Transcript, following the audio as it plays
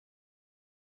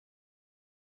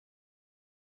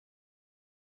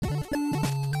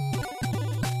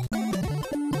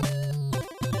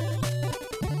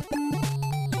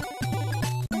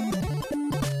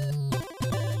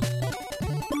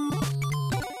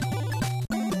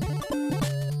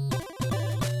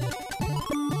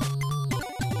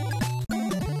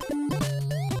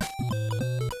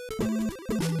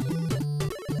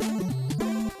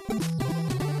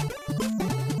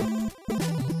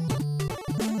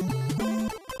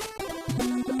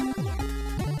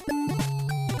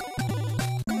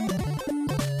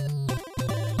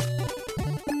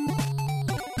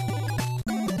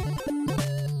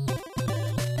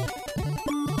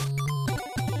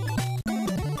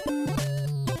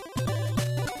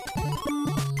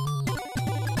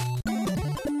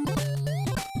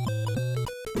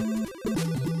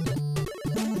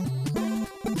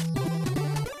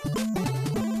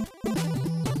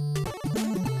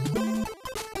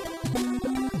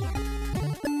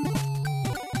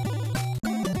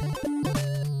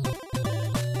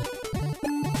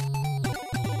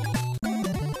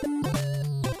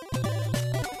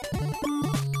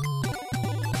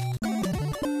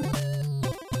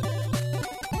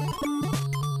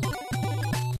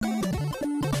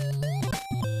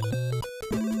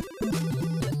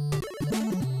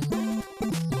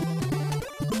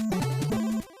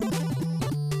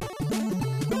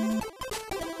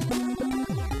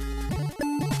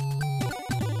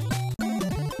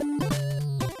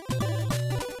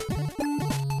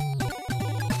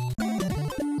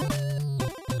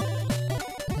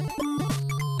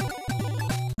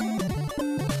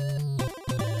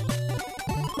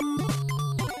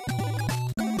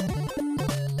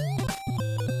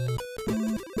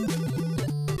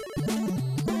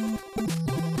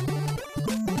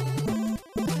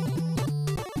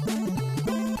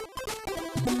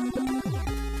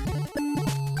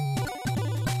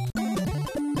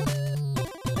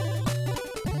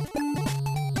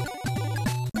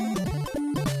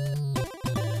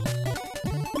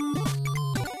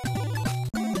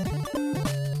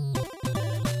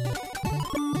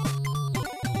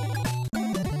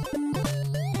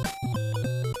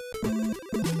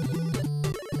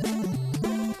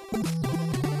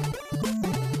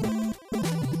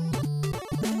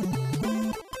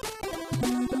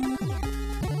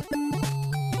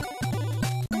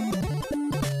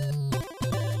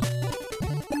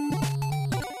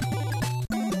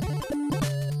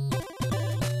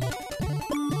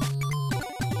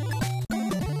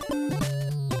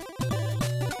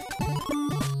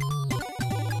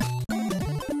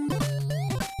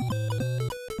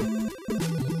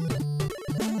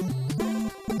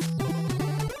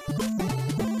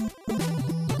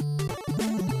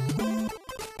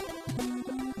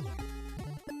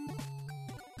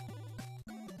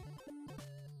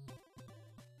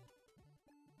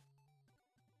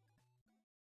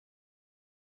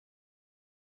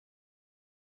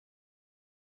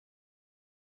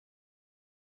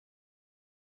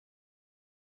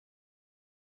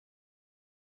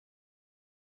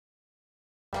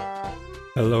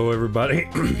Hello everybody,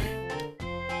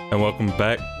 and welcome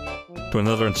back to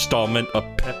another installment of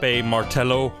Pepe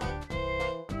Martello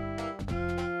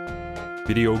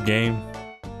video game.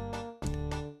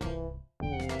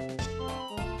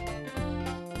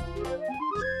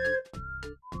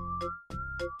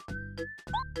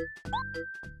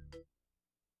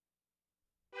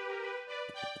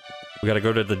 We gotta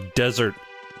go to the desert.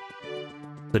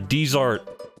 The desert.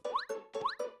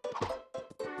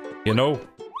 You know?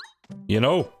 You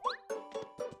know?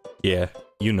 Yeah,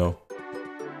 you know.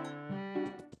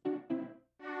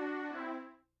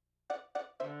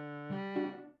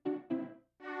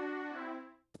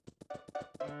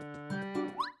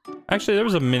 Actually, there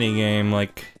was a mini game,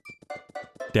 like,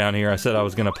 down here I said I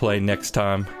was gonna play next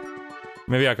time.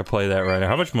 Maybe I could play that right now.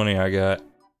 How much money I got?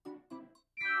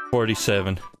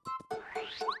 47.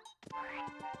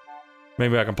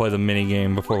 Maybe I can play the mini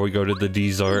game before we go to the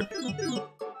desert.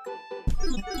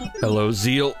 Hello,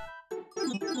 Zeal.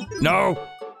 No!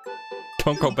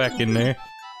 Don't go back in there.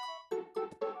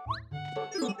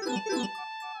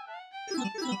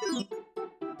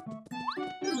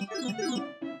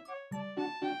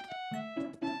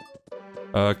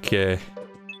 Okay.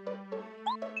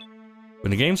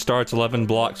 When the game starts, 11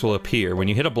 blocks will appear. When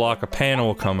you hit a block, a panel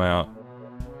will come out.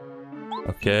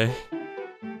 Okay.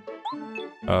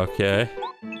 Okay.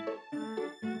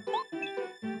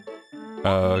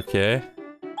 Okay.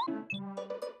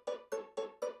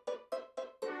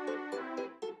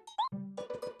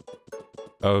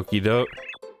 Okie doke.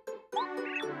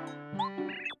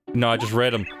 No, I just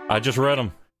read them. I just read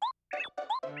them.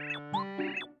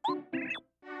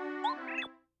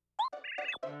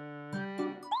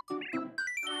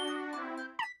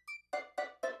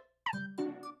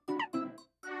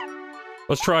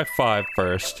 Let's try 5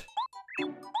 first.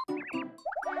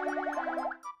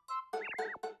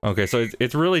 Okay, so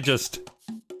it's really just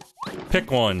pick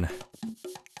one.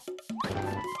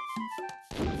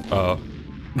 Oh.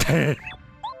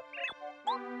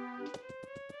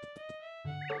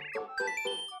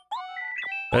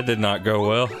 That did not go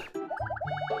well.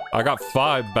 I got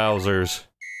 5 Bowsers.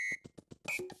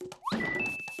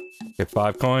 Okay,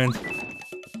 5 coins.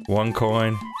 1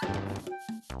 coin.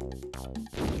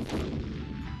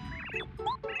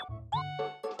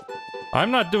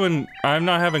 I'm not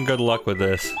having good luck with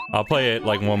this. I'll play it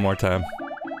like one more time.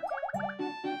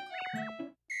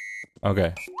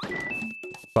 Okay.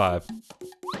 5.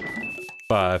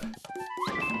 5.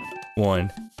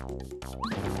 1.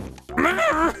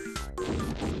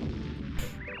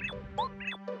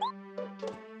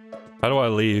 How do I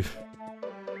leave?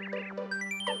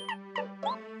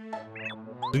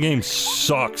 The game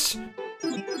sucks.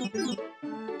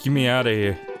 Get me out of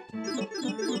here.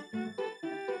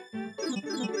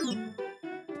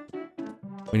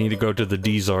 We need to go to the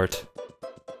desert.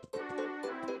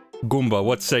 Goomba,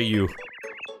 what say you?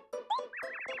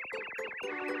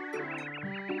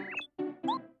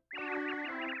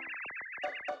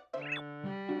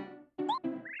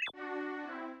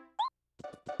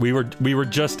 We were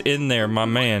just in there, my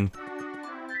man.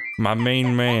 My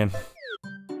main man.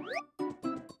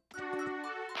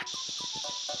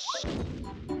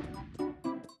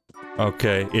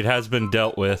 Okay, it has been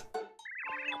dealt with.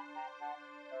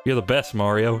 You're the best,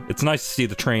 Mario. It's nice to see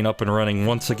the train up and running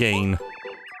once again.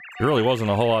 It really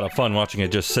wasn't a whole lot of fun watching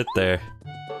it just sit there.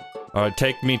 Alright,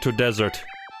 take me to desert.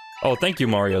 Oh, thank you,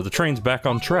 Mario. The train's back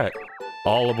on track.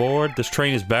 All aboard. This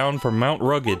train is bound for Mount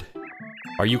Rugged.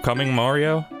 Are you coming,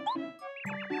 Mario?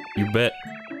 You bet.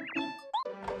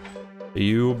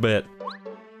 You bet.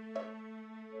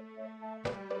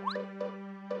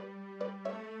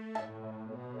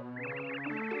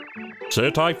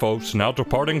 Sit tight, folks. Now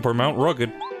departing for Mount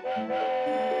Rugged.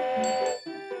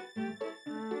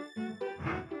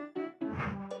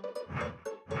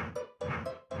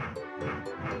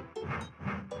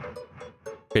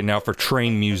 Okay, now for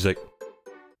train music.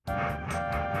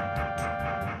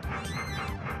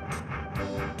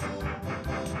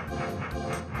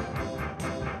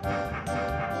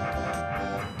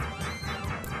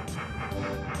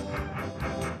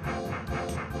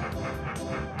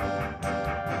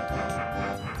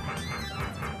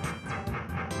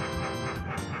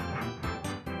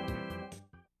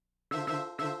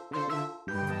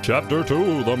 Chapter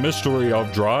 2, The Mystery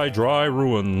of Dry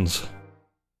Ruins.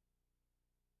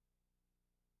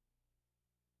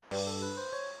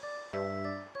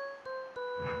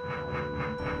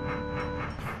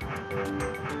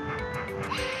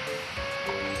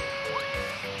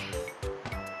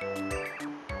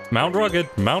 Mount Rugged,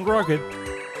 Mount Rugged.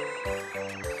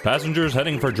 Passengers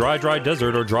heading for Dry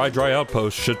Desert or Dry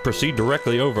Outpost should proceed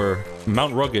directly over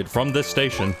Mount Rugged from this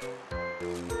station.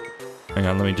 Hang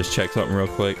on, let me just check something real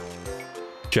quick.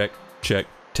 Check, check,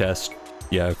 test.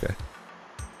 Yeah, okay.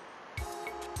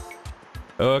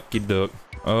 Okie doke.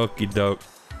 Okie doke.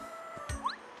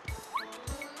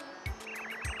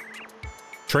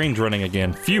 Train's running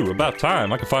again. Phew, about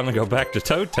time. I can finally go back to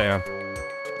Toad Town.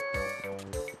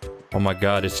 Oh my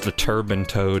god, it's the Turban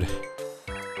Toad.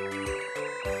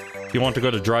 If you want to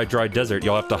go to Dry Desert,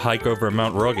 you'll have to hike over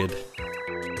Mount Rugged.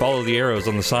 Follow the arrows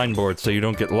on the signboard so you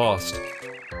don't get lost.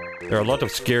 There are a lot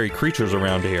of scary creatures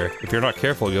around here. If you're not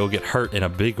careful, you'll get hurt in a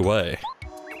big way.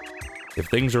 If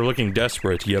things are looking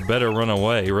desperate, you better run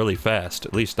away really fast.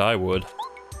 At least I would.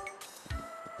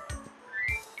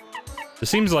 This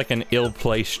seems like an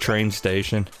ill-placed train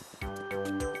station.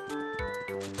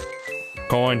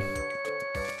 Coin.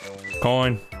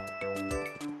 Coin.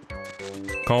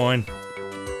 Coin.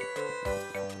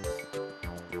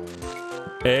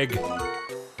 Egg.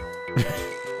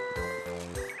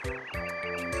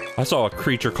 I saw a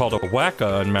creature called a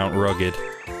wacka on Mount Rugged.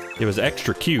 It was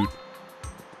extra cute.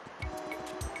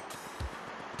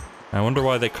 I wonder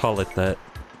why they call it that.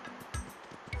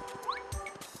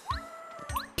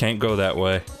 Can't go that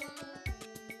way.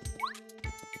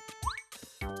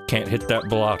 Can't hit that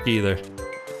block either.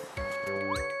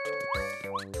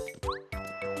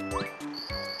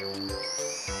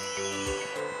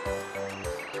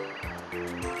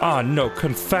 Ah, no,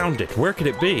 confound it. Where could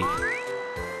it be?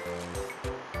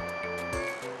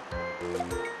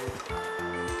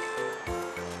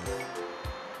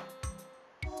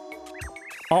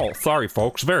 Oh, sorry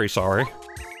folks, very sorry.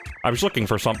 I was looking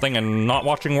for something and not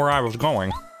watching where I was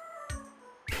going.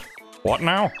 What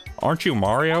now? Aren't you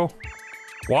Mario?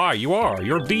 Why, you are.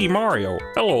 You're the Mario.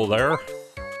 Hello there.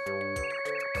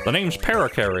 The name's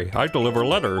Parakarry. I deliver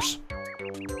letters.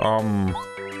 I'm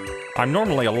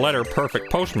normally a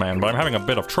letter-perfect postman, but I'm having a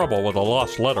bit of trouble with a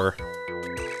lost letter.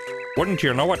 Wouldn't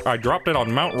you know it? I dropped it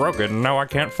on Mount Rugged and now I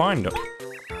can't find it.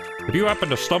 If you happen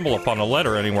to stumble upon a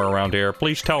letter anywhere around here,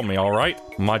 please tell me, alright?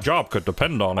 My job could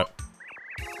depend on it.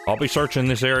 I'll be searching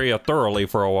this area thoroughly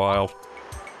for a while.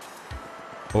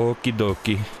 Okie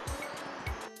dokie.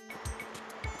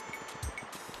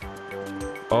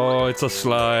 Oh, it's a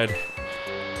slide.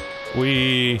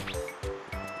 Whee!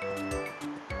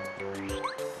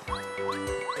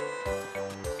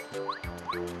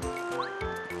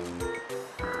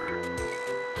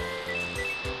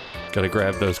 Gotta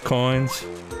grab those coins.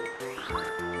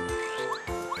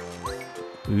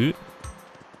 Ooh.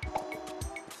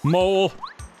 Mole!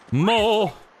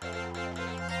 Mole!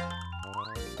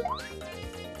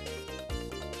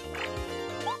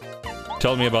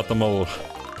 Tell me about the mole.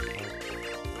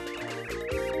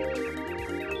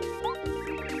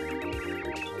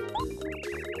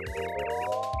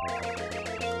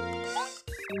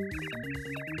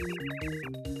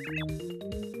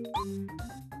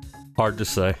 Hard to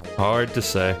say. Hard to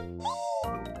say.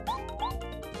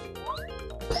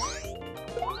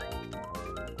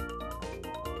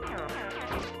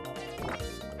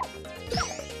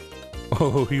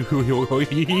 Oh, you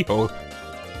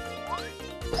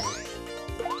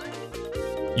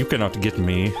cannot get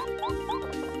me.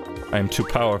 I am too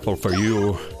powerful for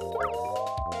you.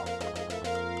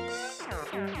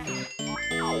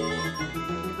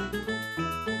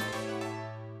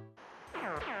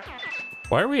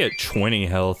 Why are we at 20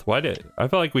 health? Why did I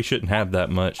feel like we shouldn't have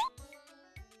that much?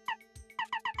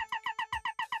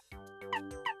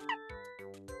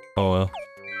 Oh well.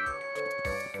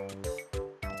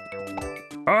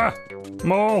 Ah!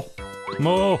 Mole!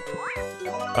 Mole!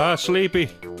 Ah,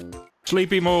 Sleepy!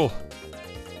 Sleepy Mole!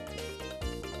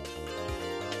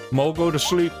 Mole, go to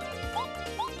sleep.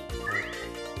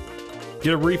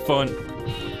 Get a refund.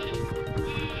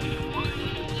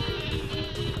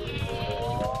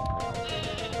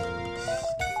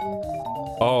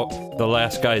 Oh, the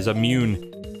last guy's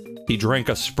immune. He drank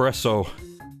espresso.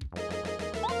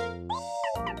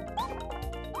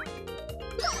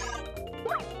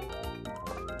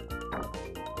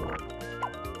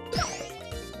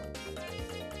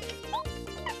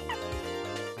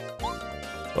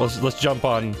 Let's jump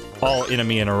on all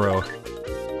enemy in a row.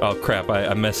 Oh crap,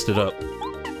 I messed it up.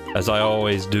 As I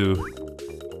always do.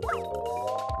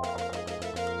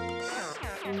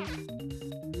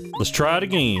 Let's try it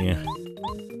again.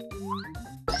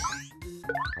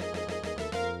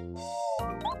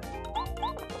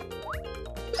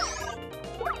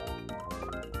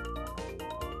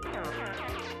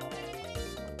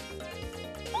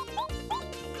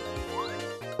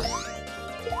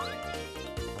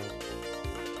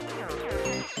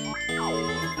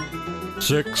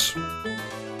 Six.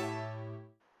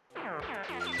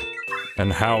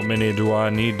 And how many do I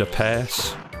need to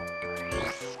pass?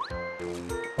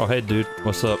 Oh, hey, dude.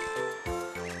 What's up?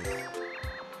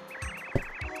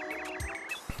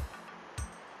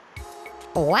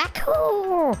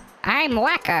 Wahoo! I'm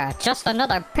Whacker. Just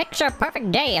another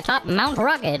picture-perfect day atop Mount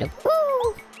Rugged.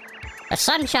 Woo! The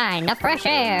sunshine, the fresh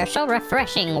air, so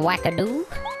refreshing, wackadoo.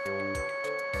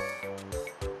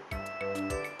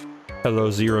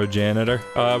 Hello, Zero Janitor.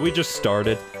 We just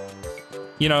started.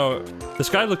 You know, this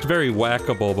guy looked very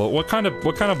whackable, but what kind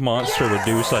of monster would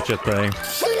do such a thing?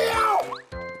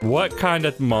 What kind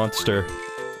of monster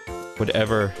would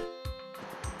ever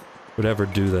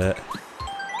do that?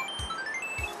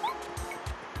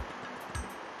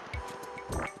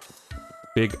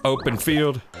 Big open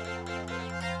field.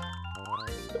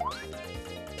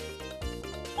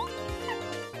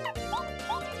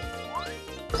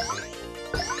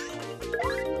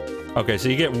 Okay, so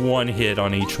you get one hit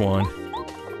on each one.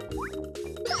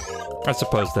 I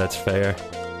suppose that's fair.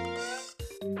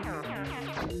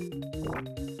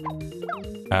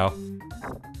 Ow.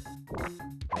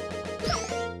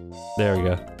 There we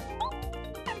go.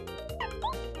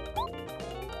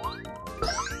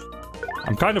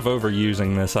 I'm kind of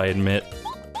overusing this, I admit.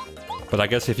 But I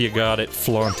guess if you got it,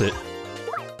 flaunt it.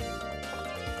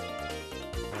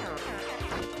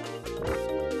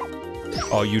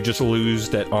 Oh, you just lose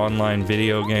that online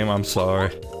video game? I'm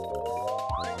sorry.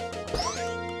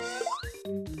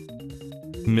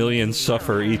 Millions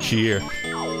suffer each year.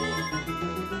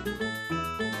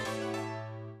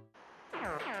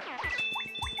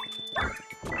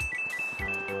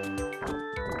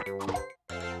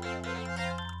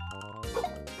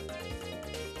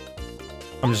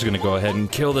 I'm just gonna go ahead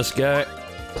and kill this guy.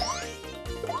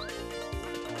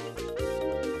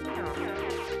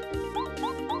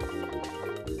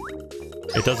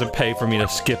 It doesn't pay for me to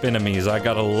skip enemies, I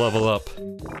gotta level up.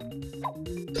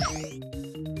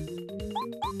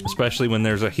 Especially when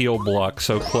there's a heal block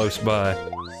so close by.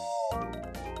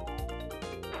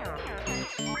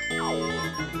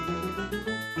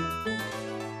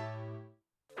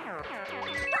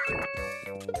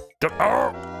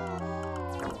 Oh!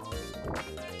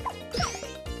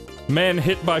 Man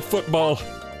hit by football.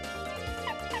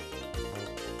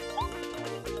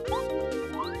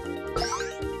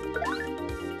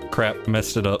 Crap,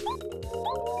 messed it up.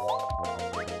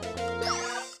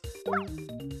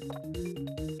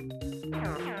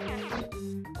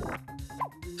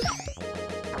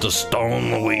 The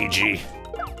Stone Luigi.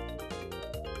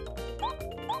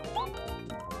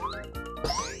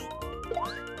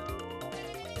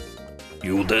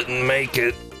 You didn't make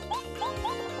it.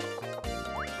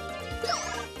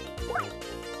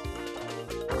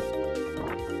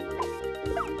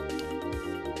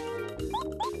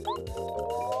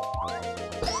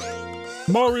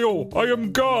 Mario, I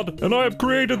am God, and I have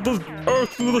created the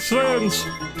earth and the sands.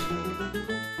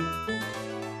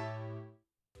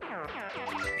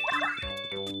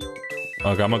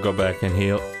 Okay, I'm gonna go back and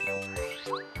heal.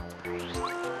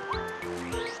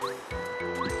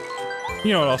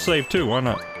 You know what, I'll save too, why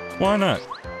not? Why not?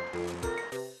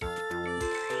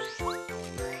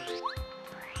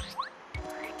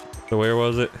 So where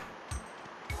was it?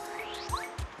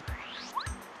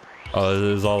 Oh, it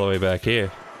is all the way back here.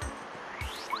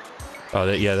 Oh,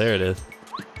 yeah, there it is.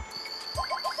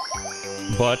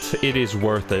 But it is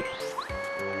worth it.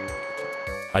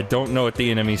 I don't know if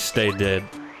the enemies stay dead.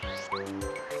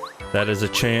 That is a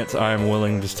chance I am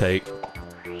willing to take.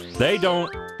 They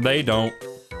don't. They don't.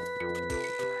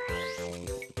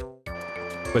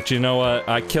 But you know what?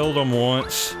 I killed them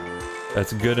once.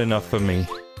 That's good enough for me.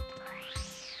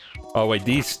 Oh, wait,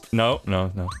 these... No, no,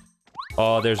 no.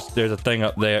 Oh, there's a thing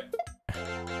up there.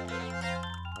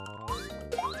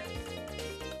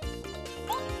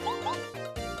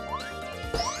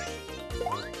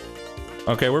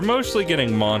 Okay, we're mostly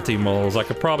getting Monty moles. I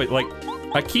could probably, like...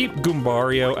 I keep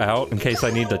Goombario out in case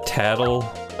I need to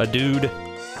tattle a dude.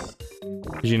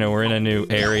 'Cause, you know, we're in a new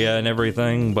area and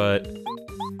everything, but...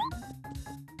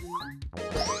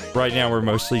 right now we're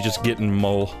mostly just getting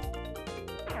mole.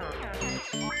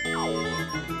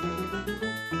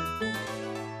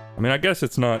 I mean, I guess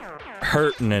it's not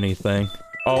hurting anything.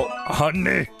 Oh,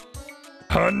 honey!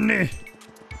 Honey!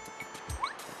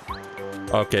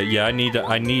 Okay, yeah, I need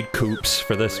Koops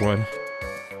for this one.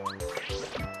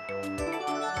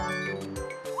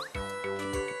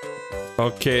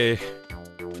 Okay.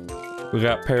 We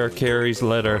got Parakarry's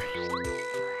letter.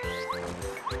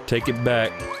 Take it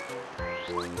back.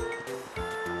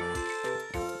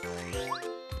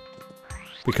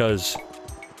 Because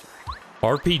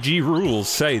RPG rules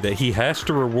say that he has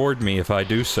to reward me if I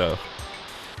do so.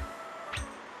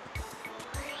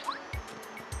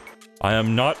 I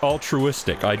am not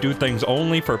altruistic. I do things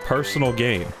only for personal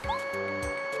gain.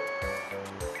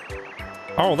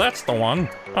 Oh, that's the one.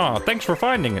 Oh, thanks for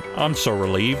finding it. I'm so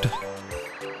relieved.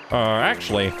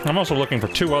 Actually, I'm also looking for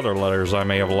 2 other letters I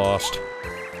may have lost.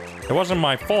 It wasn't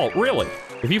my fault, really.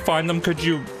 If you find them, could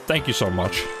you... Thank you so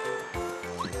much.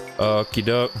 Okie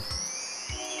doke.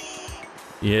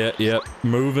 Yeah.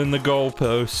 Moving the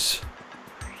goalposts.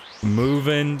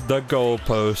 Moving the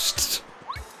goalposts.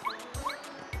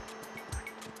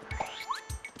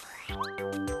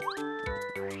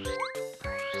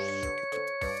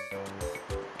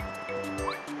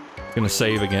 Gonna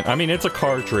save again. I mean, it's a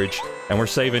cartridge, and we're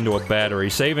saving to a battery.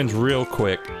 Saving's real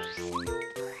quick.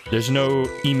 There's no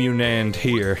immunand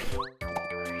here.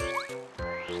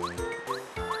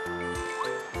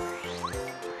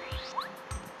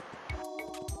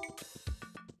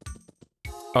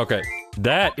 Okay,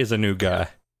 that is a new guy.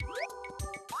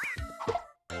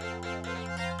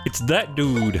 It's that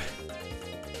dude.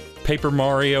 Paper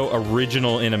Mario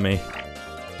original enemy.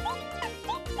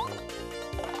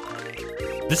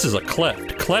 This is a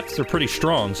cleft. Clefts are pretty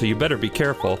strong, so you better be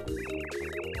careful.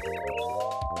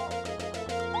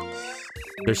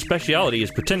 Their speciality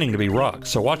is pretending to be rocks,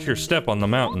 so watch your step on the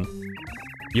mountain.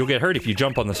 You'll get hurt if you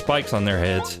jump on the spikes on their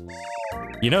heads.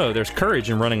 You know, there's courage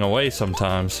in running away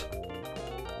sometimes.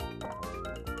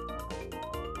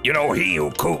 You know, he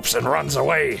who coops and runs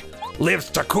away lives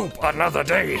to coop another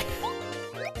day.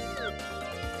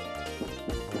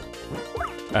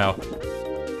 Ow.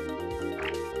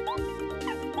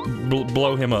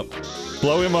 Blow him up.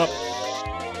 Blow him up.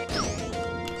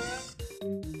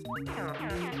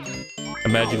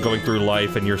 Imagine going through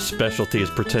life and your specialty is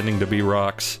pretending to be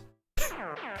rocks.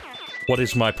 What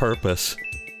is my purpose?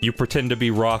 You pretend to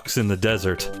be rocks in the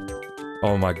desert.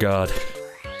 Oh my god.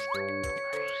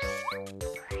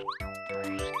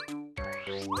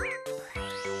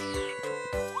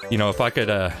 You know, if I could,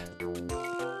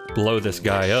 blow this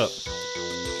guy up.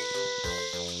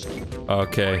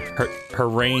 Okay, her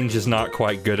range is not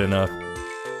quite good enough.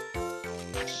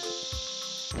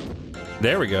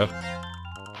 There we go.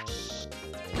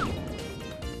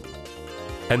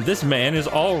 And this man is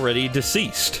already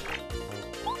deceased.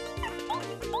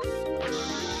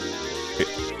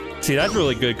 See, that's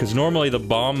really good, because normally the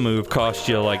bomb move costs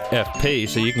you, like, FP,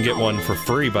 so you can get one for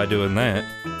free by doing that.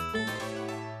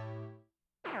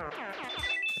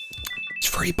 It's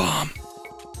free bomb.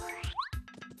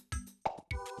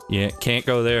 Yeah, can't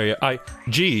go there yet. I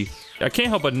can't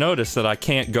help but notice that I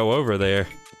can't go over there.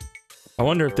 I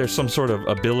wonder if there's some sort of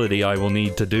ability I will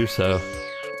need to do so.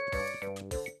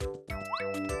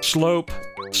 Slope!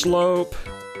 Slope!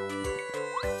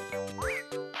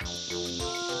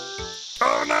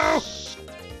 Oh no!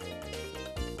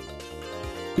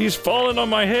 He's falling on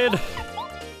my head!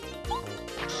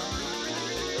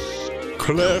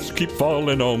 Clefts keep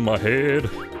falling on my head.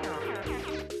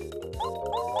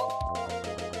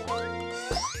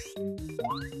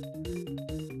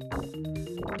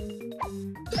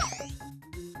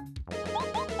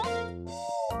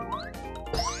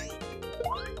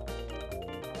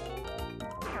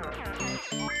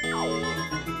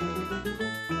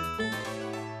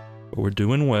 We're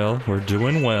doing well, we're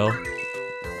doing well.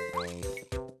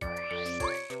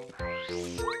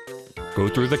 Go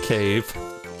through the cave.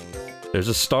 There's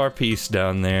a star piece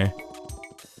down there.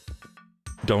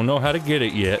 Don't know how to get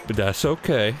it yet, but that's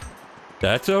okay.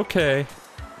 That's okay.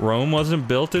 Rome wasn't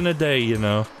built in a day, you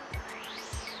know.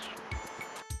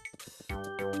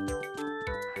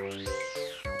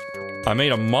 I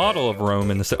made a model of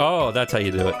Rome in the... Oh, that's how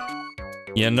you do it.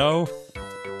 You know?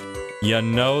 You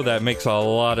know, that makes a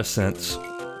lot of sense.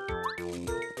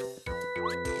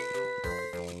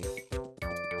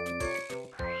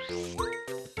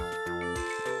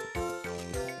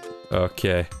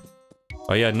 Okay.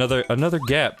 Oh yeah, another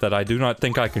gap that I do not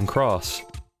think I can cross.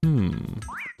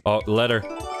 Oh, letter.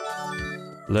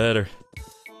 Letter.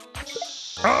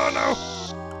 Oh no!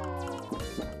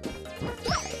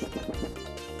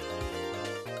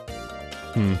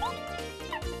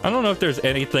 I don't know if there's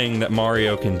anything that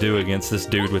Mario can do against this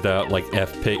dude without, like,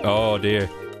 FP. Oh, dear.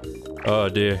 Oh,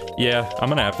 dear. Yeah, I'm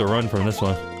gonna have to run from this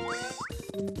one.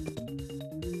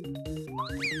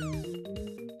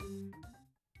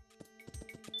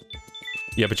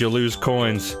 Yeah, but you lose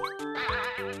coins.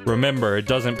 Remember, it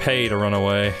doesn't pay to run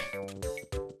away.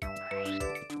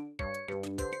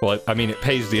 Well, I mean, it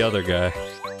pays the other guy.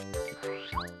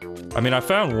 I mean, I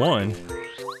found one.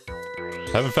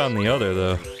 Haven't found the other,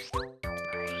 though.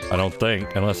 I don't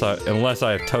think, unless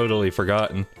I have totally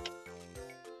forgotten.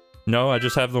 No, I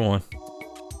just have the one.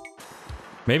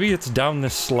 Maybe it's down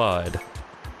this slide.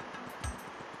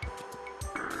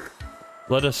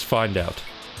 Let us find out.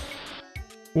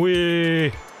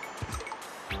 Whee!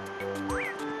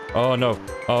 Oh no,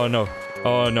 oh no.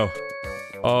 Oh no.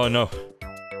 Oh no.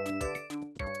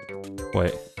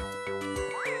 Wait.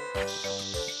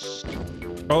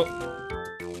 Oh.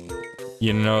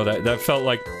 You know, that felt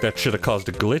like that should have caused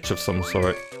a glitch of some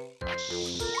sort.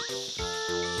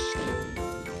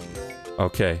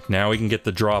 Okay, now we can get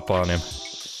the drop on him.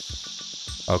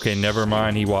 Okay, never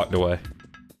mind, he walked away.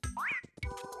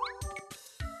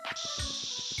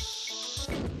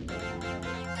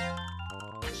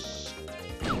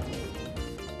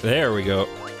 There we go.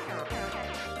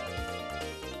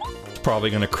 It's probably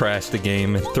gonna crash the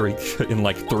game in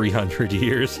like 300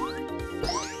 years.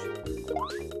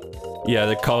 Yeah,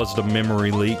 that caused a memory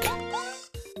leak.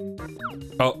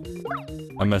 Oh,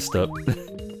 I messed up.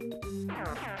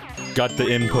 Got the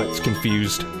inputs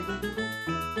confused.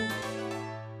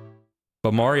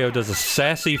 But Mario does a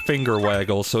sassy finger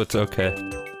waggle, so it's okay.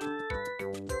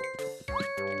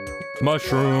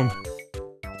 Mushroom.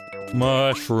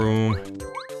 Mushroom.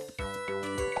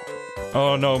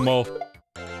 Oh no, Mole.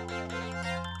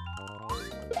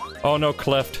 Oh no,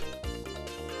 Cleft.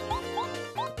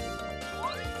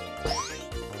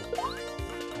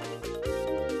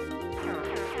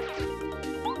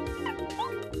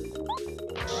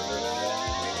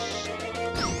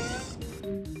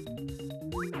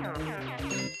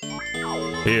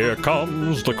 Here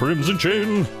comes the Crimson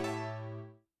Chin.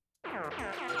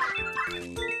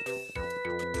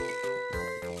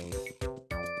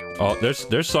 Oh,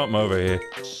 there's something over here.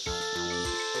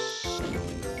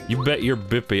 You bet you're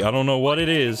bippy. I don't know what it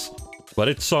is, but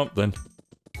it's something.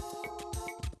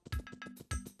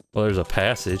 Well, there's a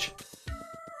passage.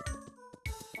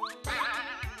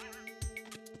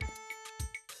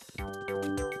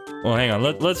 Well, hang on.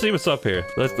 Let's see what's up here.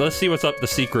 Let's see what's up the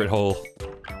secret hole.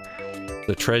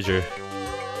 The treasure.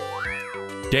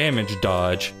 Damage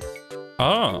dodge.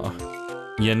 Ah.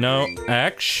 You know,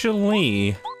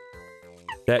 actually,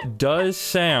 that does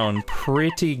sound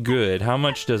pretty good. How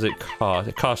much does it cost?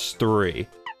 It costs 3.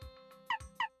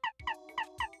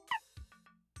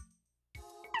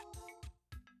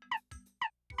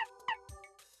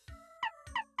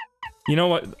 You know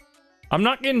what? I'm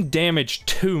not getting damaged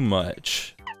too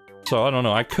much. So I don't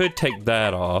know. I could take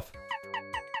that off.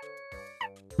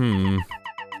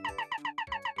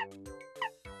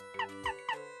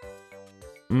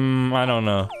 I don't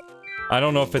know. I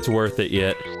don't know if it's worth it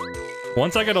yet.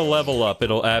 Once I get a level up,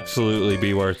 it'll absolutely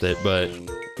be worth it, but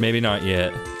maybe not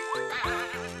yet.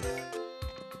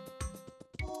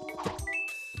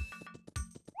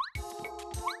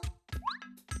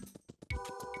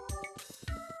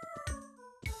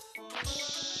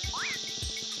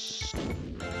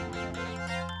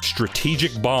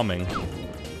 Strategic bombing.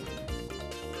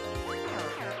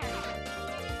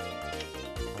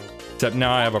 Except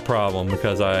now I have a problem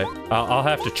because I'll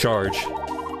have to charge.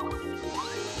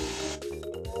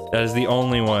 That is the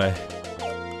only way.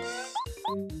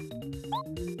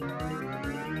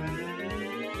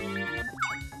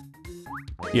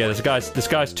 Yeah, this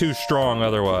guy's too strong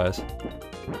otherwise.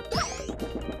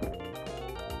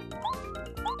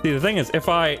 See, the thing is, if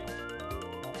I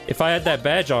had that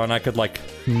badge on, I could like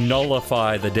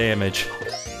nullify the damage.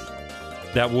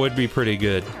 That would be pretty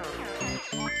good.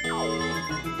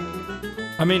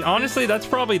 I mean, honestly, that's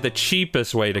probably the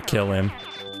cheapest way to kill him.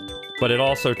 But it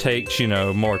also takes, you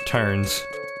know, more turns.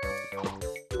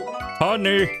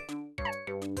 Honey!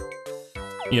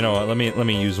 You know what, let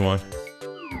me use one.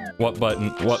 What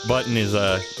button is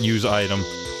use item?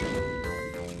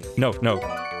 No.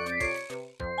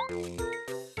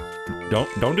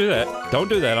 Don't do that. Don't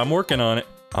do that. I'm working on it.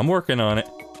 I'm working on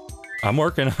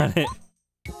it.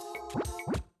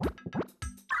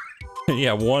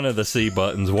 Yeah, one of the C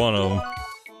buttons, one of them.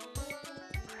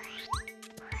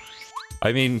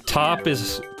 I mean, top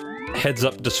is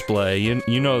heads-up display.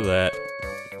 You know that.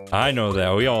 I know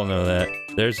that. We all know that.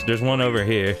 There's one over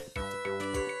here.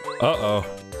 Uh-oh.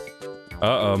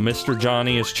 Uh-oh. Mr.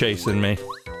 Johnny is chasing me.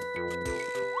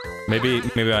 Maybe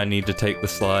I need to take the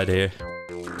slide here.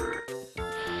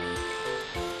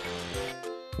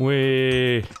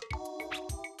 Whee.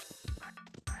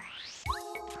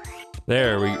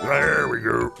 There we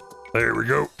go. There we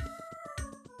go.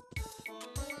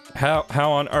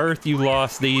 How on earth you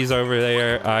lost these over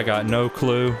there? I got no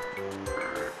clue.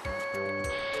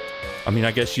 I mean, I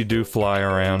guess you do fly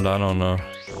around. I don't know.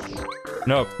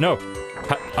 No.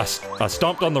 I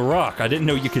stomped on the rock. I didn't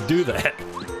know you could do that.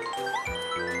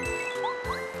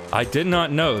 I did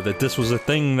not know that this was a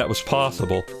thing that was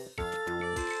possible.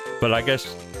 But I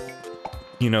guess,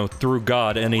 you know, through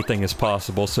God, anything is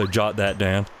possible, so jot that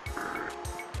down.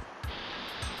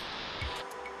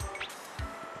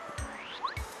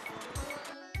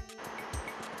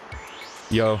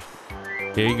 Yo,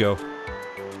 here you go.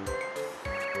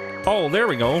 Oh, there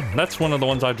we go. That's one of the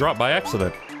ones I dropped by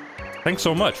accident. Thanks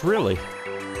so much, really.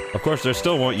 Of course, there's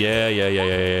still one. Yeah.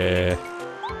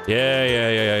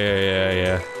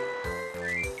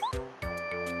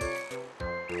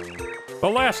 The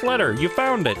last letter, you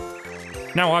found it.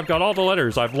 Now I've got all the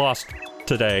letters I've lost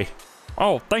today.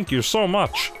 Oh, thank you so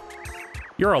much.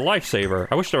 You're a lifesaver.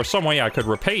 I wish there was some way I could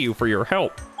repay you for your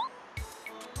help.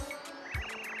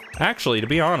 Actually, to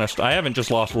be honest, I haven't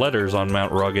just lost letters on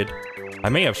Mount Rugged. I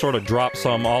may have sort of dropped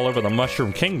some all over the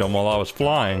Mushroom Kingdom while I was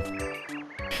flying.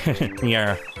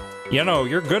 Yeah. You know,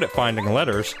 you're good at finding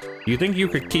letters. Do you think you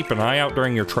could keep an eye out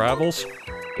during your travels?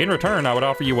 In return, I would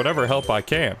offer you whatever help I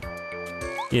can.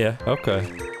 Yeah, okay.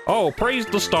 Oh, praise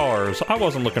the stars! I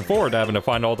wasn't looking forward to having to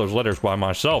find all those letters by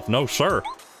myself, no sir.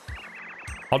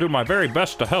 I'll do my very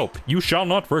best to help. You shall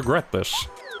not regret this.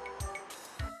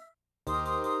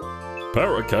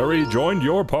 Parakarry joined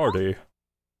your party.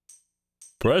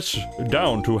 Press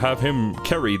down to have him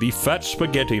carry the fat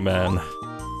spaghetti man.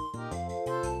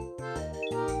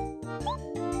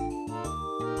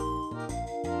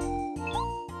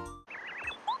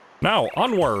 Now,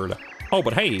 onward! Oh,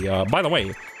 but hey, by the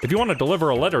way, if you want to deliver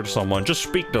a letter to someone, just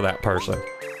speak to that person.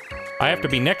 I have to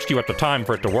be next to you at the time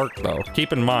for it to work, though.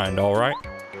 Keep in mind, alright?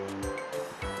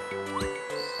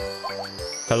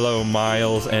 Hello,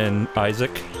 Miles and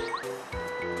Isaac.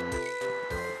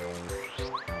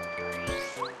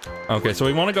 Okay, so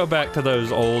we want to go back to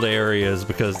those old areas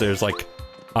because there's, like,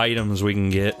 items we can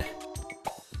get.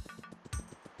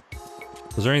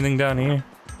 Is there anything down here?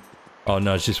 Oh,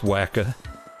 no, it's just Wacka.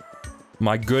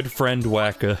 My good friend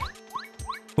Wacka,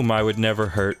 whom I would never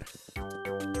hurt.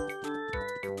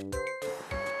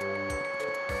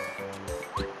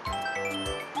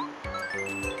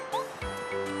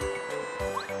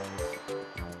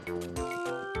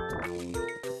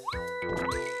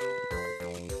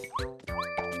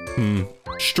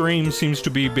 Stream seems to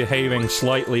be behaving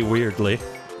slightly weirdly.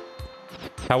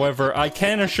 However, I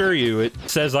can assure you, it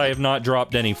says I have not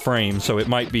dropped any frames, so it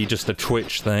might be just a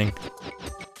Twitch thing.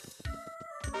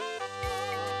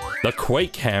 The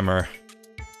Quake Hammer.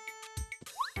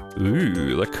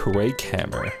 Ooh, the Quake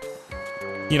Hammer.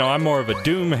 You know, I'm more of a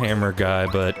Doom Hammer guy,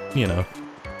 but, you know.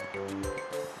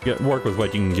 Work with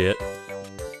what you can get.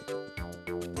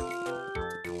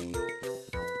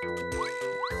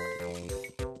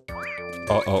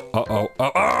 Uh-oh, uh-oh,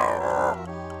 uh-oh!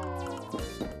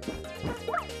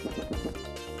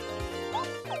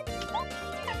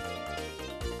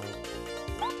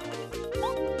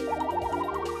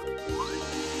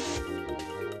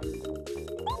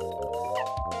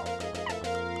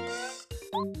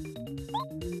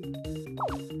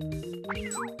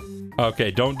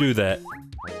 Okay, don't do that.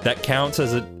 That counts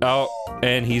as a... Oh,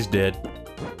 and he's dead.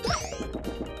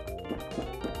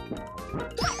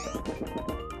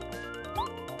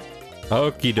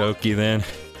 Okie dokie then.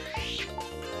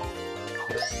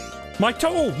 My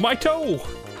toe! My toe!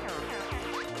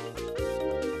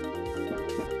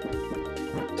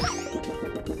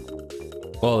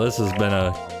 Well, this has been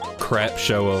a crap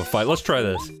show of a fight. Let's try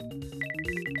this.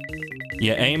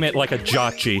 You aim it like a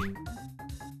Jotchi.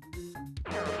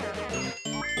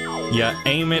 Yeah,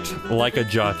 aim it like a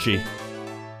Jotchi.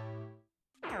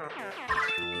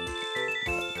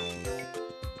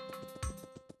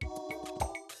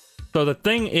 So the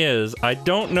thing is, I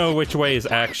don't know which way is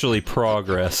actually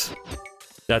progress.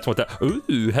 That's what that— Ooh,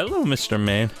 hello, Mr.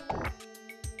 Man.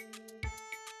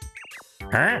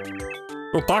 Huh?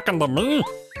 You're talking to me?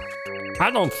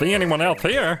 I don't see anyone else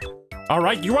here.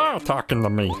 Alright, you are talking to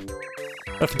me.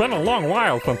 It's been a long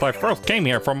while since I first came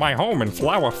here from my home in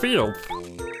Flower Fields.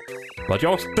 But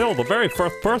you're still the very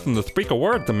first person to speak a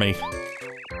word to me.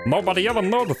 Nobody ever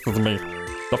notices me.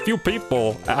 The few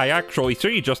people I actually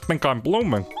see just think I'm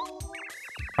blooming.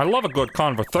 I love a good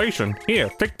conversation. Here,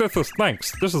 take this as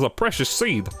thanks. This is a precious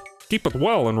seed. Keep it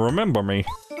well and remember me.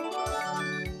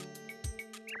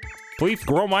 Please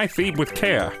grow my seed with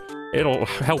care. It'll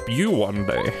help you one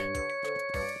day.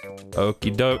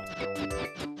 Okie doke.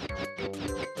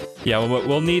 Yeah,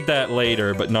 we'll need that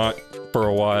later, but not for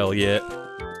a while yet.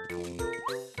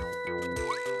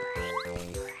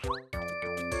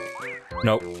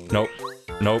 Nope, nope,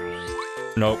 nope,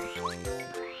 nope.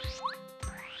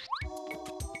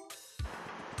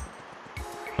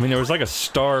 I mean, there was like a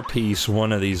star piece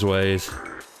one of these ways,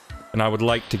 and I would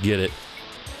like to get it.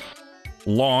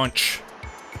 Launch.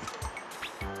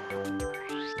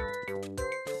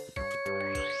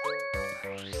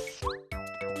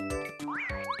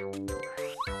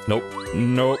 Nope,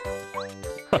 nope.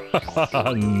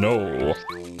 No.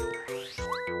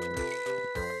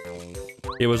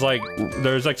 It was like,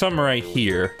 there's like something right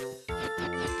here.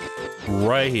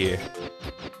 Right here.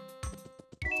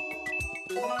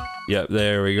 Yep,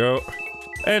 there we go.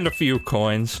 And a few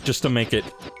coins, just to make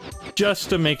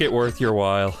it worth your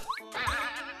while.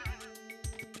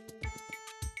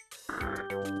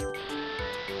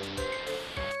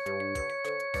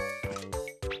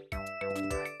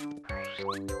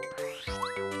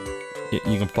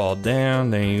 You can fall down,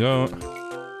 there you go.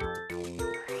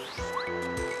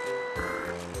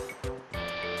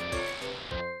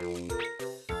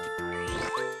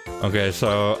 Okay,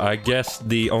 so I guess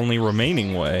the only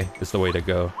remaining way is the way to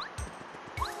go.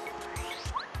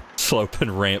 Slope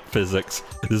and ramp physics.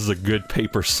 This is a good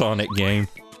Paper Sonic game.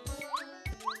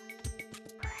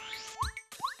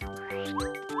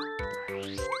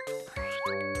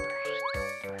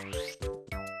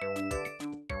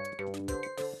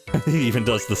 He even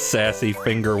does the sassy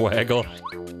finger waggle.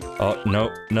 Oh,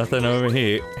 nope, nothing over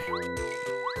here.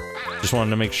 Just wanted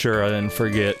to make sure I didn't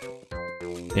forget.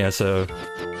 Yeah, so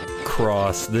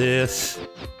cross this.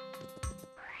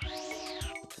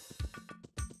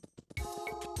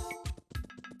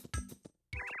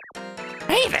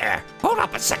 Hey there! Hold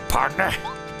up a sec, partner.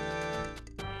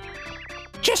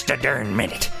 Just a darn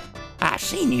minute. I've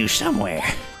seen you somewhere.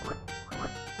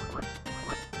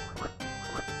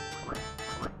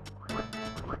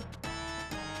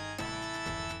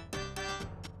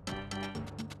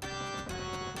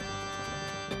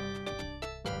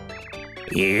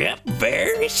 Yep,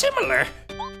 very similar.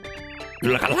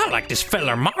 You look a lot like this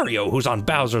feller Mario who's on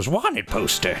Bowser's wanted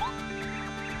poster.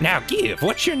 Now give,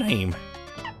 what's your name?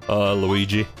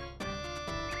 Luigi.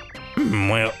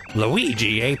 Well,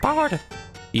 Luigi, eh, Bard?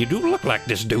 You do look like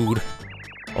this dude.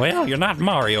 Well, you're not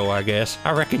Mario, I guess.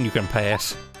 I reckon you can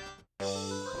pass.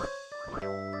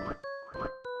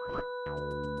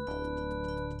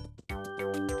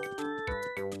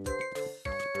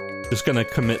 Just gonna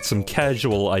commit some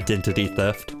casual identity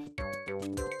theft.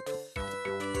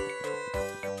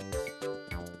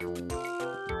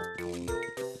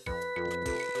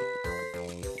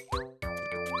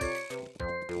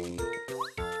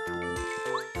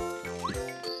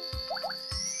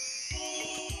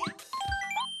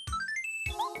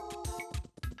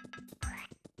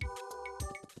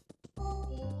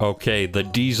 Okay, the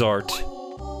dessert.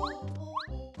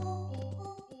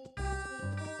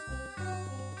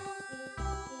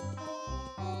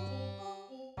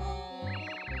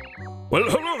 Well,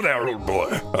 hello there, old boy.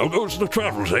 How goes the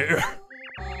travels here?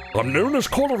 I'm known as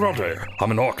Colorado.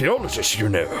 I'm an archaeologist, you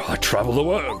know. I travel the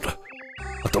world.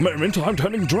 At the moment, I'm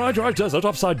turning Dry Desert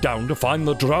upside down to find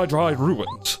the Dry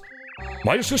ruins.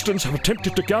 My assistants have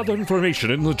attempted to gather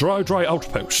information in the Dry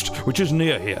Outpost, which is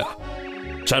near here.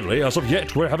 Sadly, as of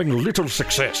yet, we're having little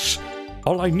success.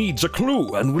 All I need's a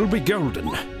clue, and we'll be golden.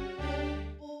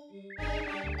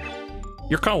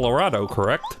 You're Colorado,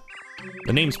 correct?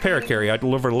 The name's Parakarry, I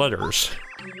deliver letters.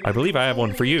 I believe I have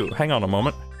one for you. Hang on a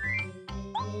moment.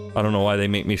 I don't know why they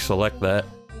make me select that.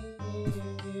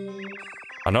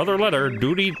 Another letter,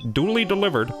 duly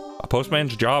delivered. A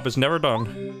postman's job is never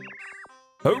done.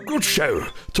 Oh, good show.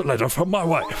 It's a letter from my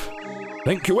wife.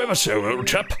 Thank you ever so, old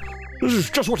chap. This is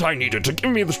just what I needed to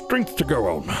give me the strength to go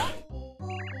on.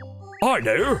 I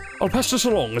know. I'll pass this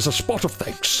along as a spot of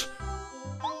thanks.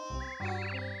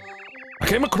 I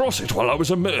came across it while I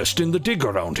was immersed in the dig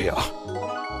around here.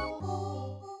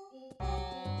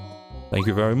 Thank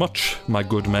you very much, my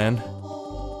good man.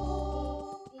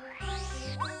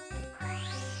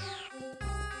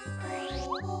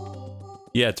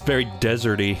 Yeah, it's very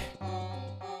deserty.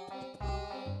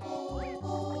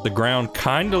 The ground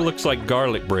kinda looks like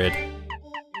garlic bread.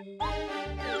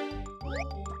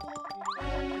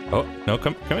 Oh, no,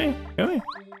 come here.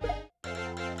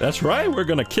 That's right, we're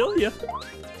gonna kill you.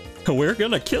 We're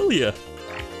gonna kill you.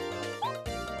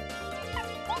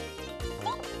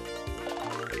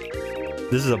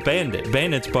 This is a bandit.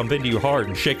 Bandits bump into you hard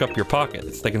and shake up your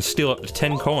pockets. They can steal up to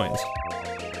 10 coins.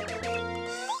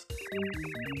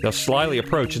 They'll slyly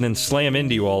approach and then slam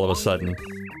into you all of a sudden.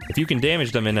 If you can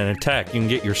damage them in an attack, you can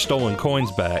get your stolen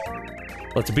coins back.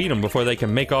 Let's beat them before they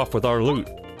can make off with our loot.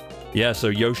 Yeah, so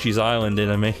Yoshi's Island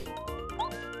enemy.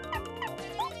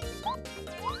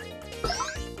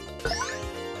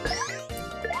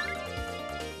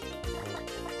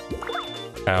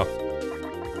 Ow.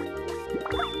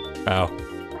 Ow.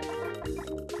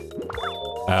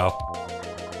 Ow.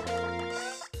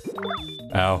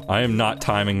 Ow. I am not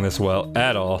timing this well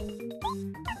at all.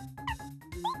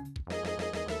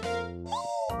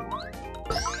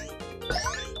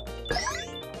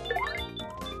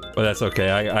 But that's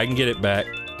okay, I can get it back.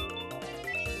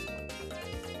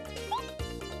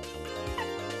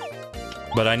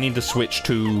 But I need to switch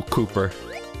to Cooper.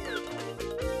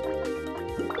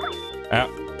 Ow.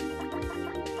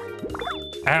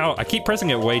 Ow, I keep pressing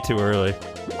it way too early.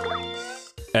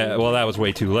 Well, that was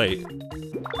way too late.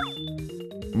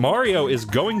 Mario is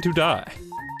going to die.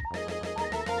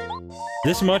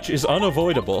 This much is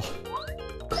unavoidable.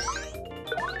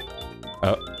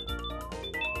 Oh.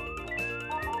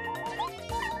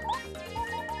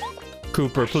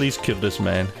 Cooper, please kill this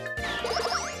man.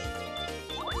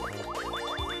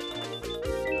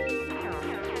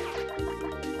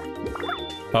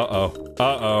 Uh-oh.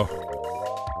 Uh-oh.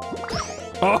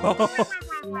 Oh!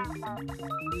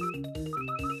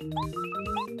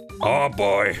 Oh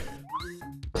boy.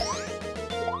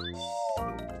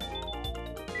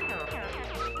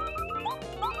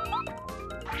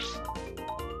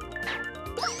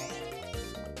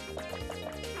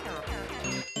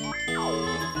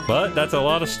 But that's a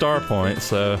lot of star points,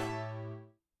 so...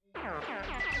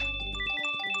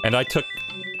 And I took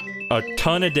a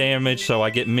ton of damage, so I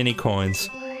get mini coins.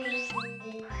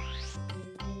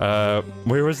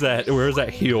 Where was that? Where was that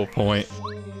heal point?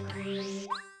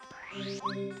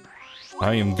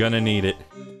 I am gonna need it.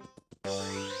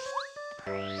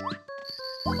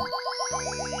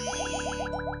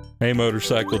 Hey,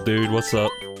 motorcycle dude, what's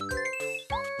up?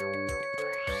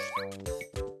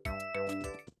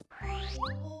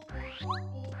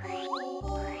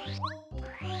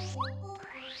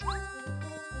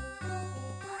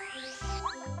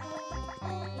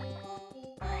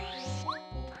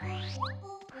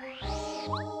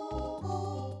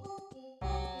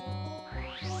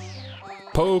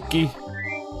 Pokey.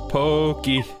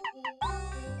 Pokey.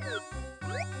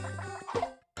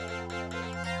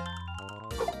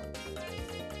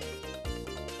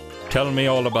 Tell me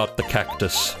all about the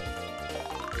cactus.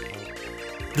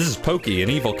 This is Pokey, an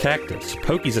evil cactus.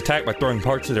 Pokeys attack by throwing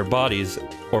parts of their bodies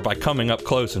or by coming up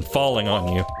close and falling on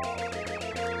you.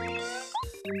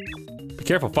 Be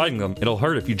careful fighting them. It'll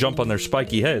hurt if you jump on their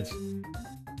spiky heads.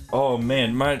 Oh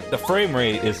man, the frame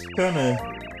rate is kinda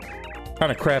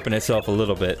crapping itself a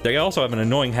little bit. They also have an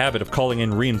annoying habit of calling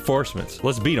in reinforcements.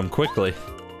 Let's beat them quickly.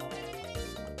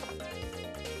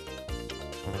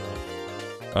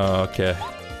 Okay.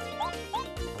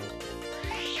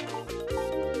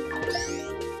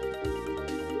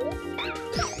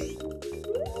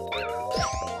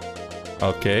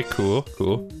 Okay, cool,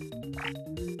 cool.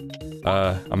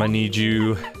 I'm gonna need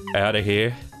you out of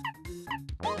here.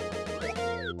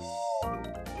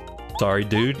 Sorry,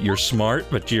 dude, you're smart,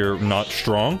 but you're not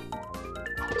strong.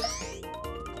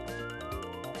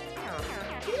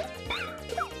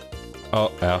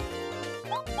 Oh, ow.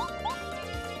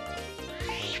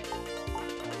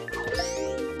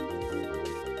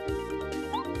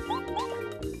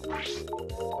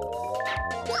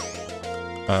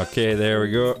 Okay, there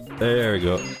we go. There we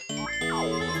go.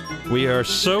 We are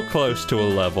so close to a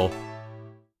level.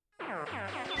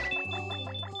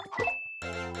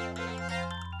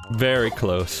 Very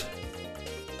close.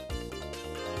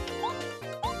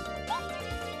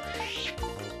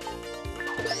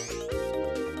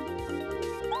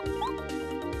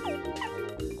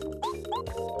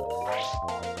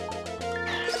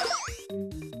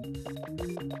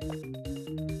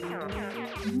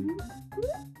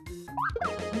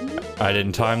 I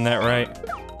didn't time that right.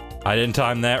 I didn't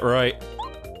time that right.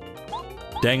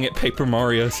 Dang it, Paper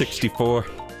Mario 64.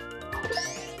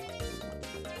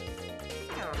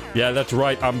 Yeah, that's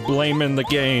right, I'm blaming the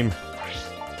game.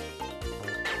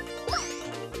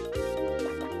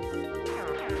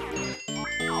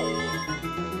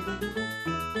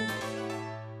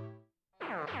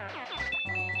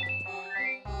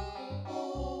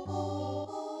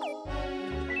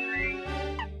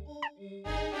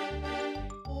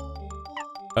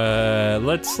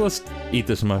 Let's eat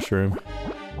this mushroom.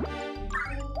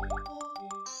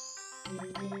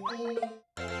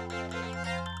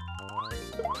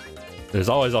 There's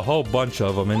always a whole bunch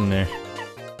of them in there.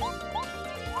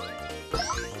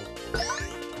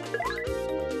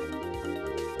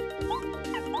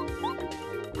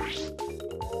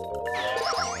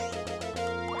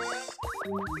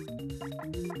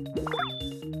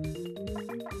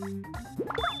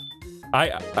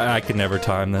 I could never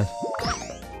time this.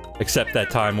 Except that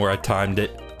time where I timed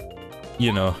it.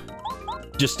 You know.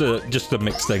 Just to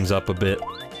mix things up a bit.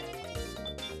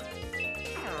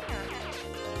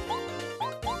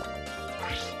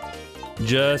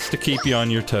 Just to keep you on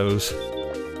your toes.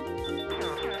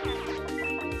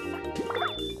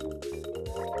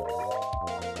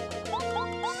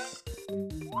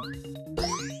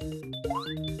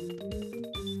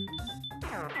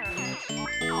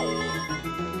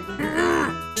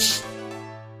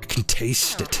 I can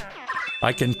taste it.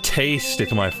 I can taste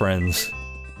it, my friends.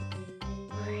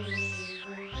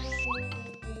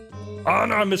 Oh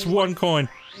no, I missed one coin.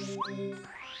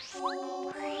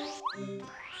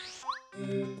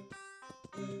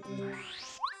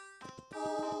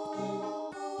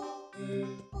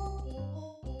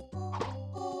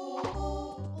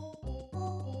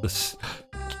 This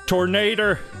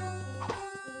tornado.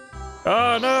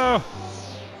 Oh no!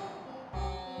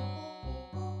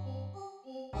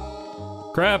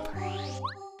 Crap!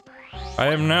 I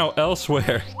am now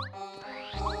elsewhere.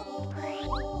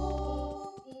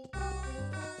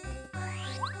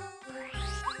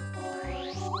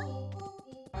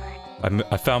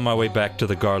 I found my way back to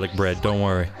the garlic bread, don't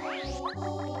worry.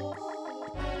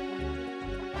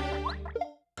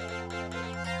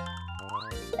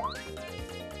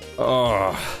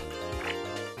 Oh.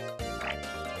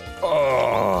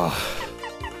 Oh.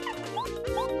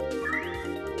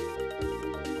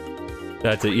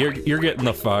 That's it. You're getting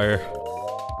the fire.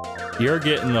 You're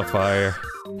getting the fire.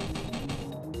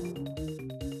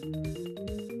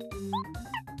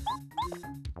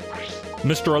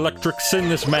 Mr. Electric,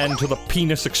 send this man to the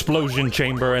penis explosion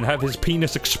chamber and have his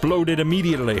penis exploded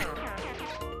immediately.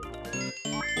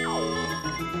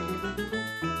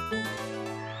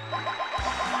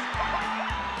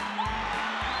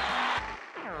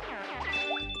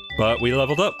 But we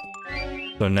leveled up.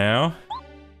 So now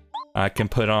I can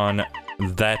put on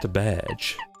that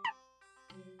badge.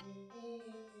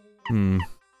 I'm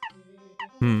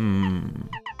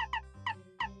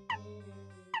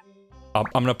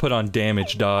gonna put on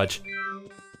damage dodge.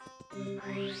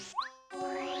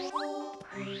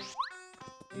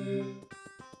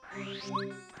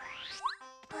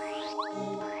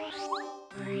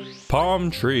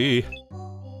 Palm tree.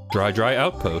 Dry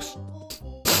outpost.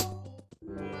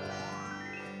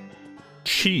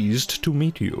 Cheesed to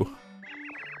meet you.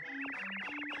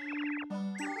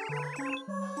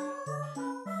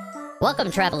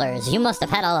 Welcome, travelers. You must have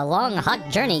had a long, hot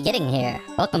journey getting here.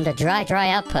 Welcome to Dry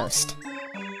Outpost.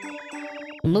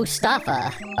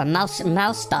 Mustafa, or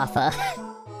Moustafa,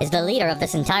 is the leader of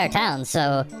this entire town,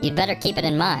 so you'd better keep it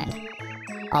in mind.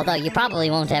 Although you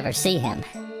probably won't ever see him.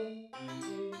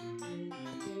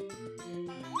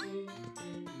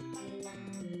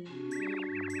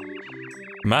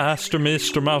 Master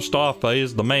Mr. Moustafa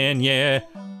is the man, yeah.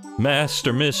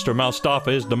 Master Mr. Moustafa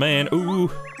is the man,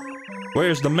 ooh.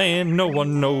 Where's the man? No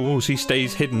one knows. He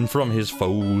stays hidden from his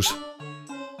foes.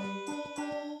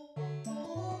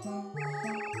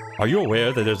 Are you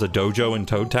aware that there's a dojo in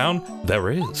Toad Town? There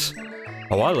is.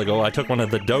 A while ago, I took one of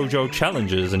the dojo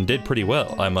challenges and did pretty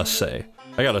well, I must say.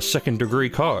 I got a 2nd degree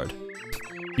card.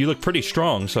 You look pretty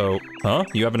strong, so... Huh?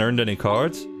 You haven't earned any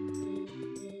cards?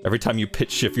 Every time you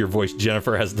pitch shift your voice,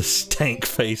 Jennifer has the stank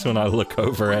face when I look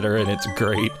over at her, and it's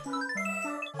great.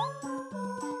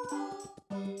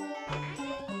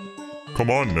 Come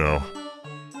on now.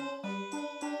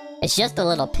 It's just a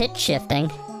little pitch shifting.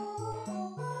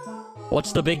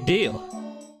 What's the big deal?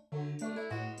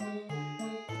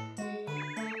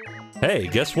 Hey,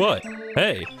 guess what?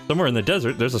 Hey, somewhere in the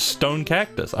desert, there's a stone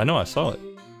cactus. I know, I saw it.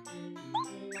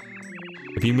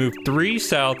 If you move 3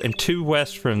 south and 2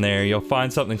 west from there, you'll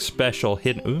find something special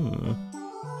hidden.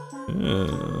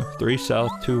 Ooh. 3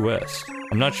 south, 2 west.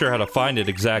 I'm not sure how to find it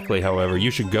exactly, however.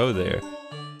 You should go there.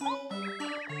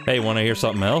 Hey, wanna hear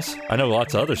something else? I know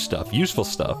lots of other stuff. Useful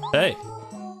stuff. Hey!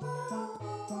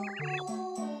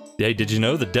 Hey, did you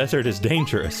know the desert is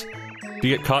dangerous? If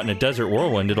you get caught in a desert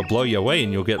whirlwind, it'll blow you away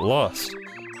and you'll get lost.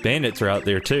 Bandits are out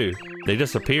there too. They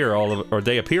appear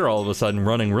all of a sudden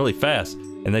running really fast,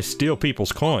 and they steal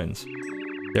people's coins.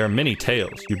 There are many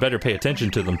tales. You better pay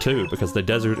attention to them too, because the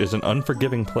desert is an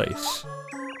unforgiving place.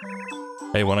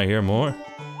 Hey, wanna hear more?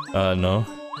 No.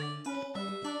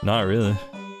 Not really.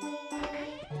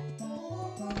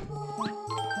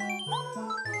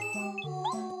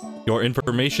 Your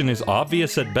information is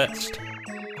obvious at best.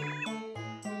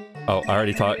 Oh, I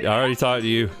already taught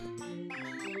you.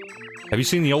 Have you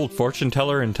seen the old fortune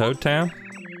teller in Toad Town?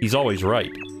 He's always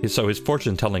right, so his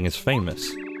fortune telling is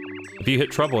famous. If you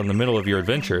hit trouble in the middle of your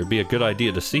adventure, it'd be a good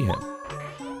idea to see him.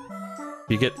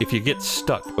 If you get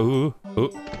stuck, ooh.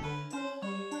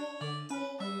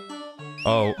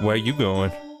 Oh, where you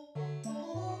going?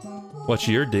 What's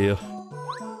your deal?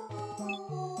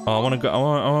 Oh, I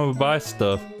wanna buy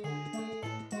stuff.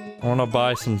 I wanna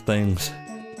buy some things.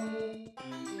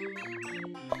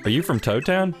 Are you from Toad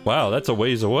Town? Wow, that's a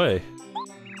ways away.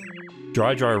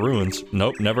 Dry Ruins.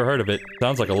 Nope, never heard of it.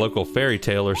 Sounds like a local fairy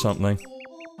tale or something.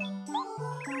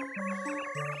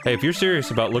 Hey, if you're serious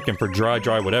about looking for dry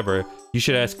whatever, you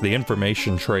should ask the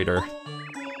information trader.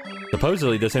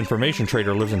 Supposedly, this information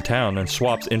trader lives in town and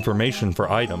swaps information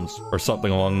for items, or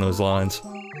something along those lines.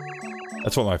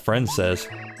 That's what my friend says.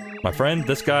 My friend,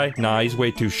 this guy? Nah, he's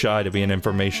way too shy to be an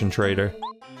information trader.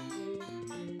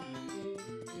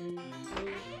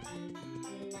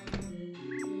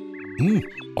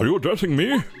 Are you addressing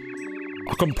me?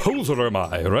 A composer am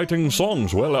I, writing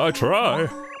songs while I try.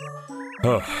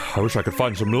 I wish I could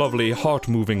find some lovely,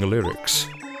 heart-moving lyrics.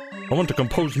 I want to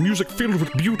compose music filled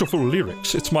with beautiful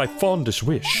lyrics. It's my fondest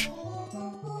wish.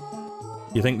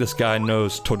 You think this guy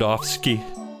knows Todovsky?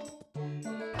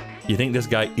 You think this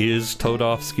guy is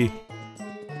Todovsky?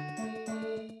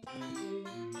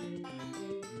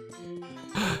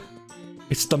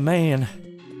 It's the man.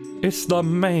 It's the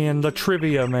man, the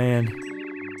trivia man.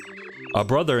 A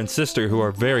brother and sister who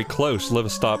are very close live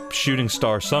atop Shooting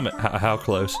Star Summit. How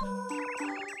close?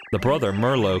 The brother,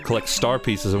 Merlot, collects star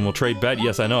pieces and will trade badges.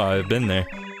 Yes, I know, I've been there.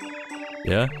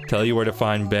 Yeah? Tell you where to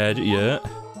find badge. Yeah.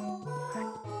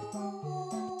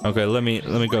 Okay, let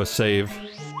me go save.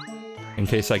 In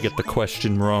case I get the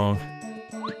question wrong.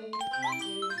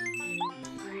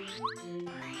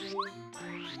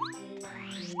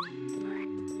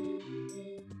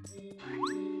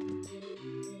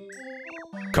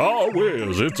 Car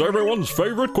Whiz, it's everyone's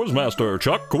favorite quizmaster,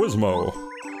 Chuck Quizmo.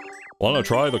 Wanna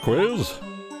try the quiz?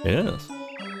 Yes.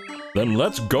 Then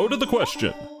let's go to the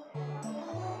question.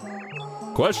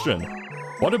 Question.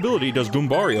 What ability does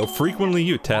Goombario frequently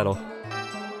use, Tattle?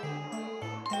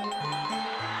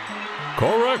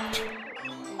 Correct.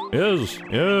 Yes,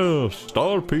 yes,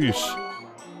 star piece.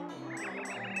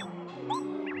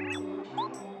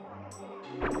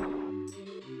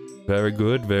 Very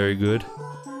good, very good.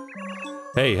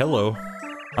 Hey, hello.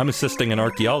 I'm assisting an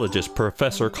archaeologist,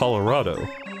 Professor Colorado.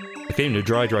 I came to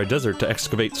Dry Desert to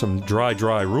excavate some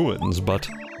dry ruins, but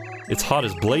it's hot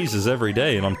as blazes every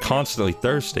day and I'm constantly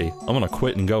thirsty. I'm gonna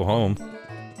quit and go home.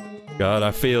 God,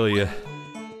 I feel you.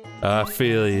 I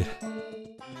feel you.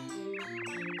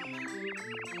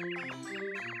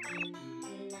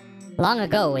 Long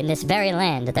ago, in this very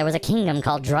land, there was a kingdom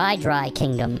called Dry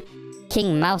Kingdom.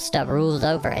 King Mousta ruled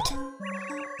over it.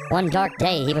 One dark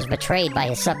day, he was betrayed by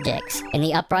his subjects. In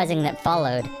the uprising that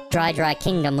followed, Dry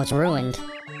Kingdom was ruined.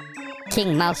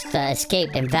 King Mousta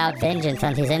escaped and vowed vengeance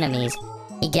on his enemies.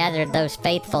 He gathered those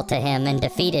faithful to him and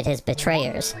defeated his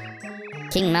betrayers.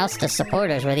 King Mousta's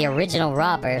supporters were the original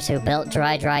robbers who built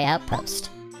Dry Outpost.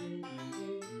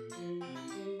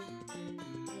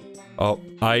 Oh,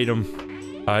 item.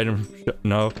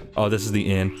 No. Oh, this is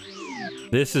the inn.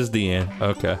 This is the inn.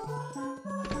 Okay.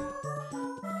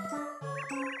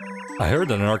 I heard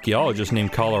that an archaeologist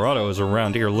named Colorado is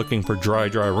around here looking for dry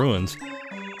ruins.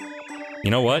 You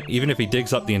know what? Even if he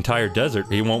digs up the entire desert,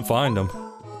 he won't find them.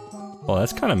 Well,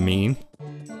 that's kind of mean.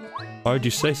 Why would you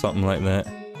say something like that?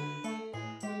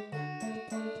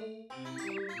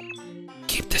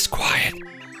 Keep this quiet.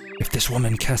 If this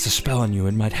woman casts a spell on you,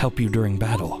 it might help you during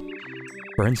battle.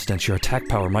 For instance, your attack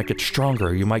power might get stronger,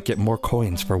 or you might get more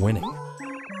coins for winning.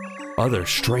 Other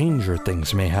stranger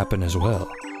things may happen as well.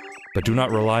 But do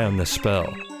not rely on this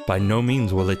spell. By no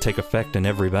means will it take effect in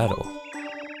every battle.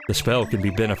 The spell can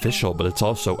be beneficial, but it's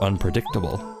also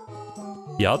unpredictable.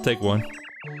 Yeah, I'll take one.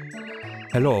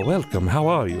 Hello, welcome, how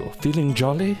are you? Feeling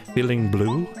jolly? Feeling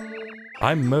blue?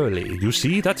 I'm Merly, you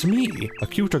see, that's me! A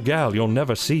cuter gal you'll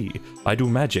never see. I do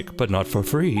magic, but not for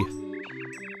free.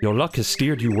 Your luck has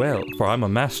steered you well, for I'm a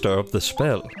master of the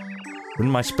spell. When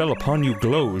my spell upon you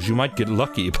glows, you might get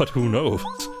lucky, but who knows?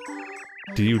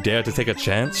 Do you dare to take a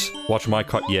chance? Watch my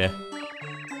cut, yeah.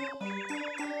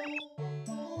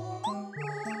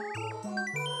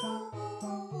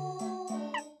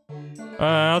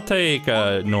 I'll take,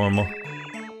 normal.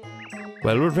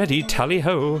 Well, we're ready,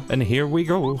 tally-ho, and here we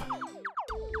go.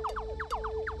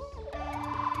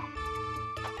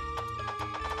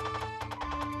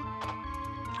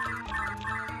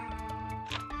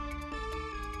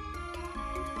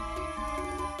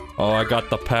 Oh, I got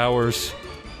the powers.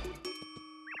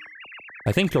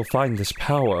 I think you'll find this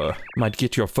power might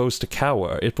get your foes to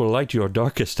cower. It will light your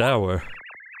darkest hour.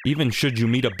 Even should you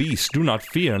meet a beast, do not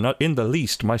fear, not in the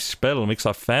least. My spell makes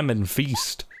a famine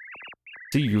feast.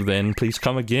 See you then, please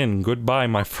come again. Goodbye,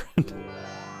 my friend.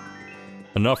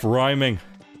 Enough rhyming.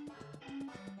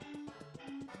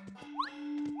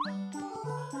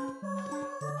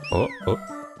 Oh.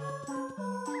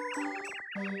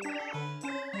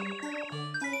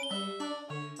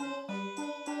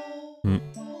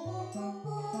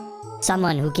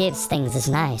 Someone who gives things is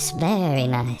nice, very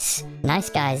nice. Nice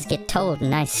guys get told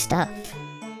nice stuff.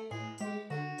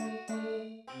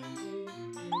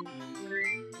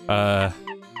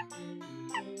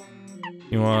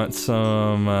 You want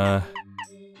some,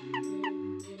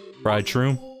 fried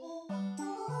shroom?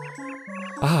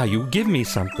 Ah, you give me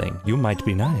something. You might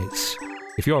be nice.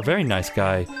 If you're a very nice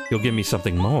guy, you'll give me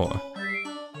something more.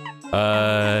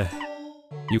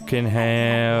 You can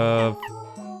have...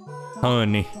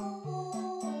 honey.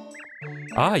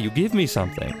 Ah, you give me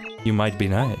something. You might be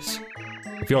nice.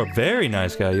 If you're a very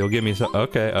nice guy, you'll give me some...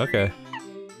 Okay.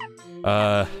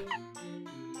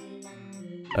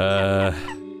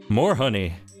 More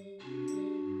honey.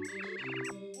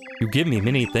 You give me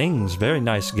many things. Very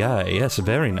nice guy. Yes,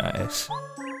 very nice.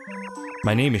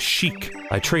 My name is Sheik.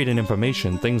 I trade in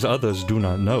information, things others do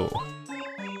not know.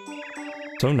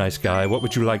 So nice guy, what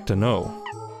would you like to know?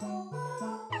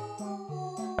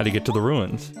 How to get to the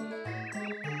ruins?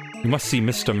 You must see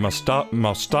Mr.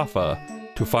 Mustafa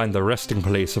to find the resting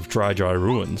place of Dry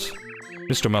Ruins.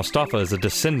 Mr. Mustafa is a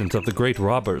descendant of the great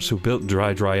robbers who built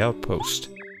Dry Outpost.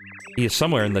 He is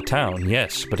somewhere in the town,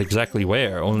 yes, but exactly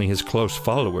where, only his close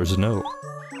followers know.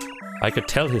 I could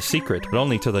tell his secret, but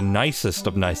only to the nicest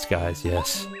of nice guys,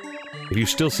 yes. If you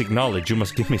still seek knowledge, you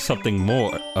must give me something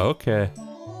more. Okay.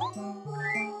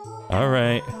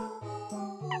 Alright.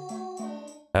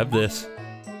 Have this.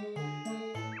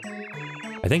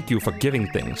 I thank you for giving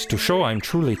things. To show I'm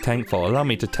truly thankful, allow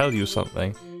me to tell you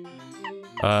something.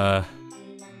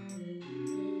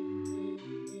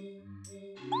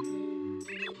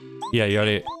 Yeah, you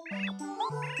already...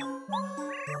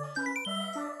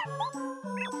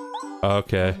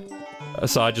 Okay.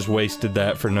 So I just wasted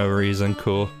that for no reason.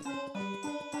 Cool.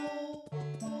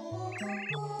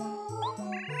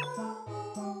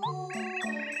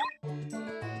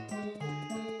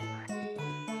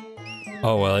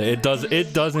 Oh well, it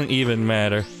doesn't even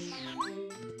matter.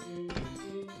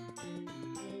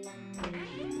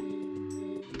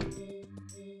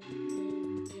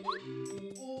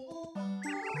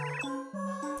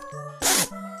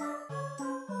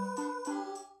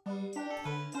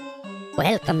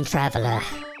 Welcome, traveler.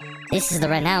 This is the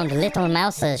renowned Little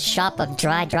Mouse's shop of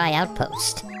Dry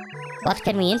Outpost. What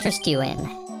can we interest you in?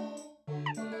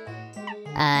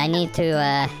 I need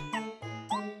to,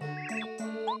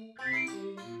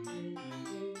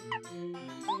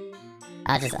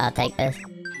 I'll take this.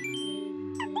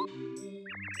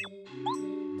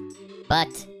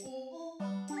 But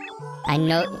I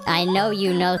know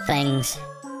you know things.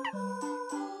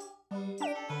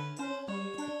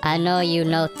 I know you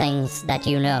know things that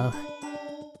you know.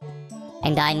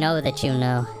 And I know that you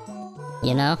know.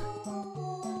 You know?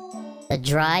 The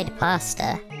dried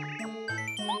pasta.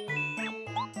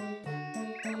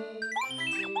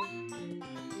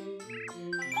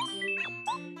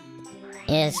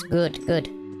 Yes, good, good.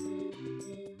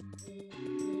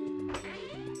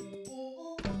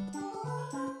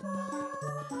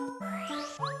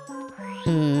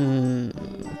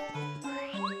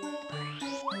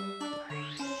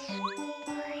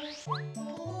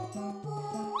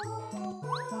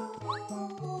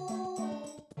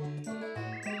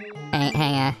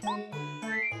 Hang on.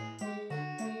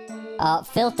 Oh,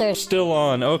 filter. Still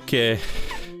on, okay.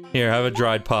 Here, have a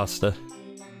dried pasta.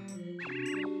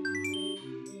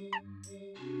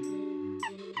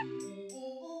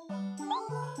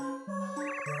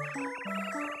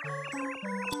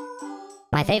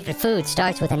 My favorite food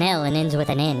starts with an L and ends with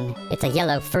an N. It's a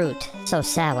yellow fruit, so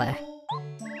sour.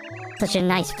 Such a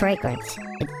nice fragrance.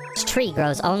 Its tree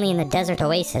grows only in the desert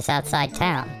oasis outside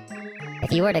town.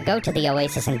 If you were to go to the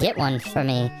oasis and get one for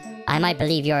me, I might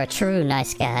believe you're a true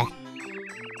nice guy.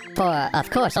 For, of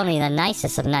course, only the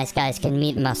nicest of nice guys can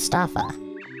meet Mustafa.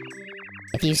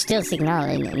 If you still seek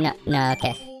knowledge... No,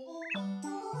 okay.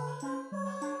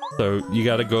 So, you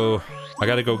gotta go... I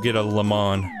gotta go get a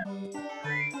lemon.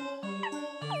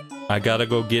 I gotta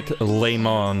go get a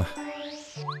lemon.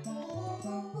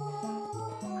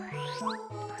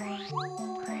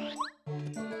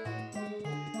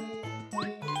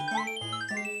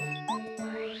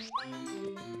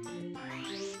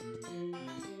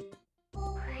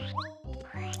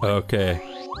 Okay.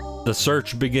 The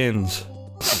search begins.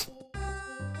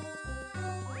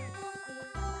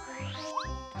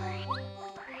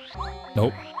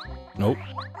 Nope. Nope.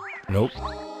 Nope.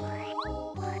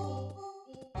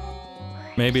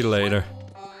 Maybe later.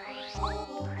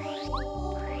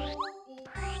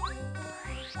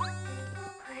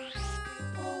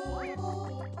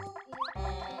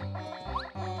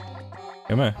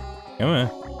 Come on. Come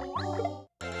on.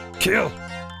 Kill!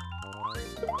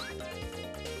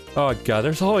 Oh god,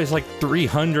 there's always like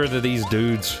 300 of these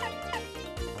dudes.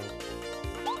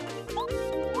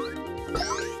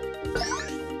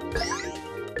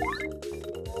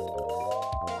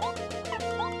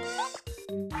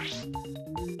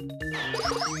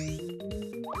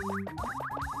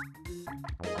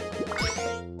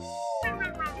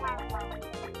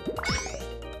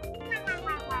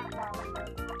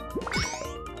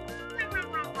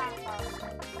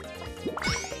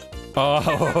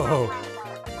 Oh!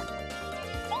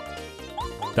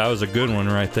 That was a good one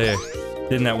right there.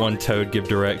 Didn't that one toad give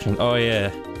direction? Oh yeah.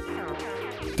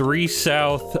 3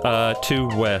 south, 2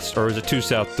 west. Or is it 2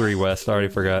 south, 3 west? I already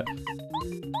forgot.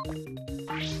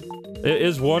 It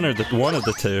is one of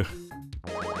the two.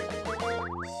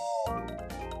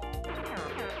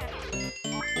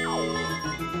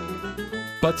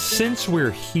 But since we're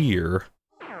here...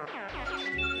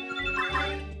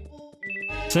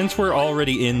 Since we're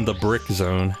already in the brick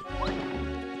zone...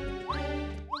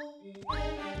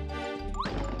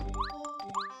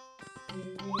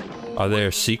 Are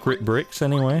there secret bricks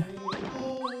anyway?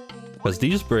 Because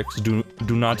these bricks do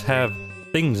not have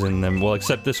things in them. Well,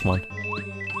 except this one.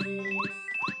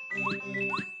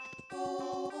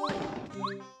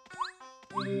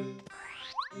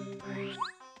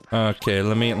 Okay,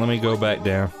 let me go back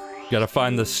down. Gotta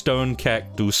find the stone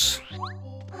cactus.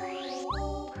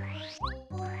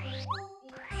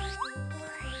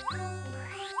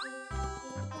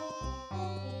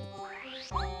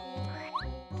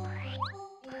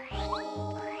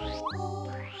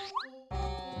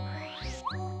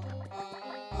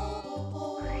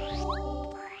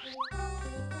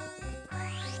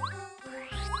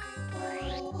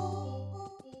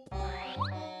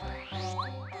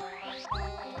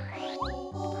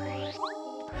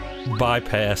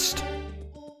 Bypassed.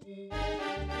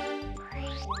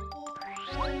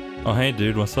 Oh, hey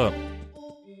dude, what's up?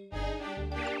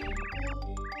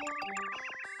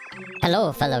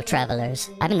 Hello, fellow travelers.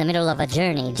 I'm in the middle of a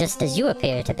journey, just as you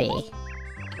appear to be.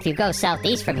 If you go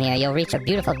southeast from here, you'll reach a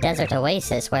beautiful desert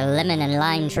oasis where lemon and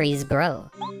lime trees grow.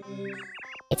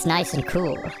 It's nice and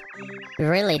cool.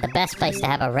 Really the best place to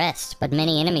have a rest, but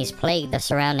many enemies plague the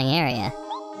surrounding area.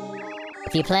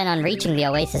 If you plan on reaching the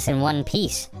oasis in one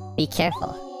piece, be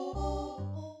careful.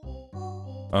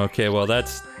 Okay, well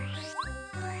that's...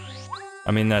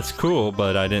 I mean, that's cool,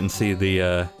 but I didn't see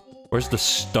the, where's the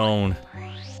stone?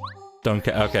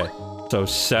 Okay, so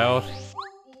south...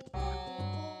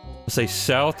 Let's say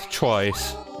south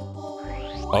twice.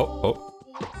 Oh.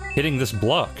 Hitting this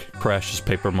block crashes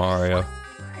Paper Mario.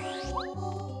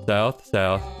 South,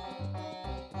 south.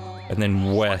 And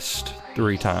then west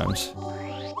 3 times.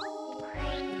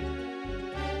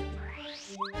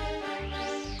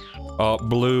 Oh,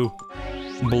 blue.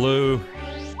 Blue.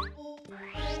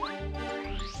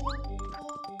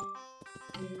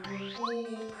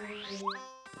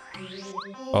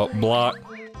 Oh, block.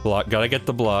 Block. Gotta get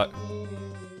the block.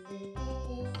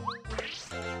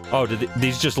 Oh,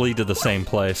 these just lead to the same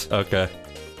place? Okay.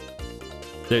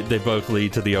 They both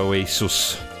lead to the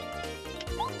oasis.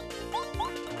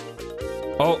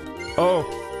 Oh!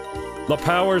 The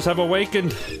powers have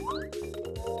awakened!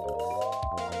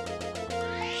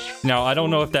 Now, I don't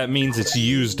know if that means it's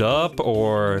used up,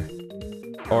 or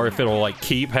if it'll, like,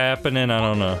 keep happening, I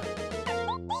don't know.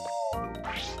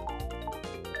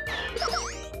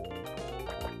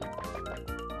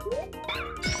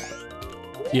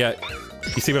 Yeah,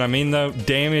 you see what I mean, though?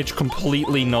 Damage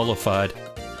completely nullified.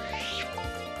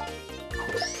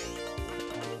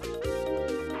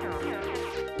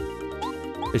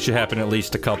 It should happen at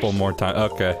least a couple more times.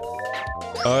 Okay.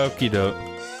 Okie doke.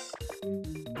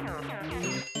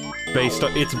 Based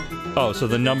on, it's, oh, so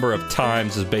the number of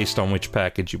times is based on which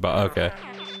package you buy. Okay.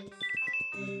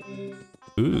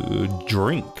 Ooh,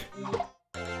 drink.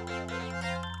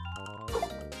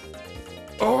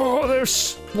 Oh,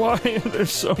 why,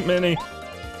 there's so many.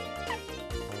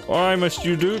 Why must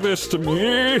you do this to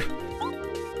me?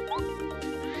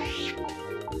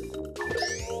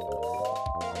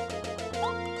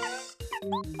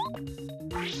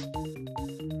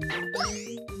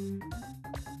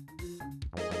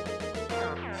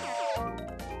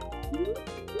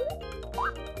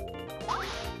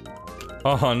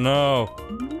 Oh no!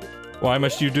 Why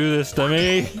must you do this to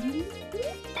me?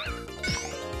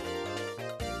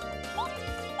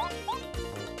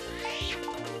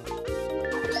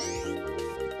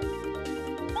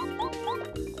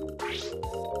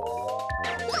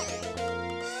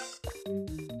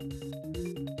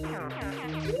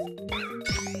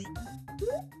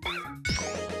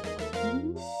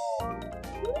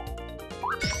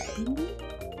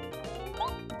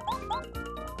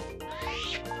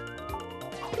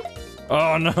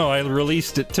 Oh no, I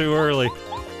released it too early.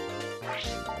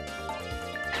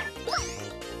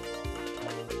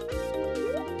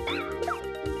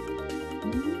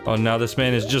 Oh, now this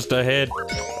man is just ahead.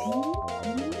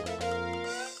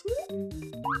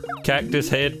 Cactus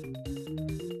head.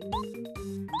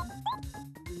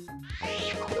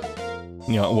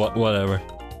 You know, whatever.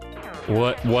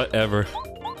 Whatever.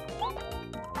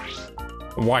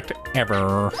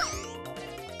 Whatever.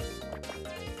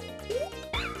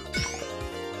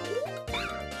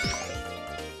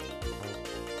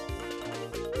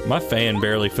 My fan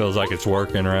barely feels like it's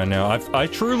working right now. I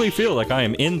truly feel like I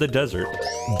am in the desert,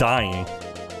 dying.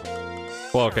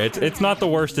 Well, okay, it's not the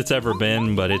worst it's ever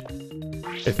been, but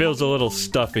it feels a little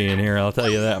stuffy in here, I'll tell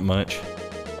you that much.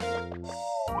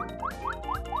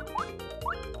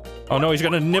 Oh no, he's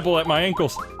gonna nibble at my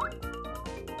ankles.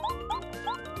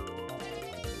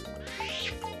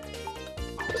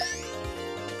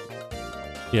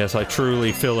 Yes, I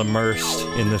truly feel immersed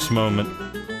in this moment.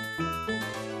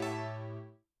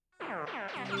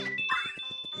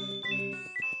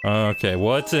 Okay,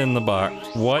 what's in the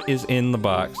box? What is in the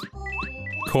box?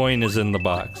 Coin is in the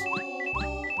box.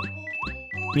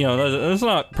 You know, that's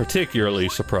not particularly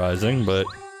surprising, but...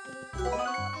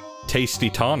 Tasty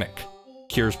tonic.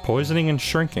 Cures poisoning and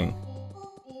shrinking.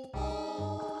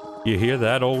 You hear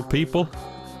that, old people?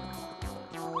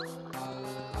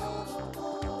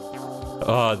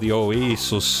 Ah, the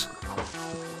oasis.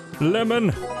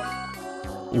 Lemon!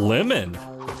 Lemon?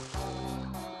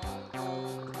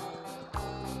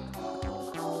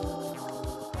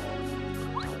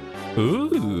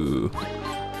 Ooh.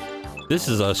 This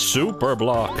is a super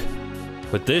block.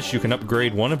 With this, you can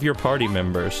upgrade one of your party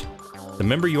members. The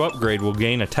member you upgrade will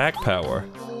gain attack power.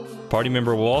 Party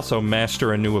member will also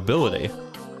master a new ability.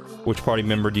 Which party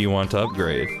member do you want to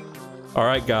upgrade?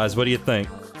 Alright guys, what do you think?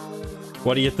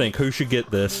 What do you think? Who should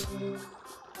get this?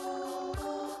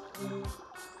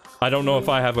 I don't know if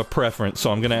I have a preference, so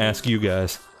I'm gonna ask you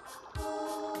guys.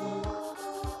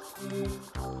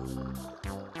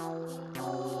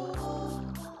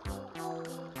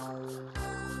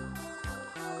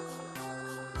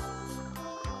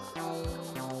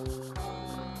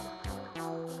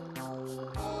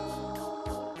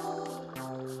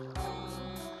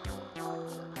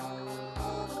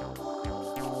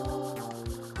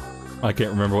 I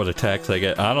can't remember what attacks I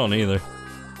get. I don't either.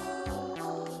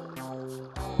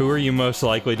 Who are you most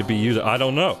likely to be using? I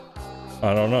don't know.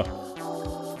 I don't know.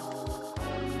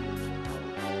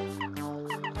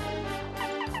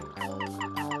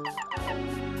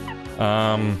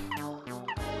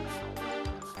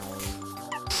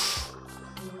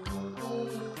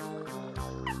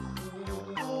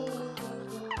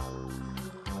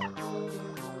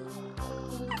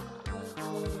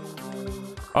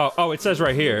 Oh, it says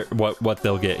right here what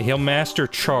they'll get. He'll master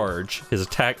charge. His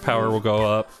attack power will go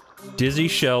up. Dizzy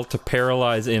shell to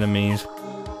paralyze enemies.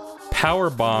 Power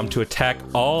bomb to attack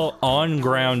all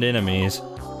on-ground enemies.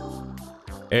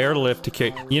 Airlift to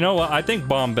kick. You know what? I think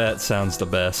Bombette sounds the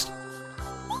best.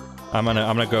 I'm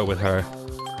gonna go with her.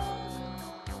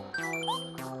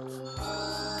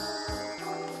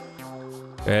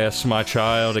 Yes, my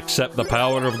child, accept the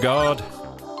power of God.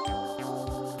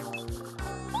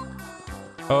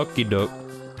 Okie doke.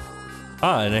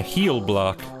 Ah, and a heal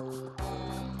block.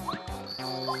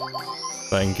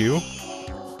 Thank you.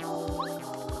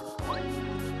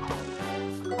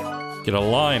 Get a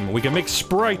lime. We can make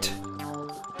Sprite.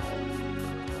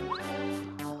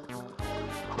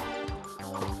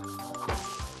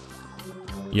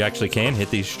 You actually can hit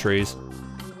these trees.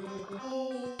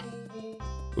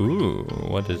 Ooh,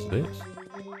 what is this?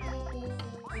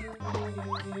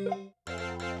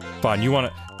 Fine, you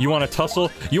wanna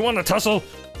tussle? You wanna tussle?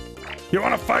 You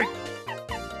wanna fight?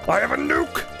 I have a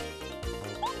nuke!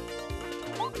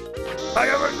 I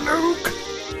have a nuke!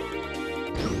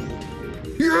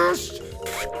 Yes!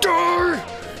 Die!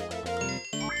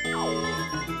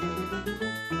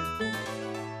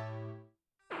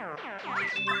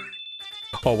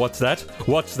 Oh, what's that?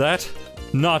 What's that?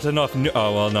 Not enough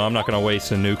oh, well, no, I'm not gonna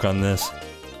waste a nuke on this.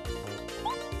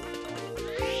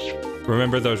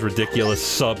 Remember those ridiculous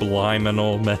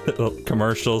subliminal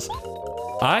commercials?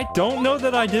 I don't know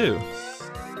that I do.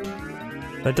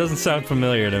 That doesn't sound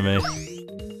familiar to me.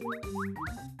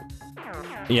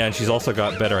 Yeah, and she's also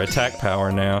got better attack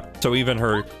power now. So even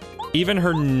her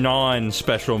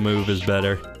non-special move is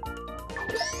better.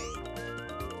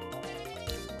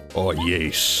 Oh,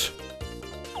 yes.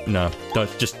 No,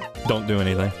 don't do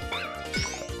anything.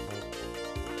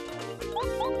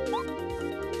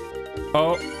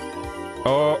 Oh.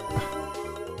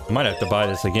 Oh. I might have to buy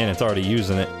this again, it's already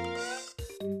using it.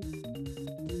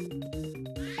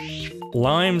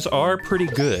 Limes are pretty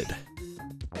good.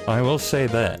 I will say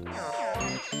that.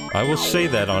 I will say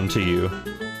that onto you.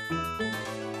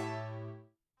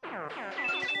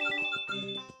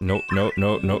 No.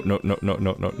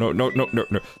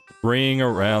 Ring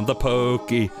around the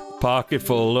pokey, pocket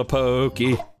full of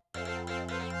pokey.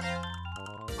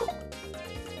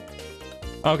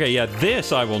 Okay, yeah,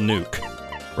 this I will nuke,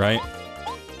 right?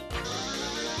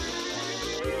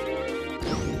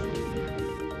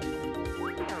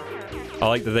 I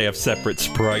like that they have separate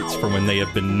sprites for when they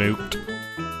have been nuked.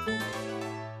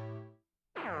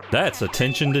 That's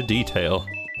attention to detail.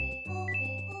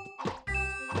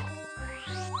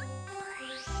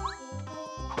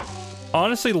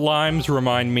 Honestly, limes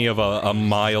remind me of a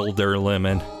milder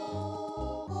lemon.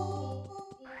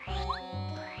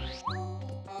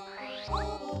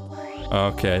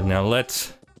 Okay, now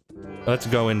let's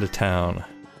go into town.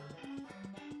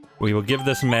 We will give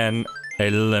this man a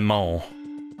lemon.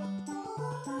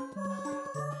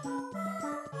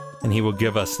 And he will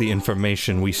give us the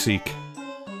information we seek.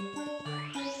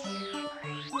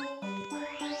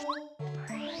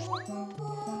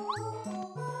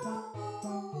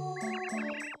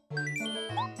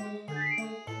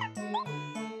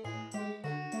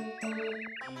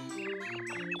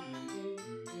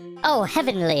 Oh,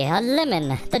 heavenly, a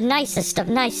lemon, the nicest of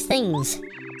nice things.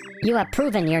 You have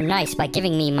proven you're nice by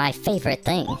giving me my favorite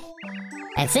thing.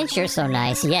 And since you're so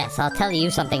nice, yes, I'll tell you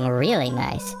something really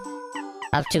nice.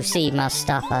 How to see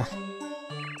Mustafa.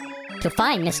 To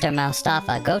find Mr.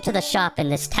 Mustafa, go to the shop in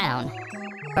this town.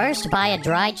 First, buy a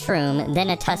dried shroom, then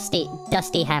a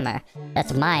dusty hammer.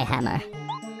 That's my hammer.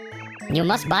 You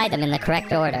must buy them in the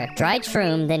correct order. Dried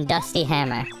shroom, then dusty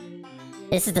hammer.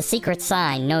 This is the secret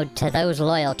sign known to those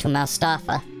loyal to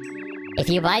Mustafa. If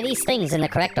you buy these things in the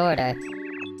correct order,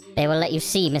 they will let you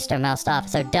see Mr. Mustafa.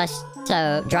 So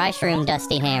dry shroom,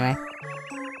 dusty hammer.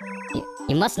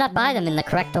 You must not buy them in the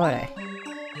correct order.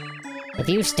 If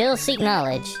you still seek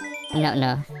knowledge...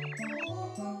 No.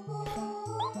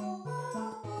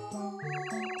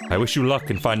 I wish you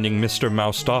luck in finding Mr.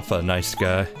 Mustafa, nice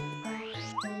guy.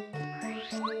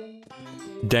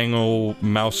 Dang old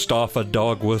Mustafa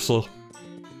dog whistle.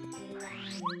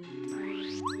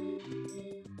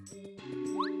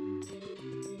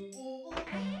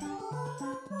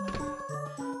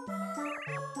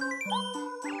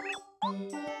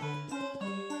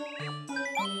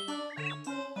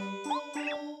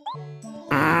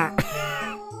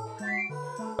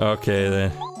 Okay,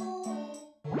 then.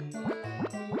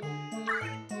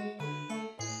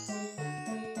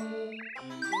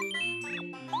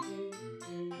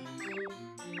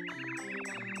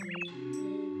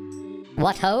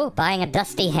 What ho? Buying a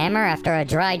dusty hammer after a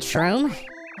dried shroom?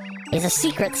 Is a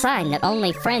secret sign that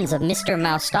only friends of Mr.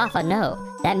 Mustafa know.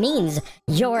 That means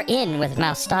you're in with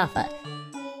Mustafa.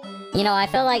 You know, I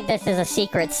feel like this is a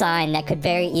secret sign that could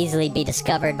very easily be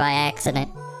discovered by accident.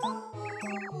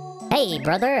 Hey,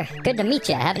 brother. Good to meet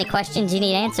you. Have any questions you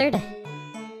need answered?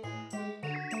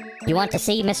 You want to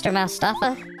see Mr.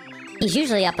 Mustafa? He's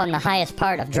usually up on the highest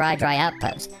part of Dry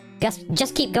Outpost.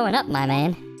 Just keep going up, my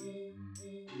man.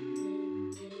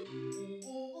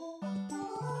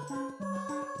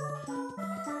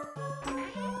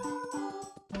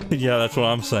 Yeah, that's what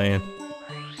I'm saying.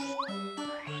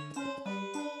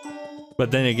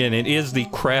 But then again, it is the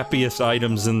crappiest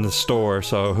items in the store,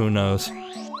 so who knows.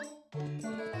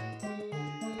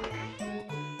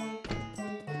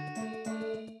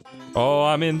 Oh,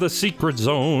 I'm in the secret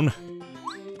zone.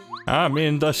 I'm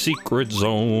in the secret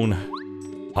zone.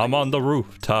 I'm on the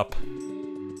rooftop.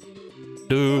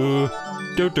 Do.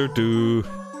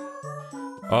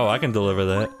 Oh, I can deliver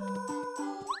that.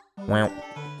 Wow.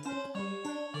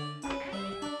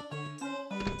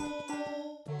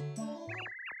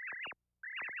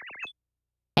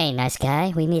 Hey, nice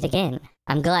guy, we meet again.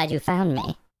 I'm glad you found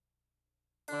me.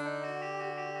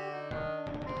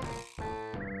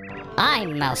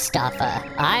 I'm Mustafa.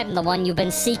 I'm the one you've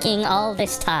been seeking all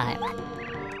this time.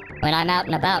 When I'm out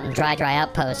and about in Dry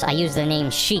Outpost, I use the name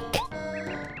Sheik.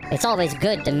 It's always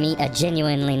good to meet a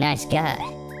genuinely nice guy.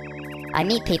 I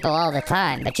meet people all the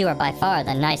time, but you are by far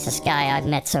the nicest guy I've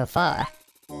met so far.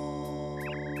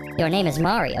 Your name is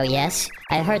Mario, yes?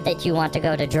 I heard that you want to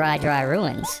go to Dry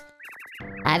Ruins.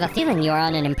 I have a feeling you are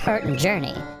on an important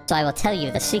journey, so I will tell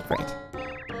you the secret.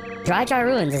 Dry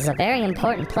Ruins is a very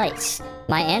important place.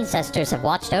 My ancestors have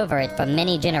watched over it for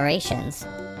many generations.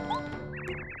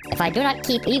 If I do not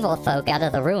keep evil folk out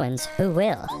of the ruins, who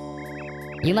will?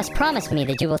 You must promise me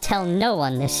that you will tell no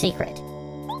one this secret.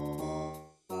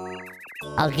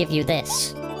 I'll give you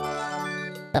this.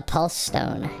 The Pulse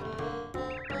Stone.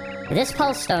 This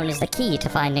Pulse Stone is the key to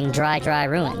finding Dry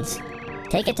Ruins.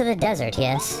 Take it to the desert,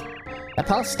 yes? The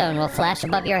Pulse Stone will flash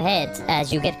above your heads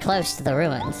as you get close to the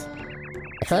ruins.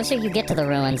 The closer you get to the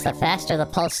ruins, the faster the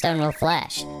Pulse Stone will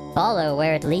flash. Follow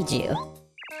where it leads you.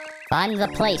 Find the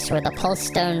place where the Pulse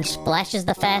Stone splashes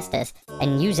the fastest,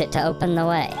 and use it to open the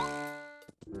way.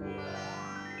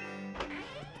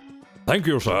 Thank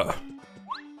you, sir.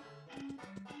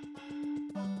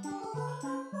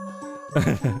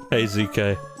 Hey,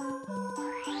 ZK.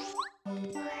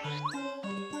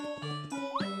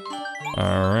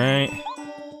 Alright.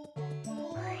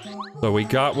 So we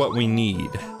got what we need.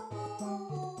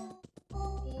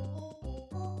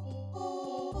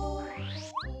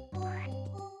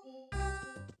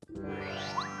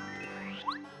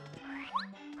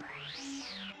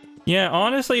 Yeah,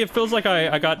 honestly, it feels like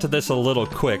I got to this a little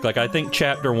quick. Like, I think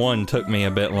Chapter 1 took me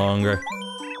a bit longer.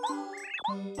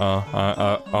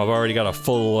 I've already got a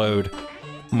full load.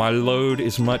 My load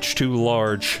is much too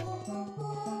large.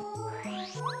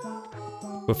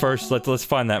 But first, let's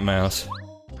find that mouse.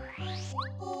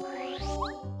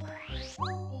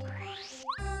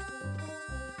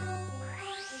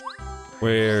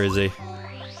 Where is he?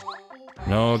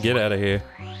 No, get out of here.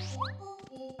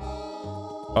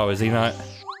 Oh, is he not?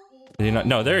 Is he not?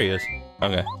 No, there he is.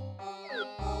 Okay.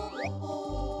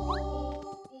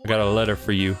 I got a letter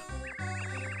for you.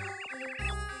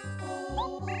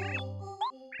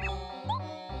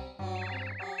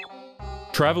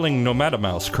 Traveling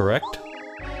Nomadamouse, correct?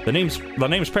 The name's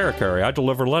Paracari. I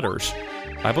deliver letters.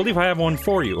 I believe I have one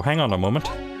for you. Hang on a moment.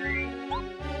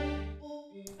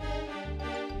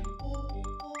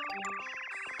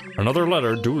 Another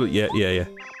letter. Yeah.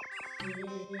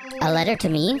 A letter to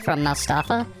me from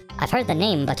Mustafa? I've heard the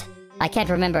name, but I can't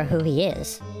remember who he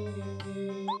is.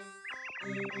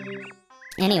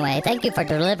 Anyway, thank you for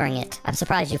delivering it. I'm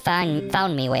surprised you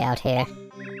found me way out here.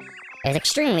 It's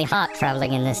extremely hot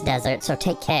traveling in this desert, so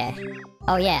take care.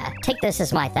 Oh yeah, take this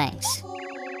as my thanks.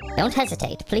 Don't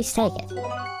hesitate, please take it.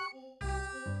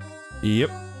 Yep.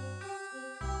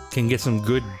 Can get some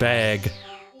good bag.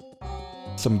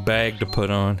 Some bag to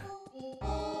put on.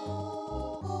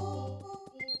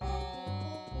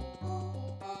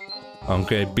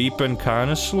 Okay, beeping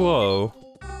kinda slow.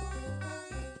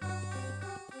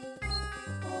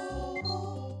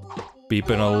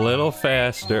 Beeping a little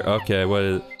faster. Okay, what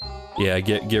is... Yeah,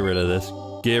 get rid of this.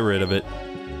 Get rid of it.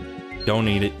 Don't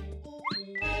need it.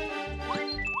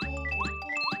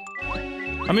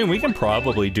 I mean, we can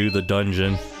probably do the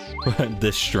dungeon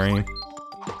this stream.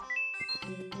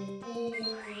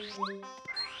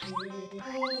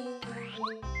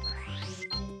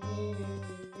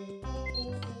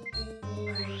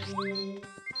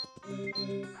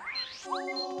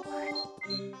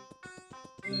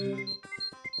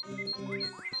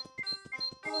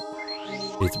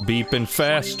 It's beeping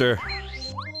faster.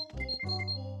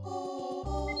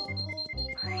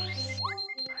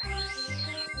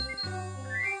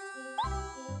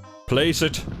 Place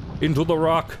it into the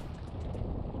rock.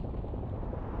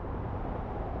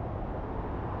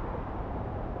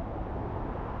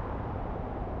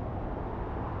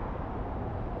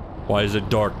 Why is it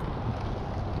dark?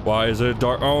 Why is it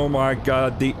dark? Oh my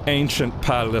god, the ancient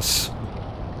palace.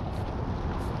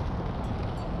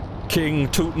 King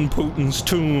Tootin'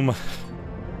 tomb.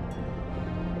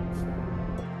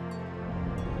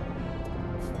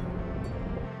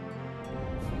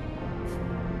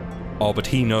 Oh, but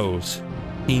he knows.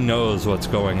 He knows what's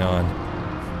going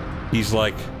on. He's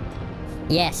like...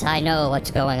 Yes, I know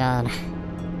what's going on.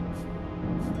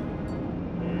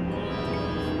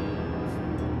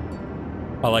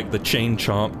 I like the chain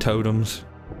chomp totems.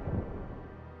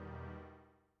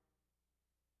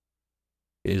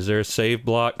 Is there a save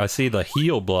block? I see the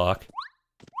heal block.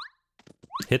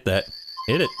 Hit that.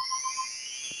 Hit it.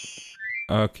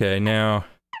 Okay, now...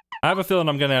 I have a feeling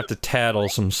I'm gonna have to tattle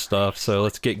some stuff, so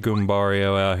let's get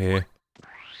Goombario out here.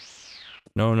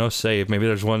 No save. Maybe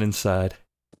there's one inside.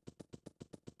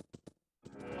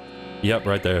 Yep,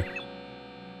 right there.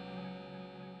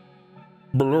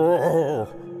 Blah,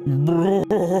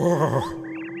 blah.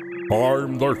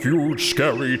 I'm the huge,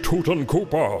 scary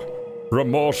Tutankoopa,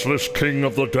 remorseless king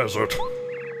of the desert.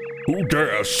 Who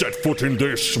dares set foot in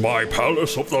this, my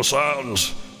palace of the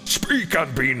sands? Speak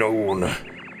and be known.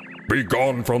 Be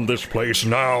gone from this place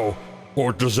now,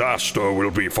 or disaster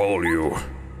will befall you.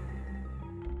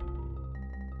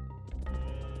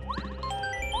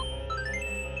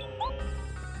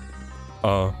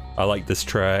 I like this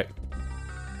track.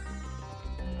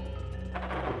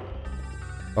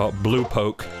 Oh, blue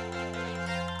poke.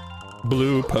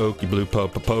 Blue pokey, blue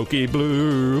pokey,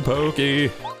 blue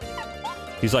pokey.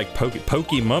 He's like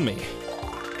pokey mummy.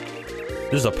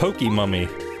 This is a pokey mummy.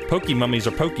 Pokey mummies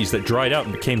are pokies that dried out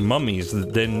and became mummies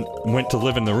that then went to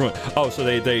live in the ruin. Oh, so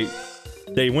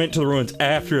they went to the ruins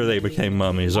after they became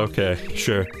mummies. Okay,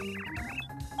 sure.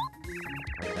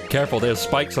 Careful, they have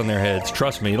spikes on their heads.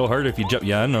 Trust me, it'll hurt if you jump.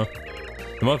 Yeah, I know.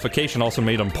 The mummification also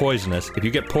made them poisonous. If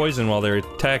you get poisoned while they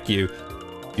attack you,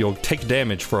 you'll take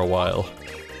damage for a while.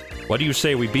 Why do you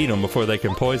say we beat them before they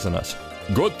can poison us?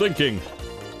 Good thinking!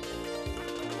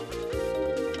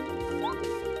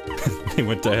 They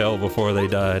went to hell before they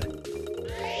died.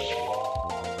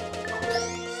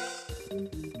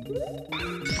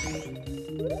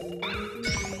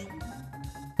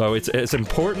 So it's as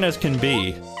important as can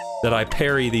be that I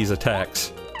parry these attacks.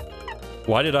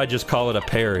 Why did I just call it a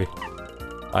parry?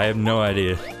 I have no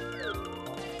idea.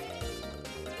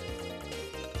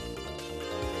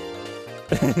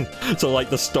 So like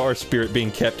the star spirit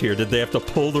being kept here, did they have to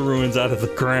pull the ruins out of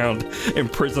the ground,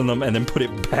 imprison them, and then put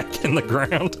it back in the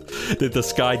ground? Did the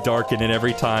sky darken and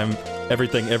every time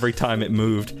it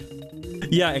moved?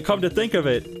 Yeah, and come to think of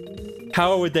it,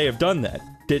 how would they have done that?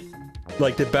 Did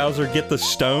Bowser get the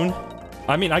stone?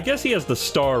 I mean, I guess he has the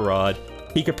star rod.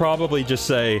 He could probably just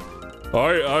say,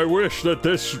 I wish that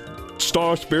this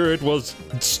star spirit was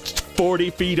 40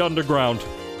 feet underground.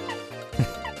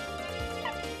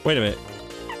 Wait a minute.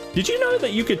 Did you know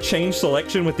that you could change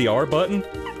selection with the R button?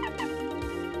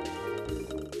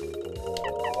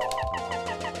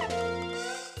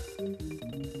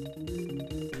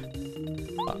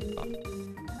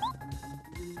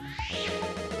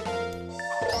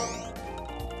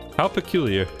 How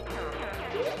peculiar.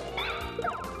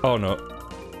 Oh no.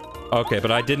 Okay,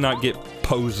 but I did not get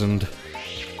poisoned.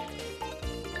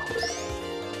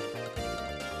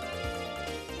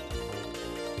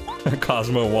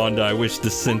 Cosmo Wanda, I wish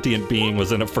this sentient being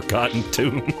was in a forgotten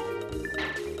tomb.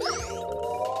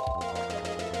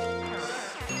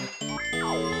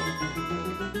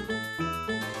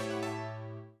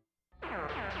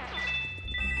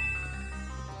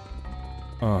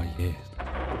 Oh, yeah.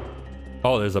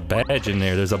 Oh, there's a badge in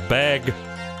there. There's a bag.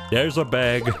 There's a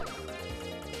bag.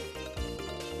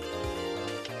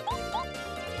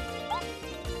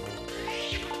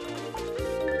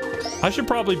 I should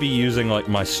probably be using, like,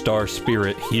 my Star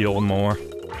Spirit heal more.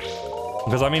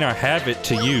 Because, I mean, I have it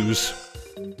to use.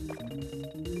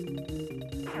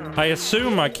 I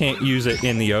assume I can't use it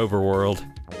in the overworld.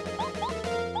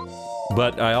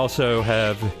 But I also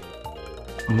have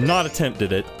not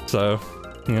attempted it, so...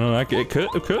 You know, it could.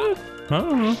 I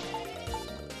don't know.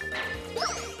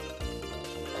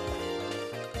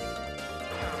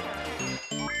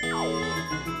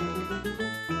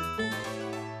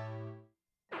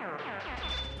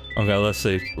 Okay, let's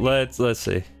see. Let's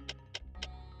see.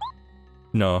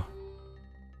 No.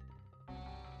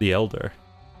 The Elder.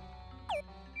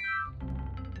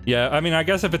 Yeah, I mean, I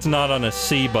guess if it's not on a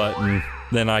C button,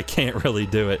 then I can't really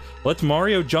do it. Let's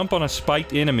Mario jump on a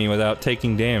spiked enemy without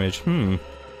taking damage.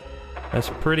 That's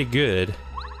pretty good.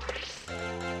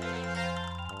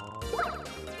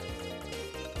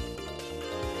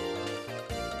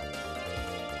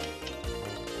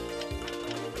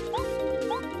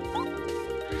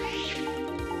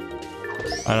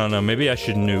 I don't know, maybe I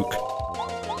should nuke.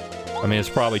 I mean, it's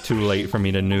probably too late for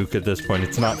me to nuke at this point.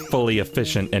 It's not fully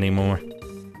efficient anymore.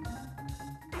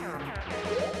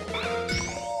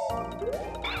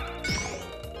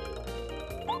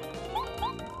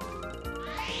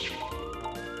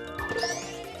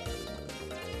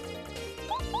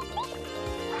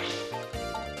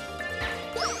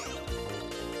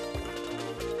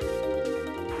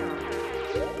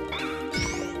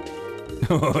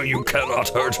 You cannot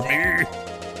hurt me!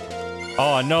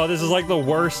 Oh no, this is like the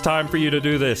worst time for you to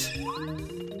do this.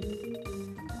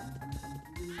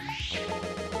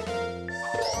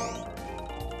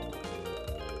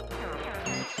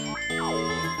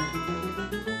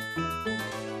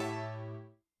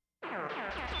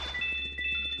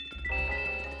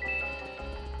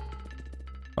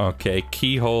 Okay,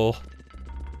 keyhole.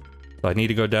 I need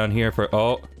to go down here for...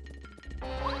 Oh.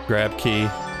 Grab key.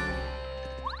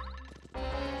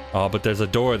 Oh, but there's a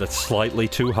door that's slightly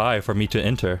too high for me to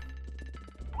enter.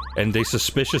 And a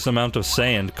suspicious amount of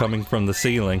sand coming from the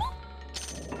ceiling.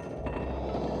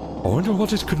 I wonder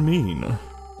what it could mean.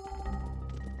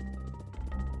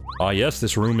 Ah yes,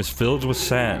 this room is filled with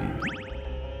sand.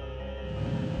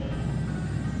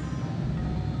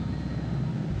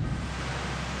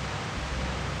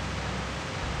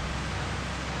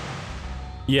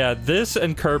 Yeah, this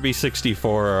and Kirby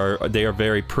 64 are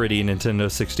very pretty Nintendo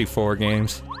 64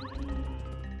 games.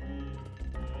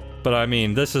 But I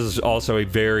mean, this is also a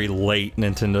very late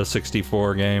Nintendo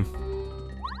 64 game.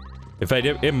 In fact,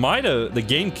 the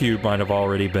GameCube might have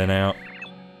already been out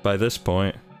by this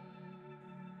point.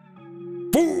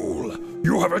 Fool!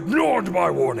 You have ignored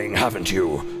my warning, haven't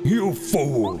you? You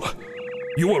fool!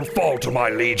 You will fall to my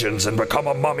legions and become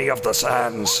a mummy of the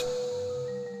sands.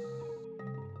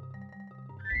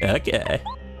 Okay.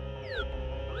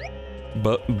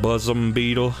 Bosom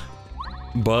Beetle.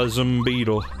 Bosom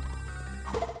Beetle.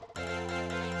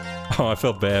 Oh, I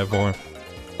felt bad for him.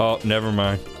 Oh, never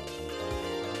mind.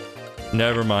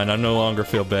 Never mind, I no longer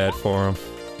feel bad for him.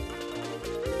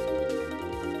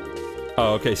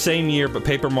 Oh, okay, same year, but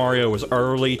Paper Mario was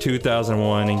early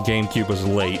 2001 and GameCube was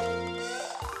late.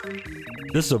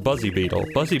 This is a Buzzy Beetle.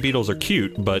 Buzzy Beetles are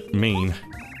cute, but mean.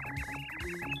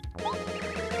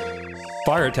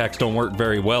 Fire attacks don't work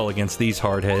very well against these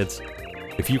hardheads.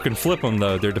 If you can flip them,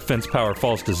 though, their defense power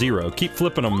falls to 0. Keep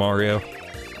flipping them, Mario.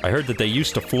 I heard that they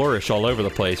used to flourish all over the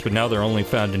place, but now they're only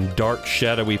found in dark,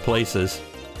 shadowy places.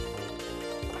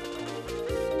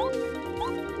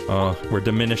 We're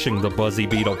diminishing the Buzzy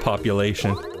Beetle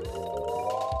population.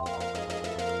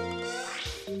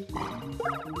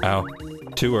 Ow.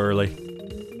 Too early.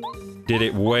 Did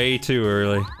it way too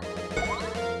early.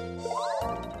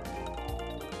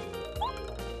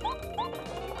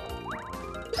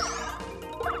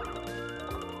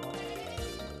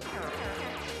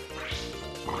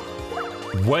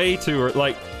 Way too early.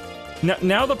 Like,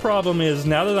 now the problem is,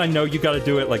 now that I know you gotta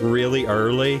do it, like, really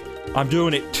early, I'm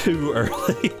doing it too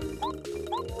early.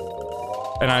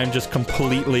 And I'm just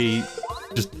completely...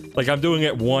 like, I'm doing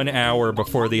it 1 hour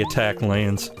before the attack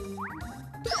lands.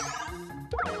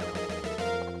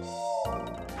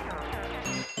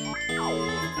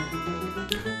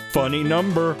 Funny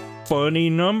number. Funny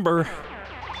number.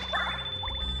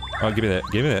 Oh, give me that.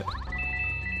 Give me that.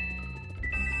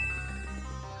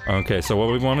 Okay, so what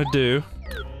we want to do...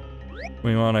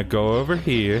 we want to go over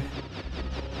here.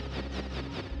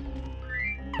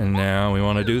 And now we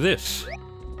want to do this.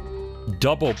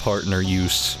 Double partner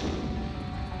use.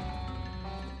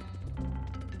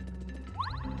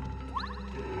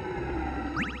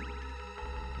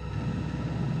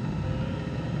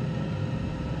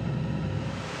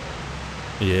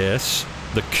 Yes,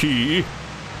 the key.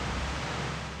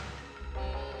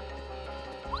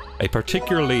 A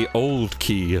particularly old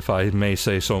key, if I may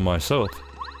say so myself.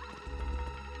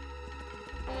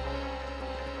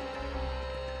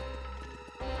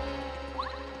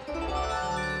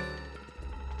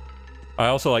 I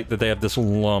also like that they have this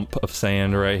lump of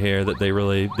sand right here that they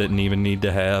really didn't even need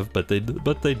to have, but they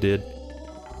did.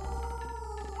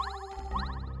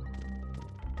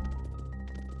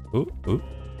 Ooh, ooh.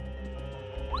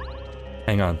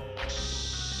 Hang on.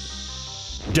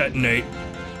 Detonate.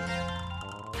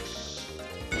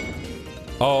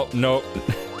 Oh, no.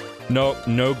 No,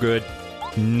 no good.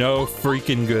 No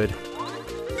freaking good.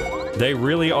 They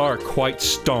really are quite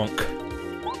stonk.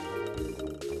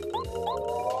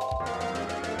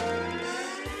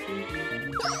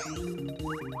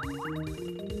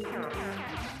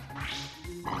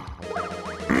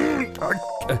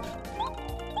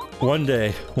 One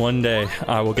day,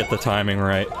 I will get the timing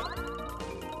right.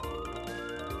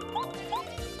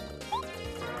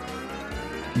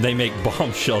 They make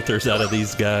bomb shelters out of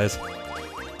these guys.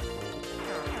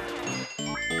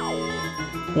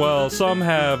 Well, some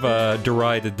have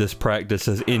derided this practice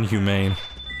as inhumane.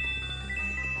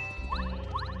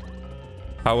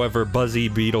 However, Buzzy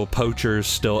Beetle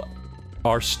poachers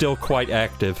are still quite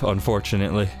active,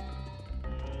 unfortunately.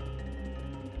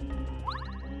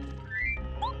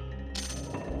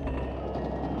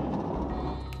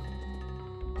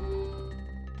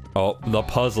 Oh, the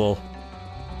puzzle.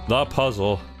 The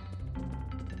puzzle.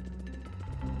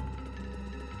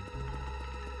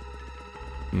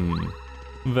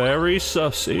 Very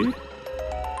sussy.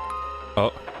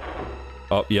 Oh.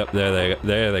 Oh, yep, there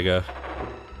they go.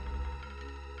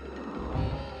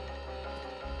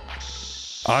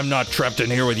 I'm not trapped in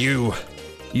here with you.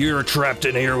 You're trapped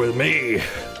in here with me.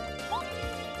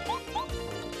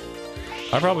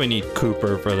 I probably need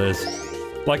Cooper for this.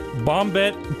 Like,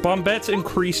 Bombette's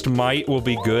increased might will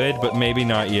be good, but maybe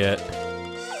not yet.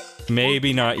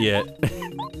 Maybe not yet.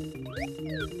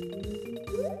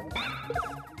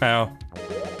 Ow.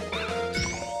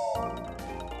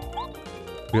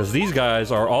 Because these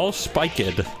guys are all spiked.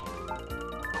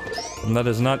 And that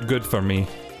is not good for me.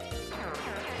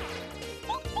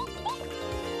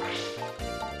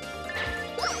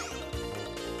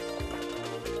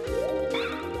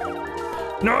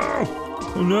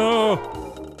 No! No!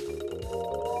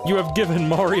 You have given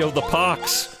Mario the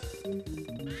pox!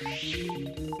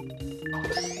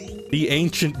 The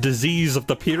ancient disease of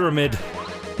the pyramid.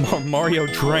 Mario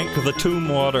drank the tomb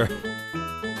water.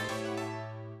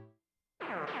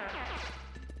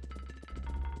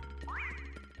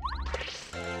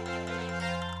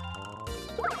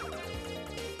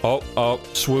 Oh, oh,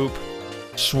 swoop.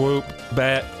 Swoop,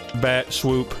 bat,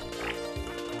 swoop.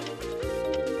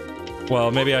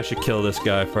 Well, maybe I should kill this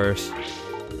guy first.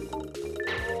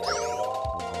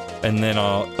 And then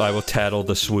I will tattle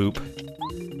the swoop.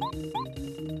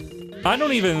 I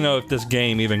don't even know if this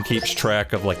game even keeps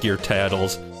track of, like, your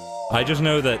tattles. I just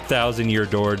know that Thousand Year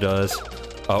Door does.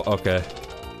 Oh, okay.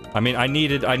 I mean, I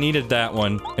needed that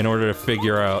one in order to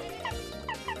figure out.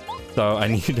 So, I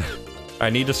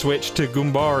need to switch to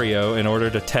Goombario in order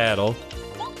to tattle.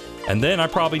 And then I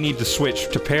probably need to switch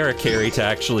to Paracarry to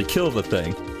actually kill the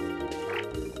thing.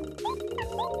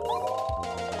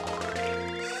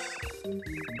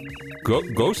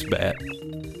 Ghost Bat.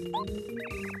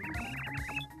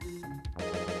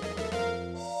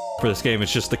 for this game.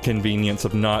 It's just the convenience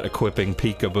of not equipping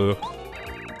Peekaboo.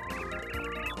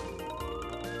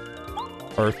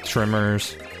 Earth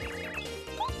Trimmers.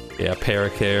 Yeah,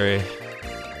 Paracarry.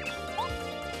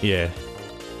 Yeah.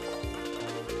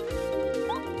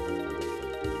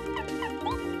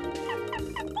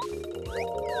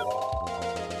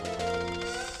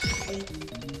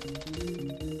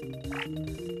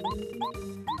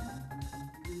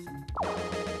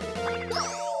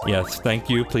 Yes, thank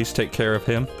you. Please take care of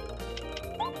him.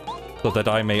 So that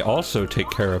I may also take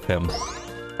care of him.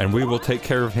 And we will take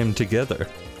care of him together.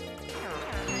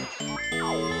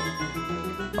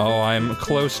 Oh, I'm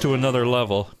close to another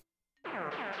level.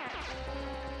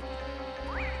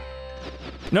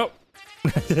 Nope.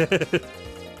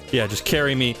 Yeah, just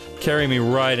carry me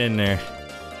right in there.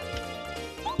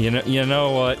 You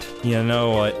know what? You know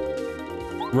what?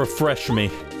 Refresh me.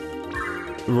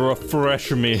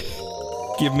 Refresh me.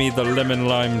 Give me the lemon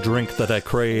lime drink that I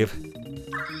crave.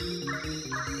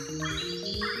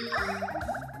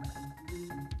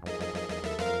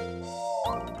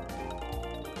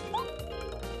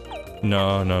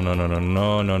 No, no, no, no, no,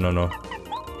 no, no, no, no.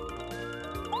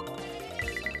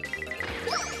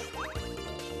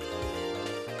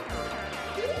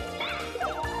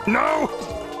 No!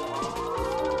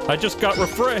 I just got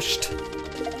refreshed.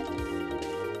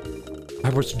 I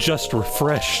was just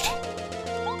refreshed.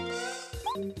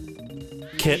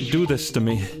 Can't do this to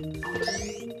me.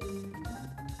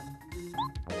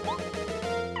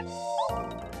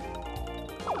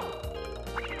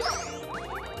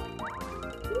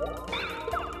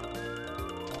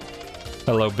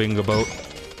 Hello, Bingo Boat.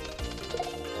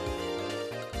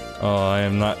 Oh, I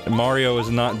am not— Mario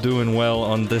is not doing well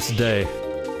on this day.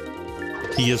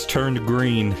 He has turned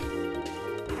green.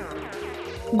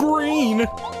 Green!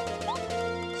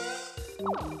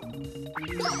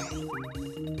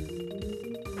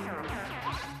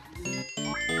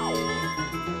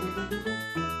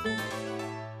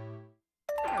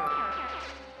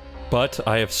 But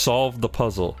I have solved the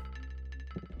puzzle.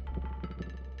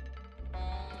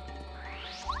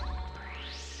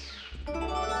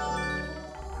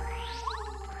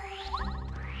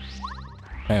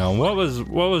 Hang on, what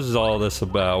was all this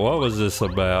about? What was this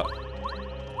about?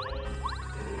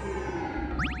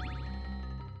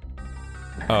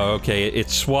 Oh, okay, it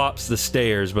swaps the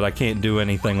stairs, but I can't do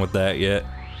anything with that yet.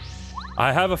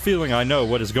 I have a feeling I know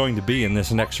what is going to be in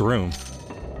this next room.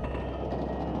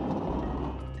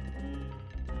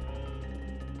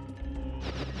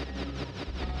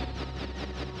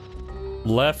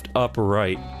 Left, up,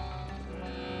 right.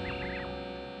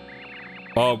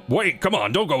 Wait, come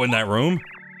on, don't go in that room.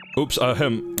 Oops,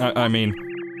 I mean...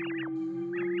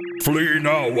 Flee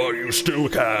now while you still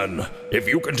can. If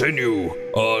you continue,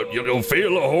 you'll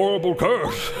feel a horrible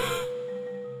curse.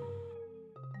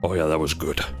 Oh yeah, that was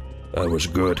good. That was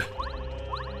good.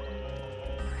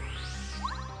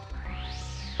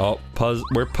 Oh,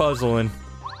 we're puzzling.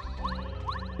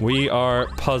 We are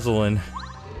puzzling.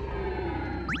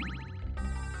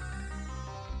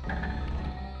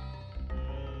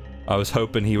 I was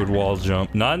hoping he would wall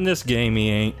jump. Not in this game, he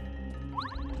ain't.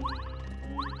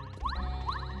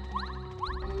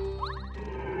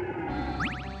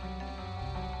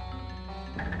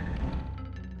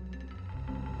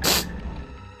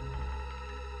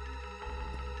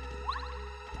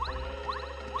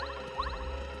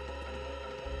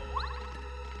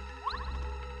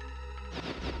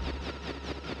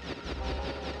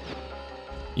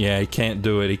 Yeah, he can't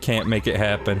do it. He can't make it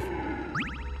happen.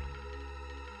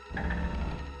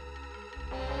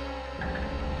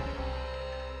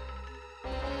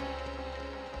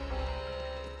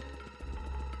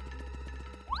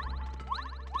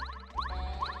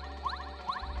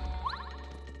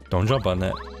 Don't jump on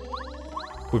that.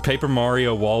 Would Paper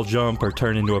Mario wall jump or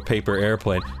turn into a paper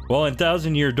airplane? Well, in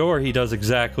Thousand Year Door, he does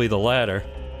exactly the latter.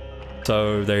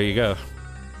 So, there you go.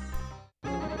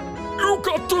 You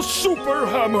got the super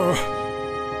hammer!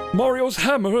 Mario's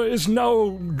hammer is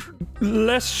now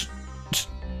less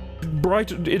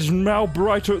bright. It's now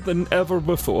brighter than ever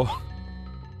before.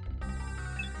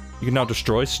 You can now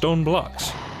destroy stone blocks.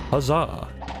 Huzzah!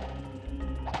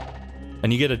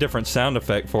 And you get a different sound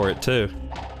effect for it, too.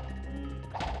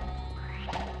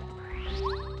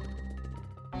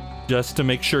 Just to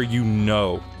make sure you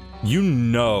know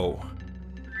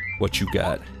what you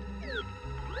got.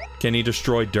 Can he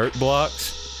destroy dirt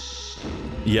blocks?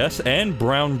 Yes, and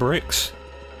brown bricks.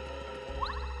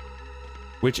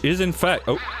 Which is in fact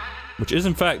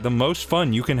the most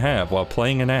fun you can have while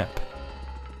playing an app.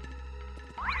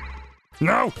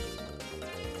 No!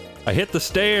 I hit the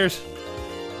stairs.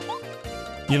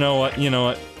 You know what?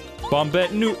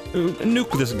 Bombette,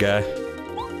 nuke this guy.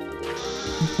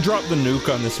 drop the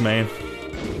nuke on this man.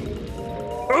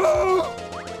 Oh!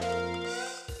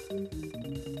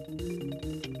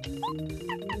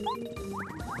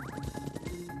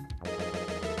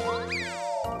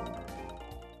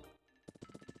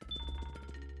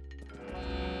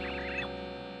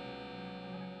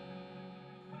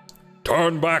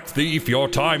 Turn back, thief. Your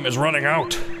time is running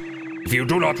out. If you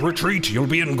do not retreat, you'll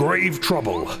be in grave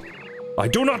trouble. I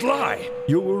do not lie.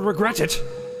 You will regret it.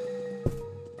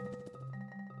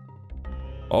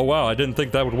 Oh wow, I didn't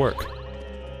think that would work.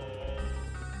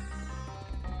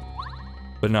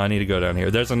 But no, I need to go down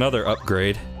here. There's another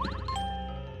upgrade.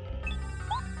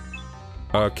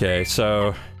 Okay,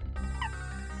 so...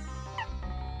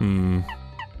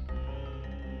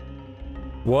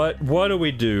 What do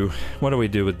we do? What do we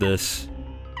do with this?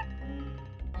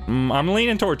 I'm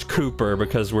leaning towards Cooper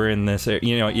because we're in this area.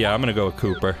 You know, yeah, I'm gonna go with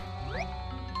Cooper.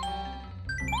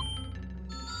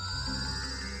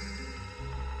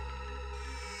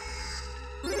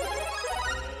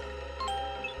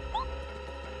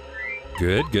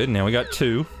 Good, good. Now we got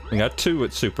two. We got two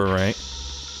with super rank.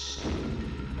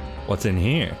 What's in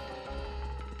here?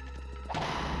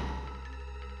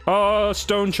 Oh,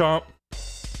 Stone Chomp.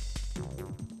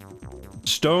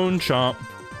 Stone Chomp.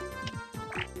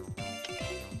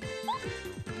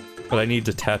 But I need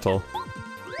to tattle.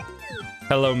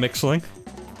 Hello, Mixling.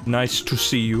 Nice to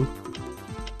see you.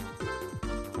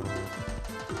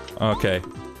 Okay.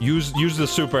 Use the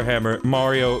super hammer.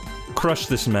 Mario, crush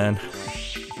this man.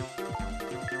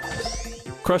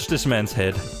 Crush this man's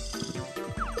head.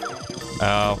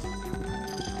 Ow.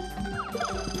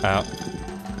 Ow.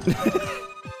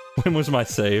 When was my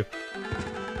save?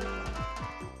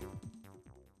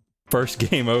 First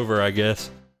game over, I guess.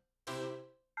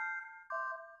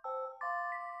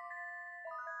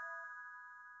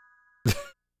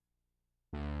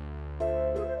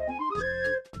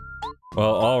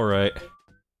 Well, alright.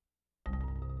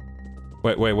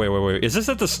 Wait. Is this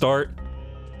at the start?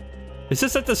 Is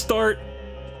this at the start?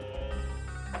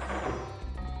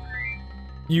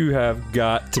 You have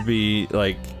got to be,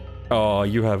 like... Oh,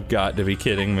 you have got to be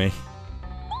kidding me.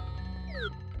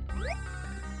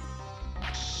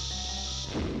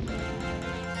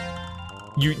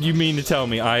 You mean to tell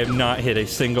me I have not hit a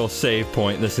single save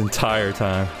point this entire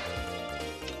time?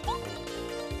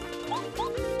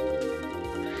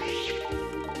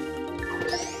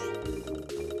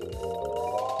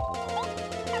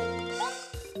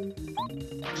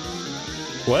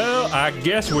 Well, I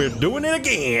guess we're doing it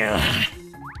again.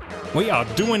 We are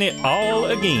doing it all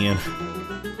again.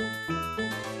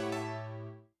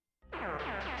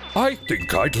 I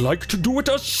think I'd like to do it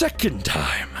a second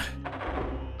time.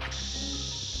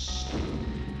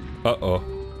 Uh-oh.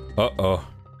 Uh-oh.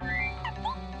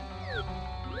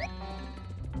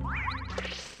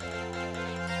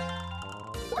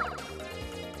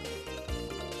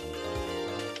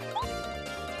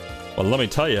 Well, let me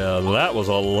tell you, that was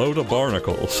a load of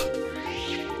barnacles.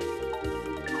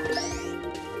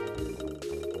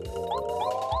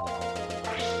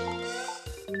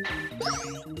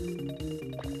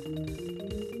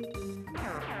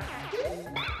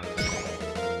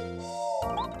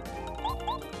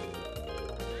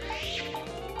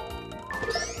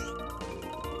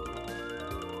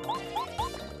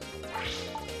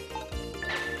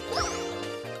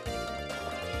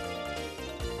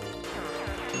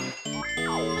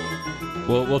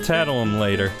 We'll tattle him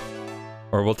later.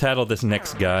 Or we'll tattle this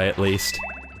next guy, at least.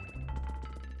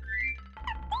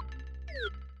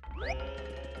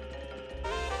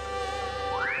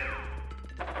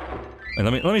 And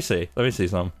let me see. Let me see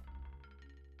something.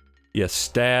 Yeah,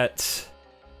 stats.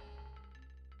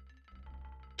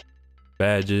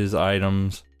 Badges,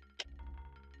 items.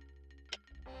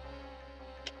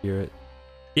 Hear it.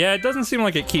 Yeah, it doesn't seem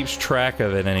like it keeps track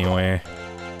of it anywhere.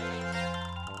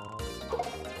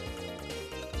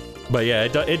 But yeah,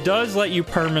 it does let you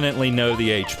permanently know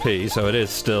the HP, so it is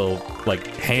still, like,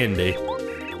 handy.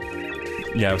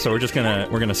 Yeah, so we're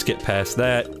gonna skip past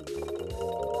that.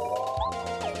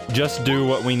 Just do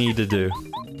what we need to do.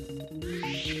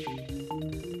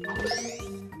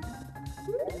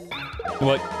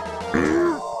 What?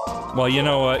 Well, you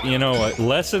know what?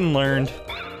 Lesson learned.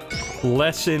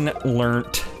 Lesson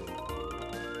learnt.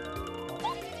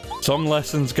 Some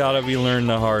lessons gotta be learned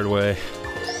the hard way.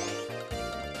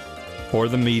 Or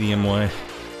the medium way.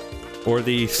 Or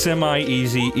the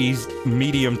semi-easy,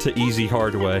 medium to easy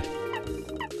hard way.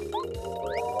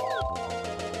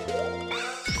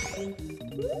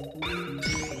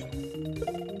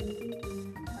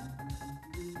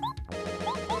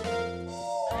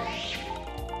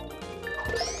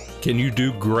 Can you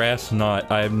do grass knot?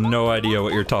 I have no idea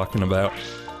what you're talking about.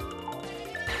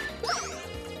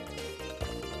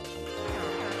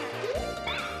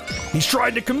 He's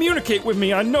trying to communicate with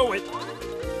me, I know it!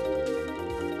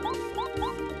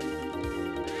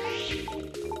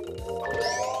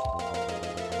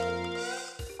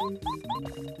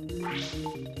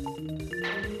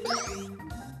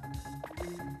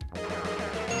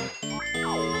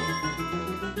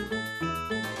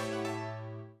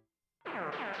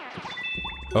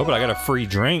 Oh, but I got a free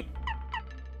drink.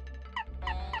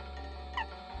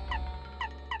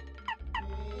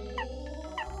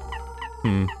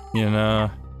 You know.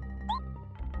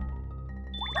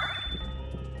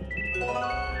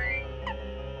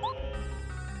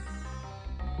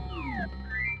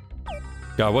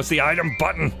 God, what's the item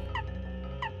button?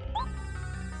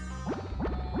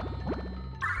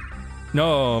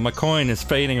 No, my coin is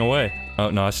fading away.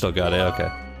 Oh, no, I still got it, okay.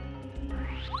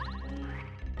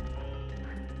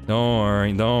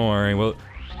 Don't worry,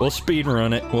 we'll speed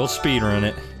run it, we'll speed run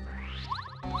it.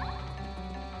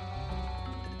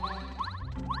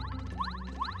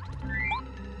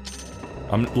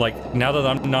 I'm like, now that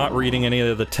I'm not reading any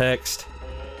of the text,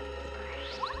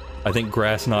 I think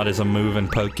Grass Knot is a move in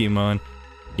Pokemon.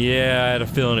 Yeah, I had a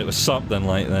feeling it was something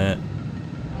like that.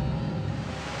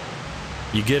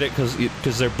 You get it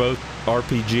because they're both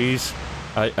RPGs,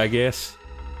 I guess.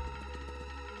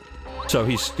 So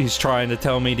he's trying to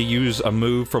tell me to use a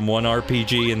move from one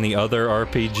RPG in the other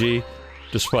RPG,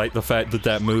 despite the fact that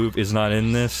that move is not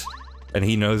in this, and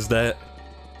he knows that.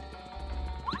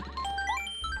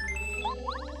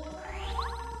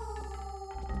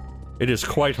 It is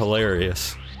quite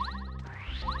hilarious.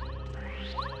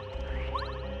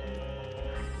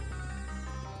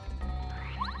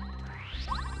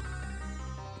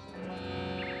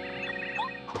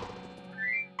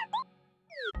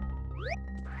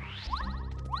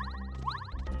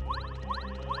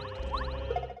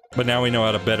 But now we know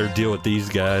how to better deal with these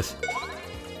guys.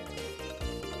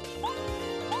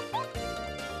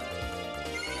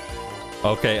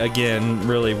 Okay, again,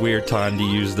 really weird time to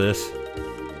use this.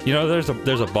 You know, there's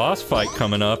a boss fight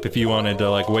coming up if you wanted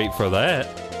to, like, wait for that.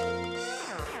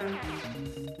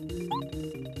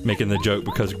 Making the joke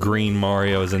because Green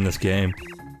Mario is in this game.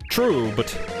 True,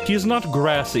 but he is not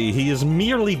grassy, he is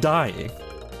merely dying.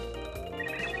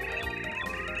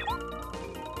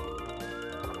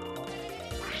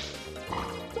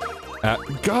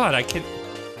 God, I can't...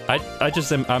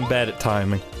 I'm bad at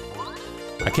timing.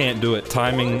 I can't do it.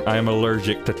 Timing, I am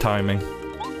allergic to timing.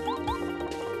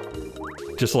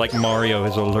 Just like Mario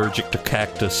is allergic to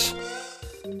cactus.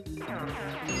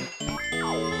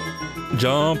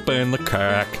 Jump in the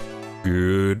cack.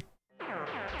 Good.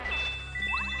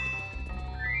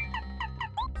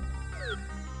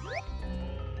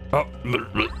 Oh,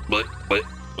 bleh.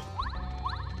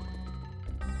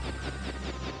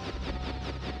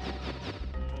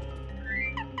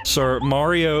 Sir,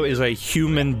 Mario is a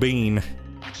human being.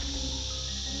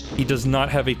 He does not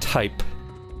have a type.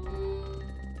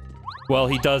 Well,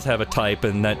 he does have a type,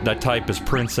 and that type is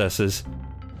princesses.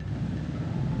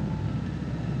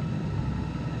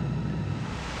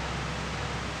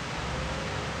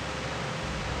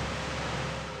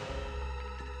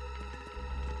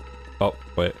 Oh,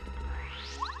 wait.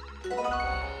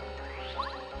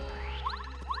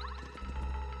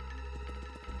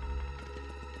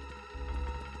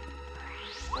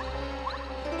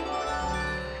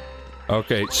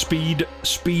 Okay, speed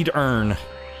earn.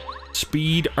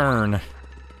 Speed earn.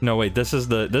 No, wait, this is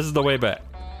the way back.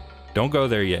 Don't go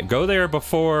there yet. Go there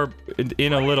before,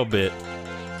 in a little bit.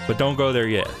 But don't go there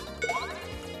yet.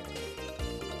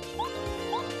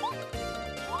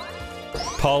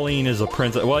 Pauline is a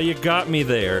princess. Well, you got me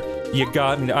there. You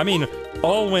got me. I mean,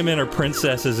 all women are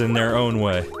princesses in their own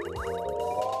way.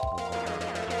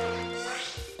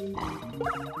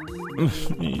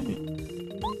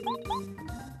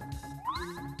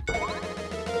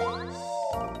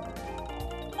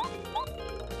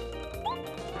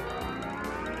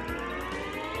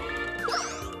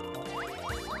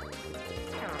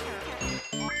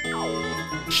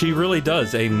 She really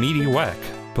does a meaty whack.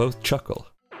 Both chuckle.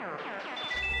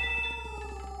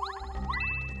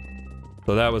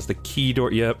 So that was the key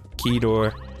door. Yep, key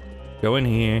door. Go in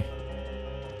here.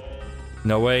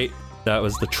 No, wait. That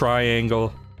was the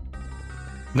triangle.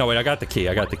 No, wait, I got the key.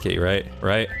 I got the key, right?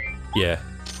 Right? Yeah.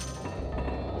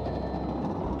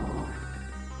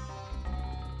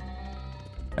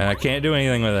 And I can't do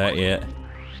anything with that yet.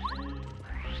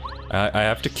 I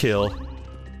have to kill.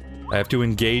 I have to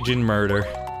engage in murder.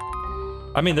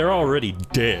 I mean, they're already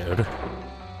dead.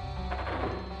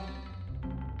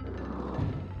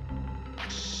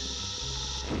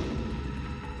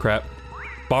 Crap.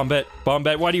 Bombette,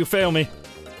 Bombette, why do you fail me?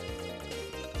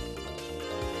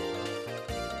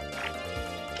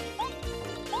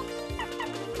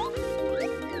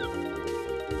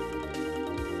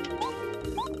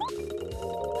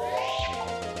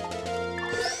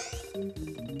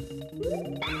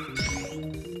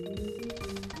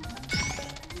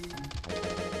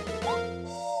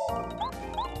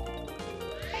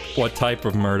 What type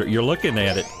of murder? You're looking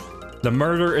at it. The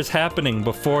murder is happening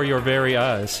before your very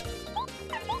eyes.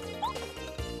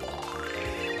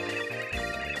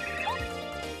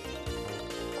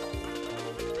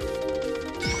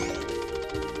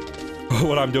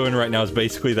 What I'm doing right now is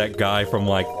basically that guy from,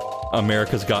 like,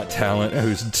 America's Got Talent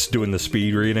who's doing the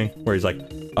speed reading, where he's like,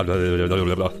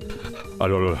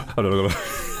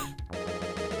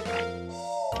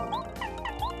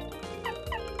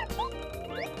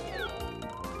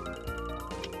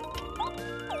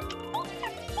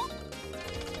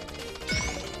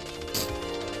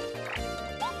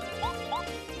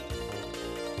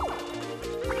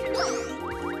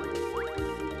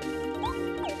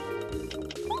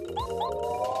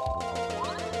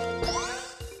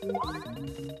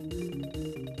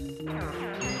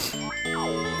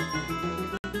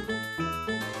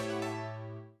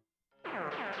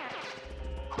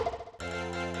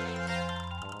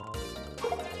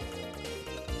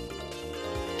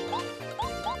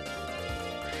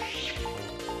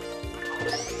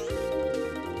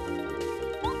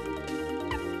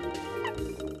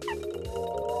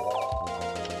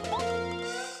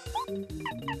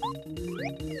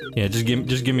 yeah, just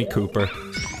give me Cooper.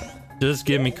 Just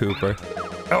give me Cooper.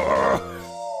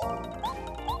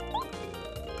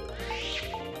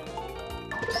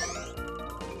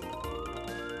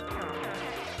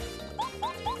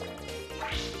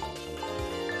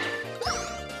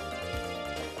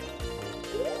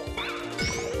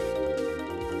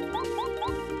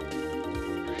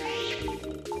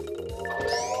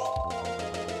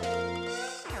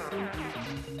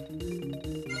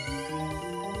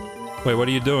 Wait, what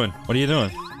are you doing? What are you doing?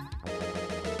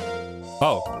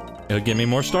 Oh, it'll give me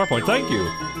more star points. Thank you.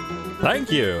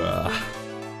 Thank you.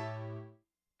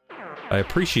 I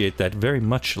appreciate that very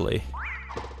muchly.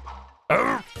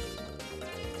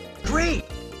 Great!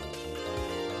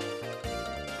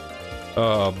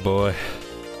 Oh boy.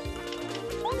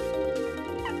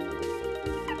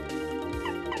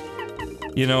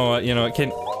 You know what,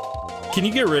 can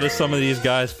you get rid of some of these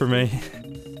guys for me?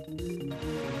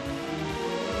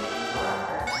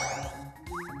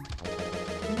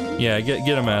 Yeah, get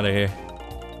him out of here.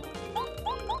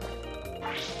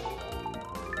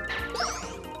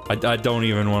 I don't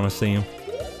even want to see him.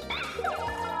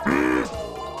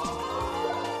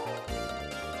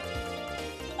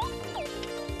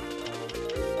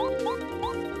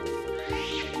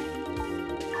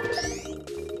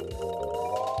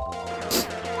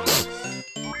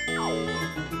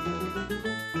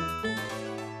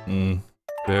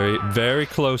 Very, very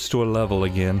close to a level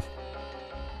again.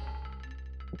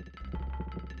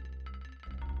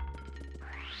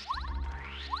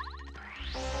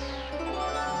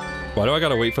 Why do I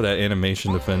gotta wait for that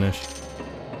animation to finish?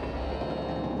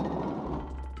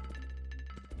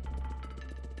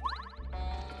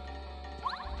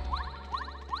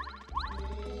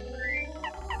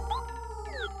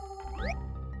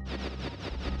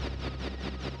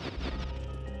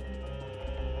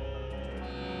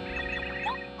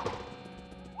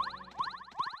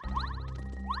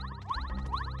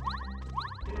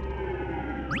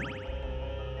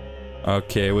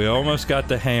 Okay, we almost got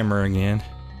the hammer again.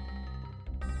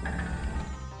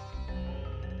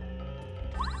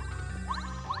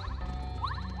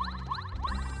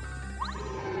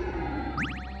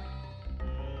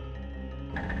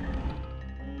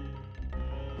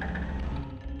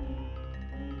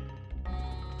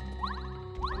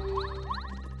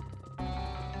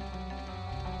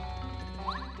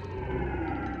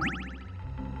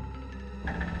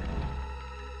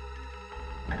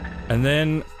 And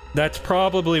then, that's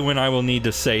probably when I will need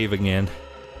to save again.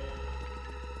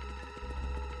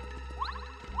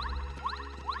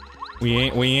 We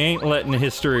ain't letting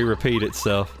history repeat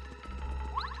itself.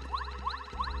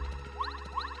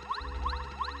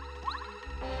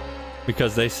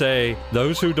 Because they say,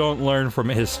 those who don't learn from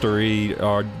history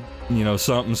are, you know,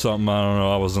 something, I don't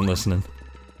know, I wasn't listening.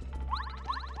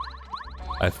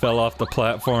 I fell off the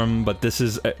platform, but this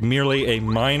is merely a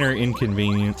minor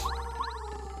inconvenience.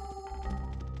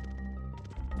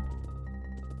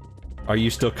 Are you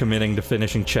still committing to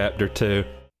finishing Chapter 2?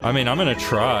 I mean, I'm gonna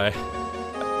try.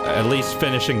 At least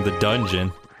finishing the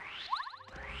dungeon.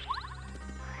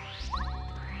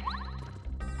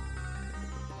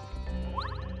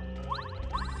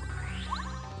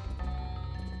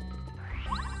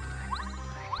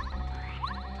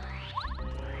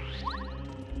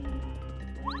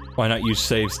 Why not use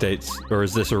save states? Or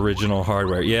is this original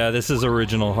hardware? Yeah, this is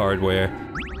original hardware.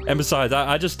 And besides,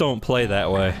 I just don't play that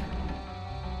way.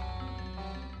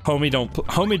 Homie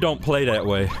don't play that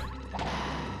way.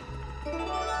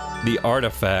 The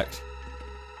artifact.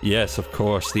 Yes, of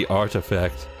course, the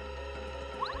artifact.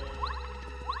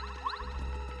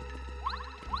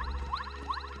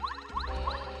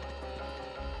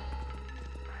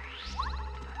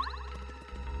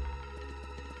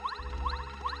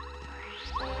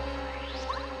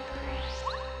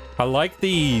 I like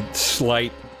the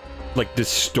slight, like,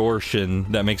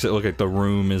 distortion that makes it look like the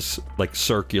room is, like,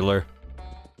 circular.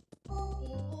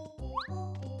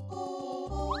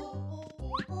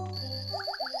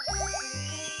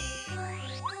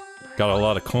 Got a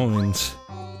lot of coins.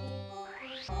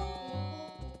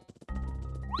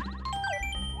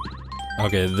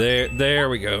 Okay, there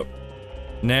we go.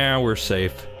 Now we're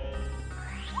safe.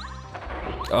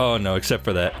 Oh no, except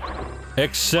for that.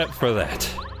 Except for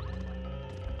that.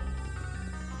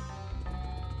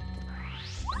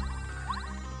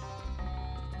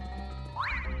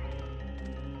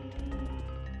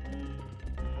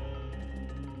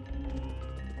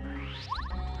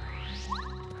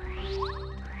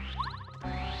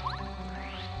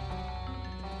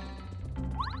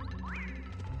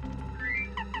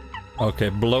 Okay,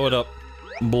 blow it up.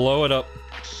 Blow it up.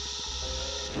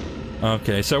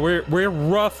 Okay, so we're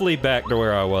roughly back to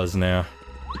where I was now.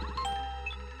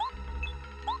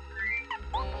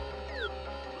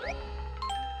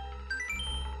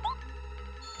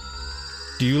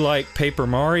 Do you like Paper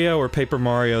Mario or Paper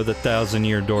Mario the Thousand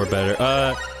Year Door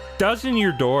better? Thousand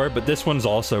Year Door, but this one's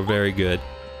also very good.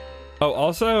 Oh,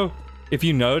 also, if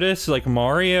you notice, like,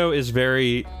 Mario is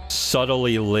very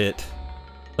subtly lit.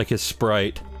 Like his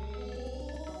sprite.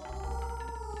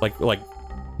 Like,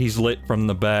 he's lit from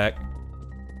the back.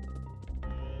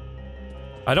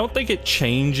 I don't think it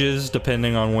changes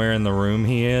depending on where in the room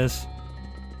he is.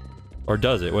 Or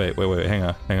does it? Wait, hang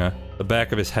on. The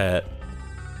back of his hat.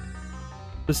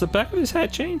 Does the back of his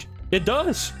hat change? It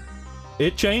does!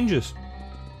 It changes.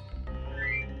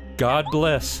 God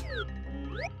bless.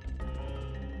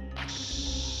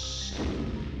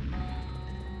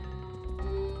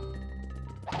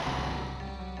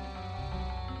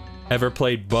 Ever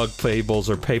played Bug Fables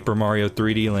or Paper Mario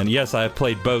 3D Land? Yes, I have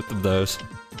played both of those.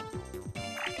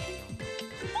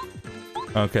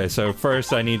 Okay, so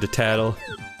first I need to tattle.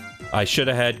 I should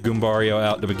have had Goombario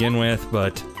out to begin with,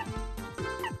 but...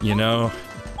 You know...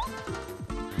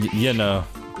 you know.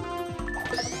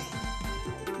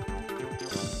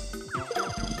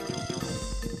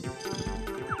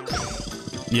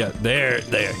 Yeah, there.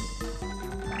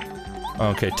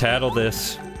 Okay, tattle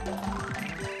this.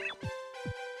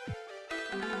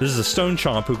 This is a stone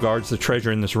chomp who guards the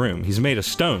treasure in this room. He's made of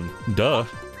stone. Duh.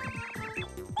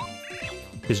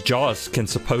 His jaws can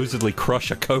supposedly crush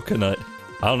a coconut.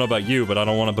 I don't know about you, but I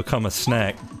don't want to become a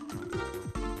snack.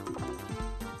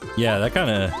 Yeah, that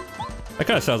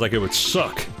kinda sounds like it would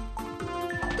suck.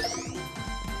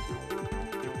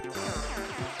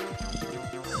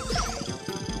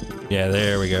 Yeah,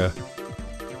 there we go.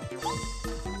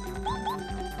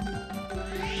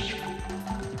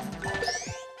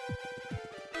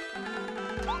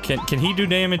 Can he do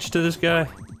damage to this guy?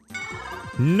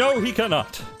 No, he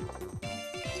cannot!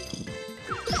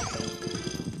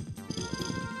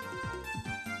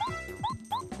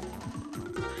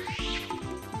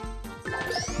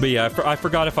 But yeah, I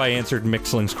forgot if I answered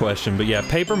Mixling's question, but yeah,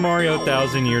 Paper Mario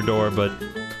Thousand Year Door,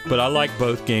 but I like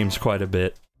both games quite a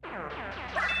bit.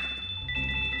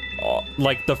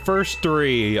 Like, the first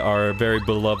three are very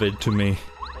beloved to me.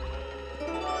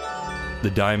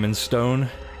 The Diamond Stone.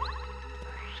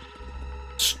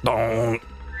 Stone.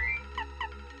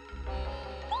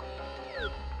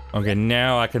 Okay,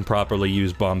 now I can properly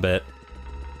use Bombette.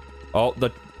 Oh,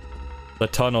 the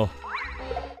tunnel.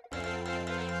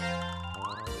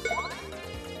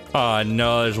 Ah,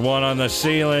 no, there's one on the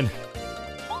ceiling.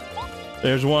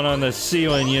 There's one on the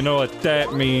ceiling, you know what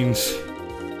that means.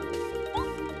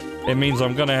 It means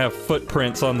I'm gonna have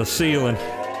footprints on the ceiling.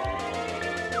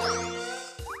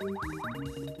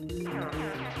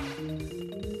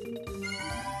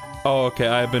 Oh, okay,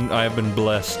 I have been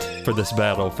blessed for this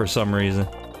battle for some reason.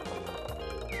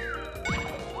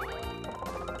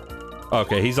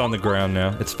 Okay, he's on the ground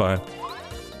now. It's fine.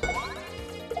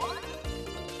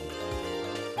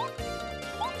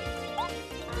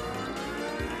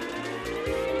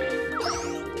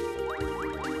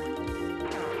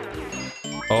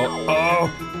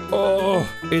 Oh,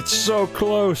 it's so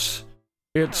close.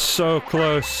 It's so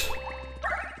close.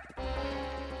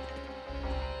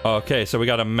 Okay, so we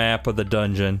got a map of the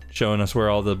dungeon showing us where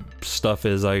all the stuff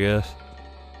is, I guess.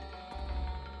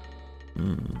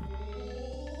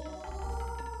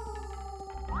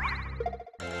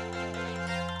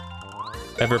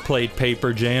 Ever played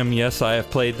Paper Jam? Yes, I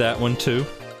have played that one too.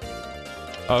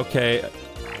 Okay.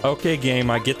 Okay,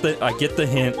 game, I get the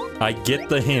hint. I get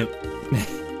the hint.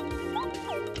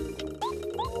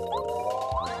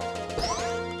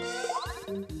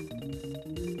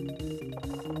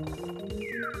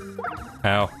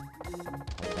 Ow.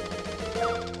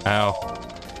 Ow.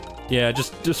 Yeah,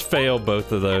 just fail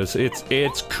both of those.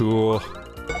 It's cool.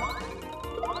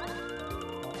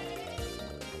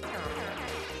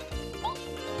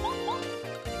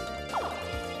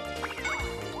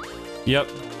 Yep.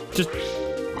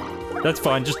 That's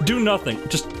fine. Just do nothing.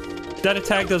 That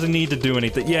attack doesn't need to do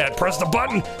anything. Yeah, press the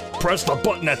button! Press the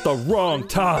button at the wrong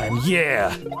time.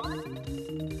 Yeah.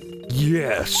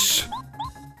 Yes.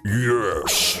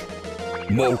 Yes.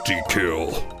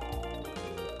 Multi-kill.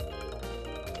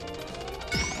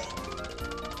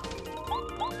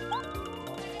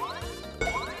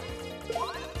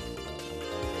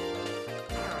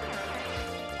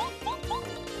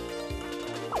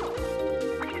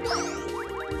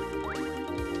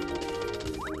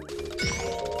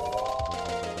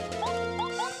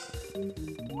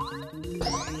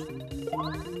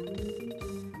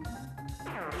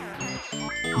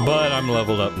 But I'm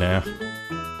leveled up now.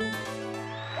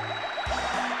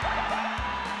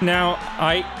 Now,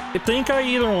 I think I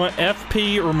either want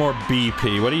FP or more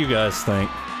BP. What do you guys think?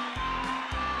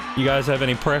 You guys have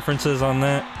any preferences on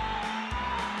that?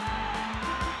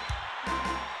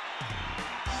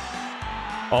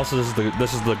 Also,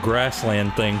 this is the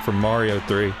grassland thing from Mario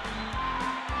 3.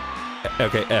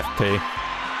 Okay, FP.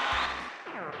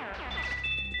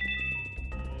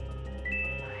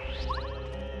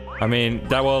 I mean,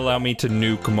 that will allow me to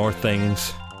nuke more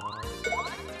things.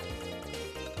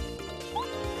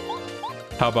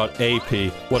 How about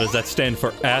AP? What does that stand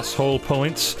for? Asshole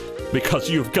points? Because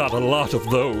you've got a lot of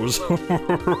those.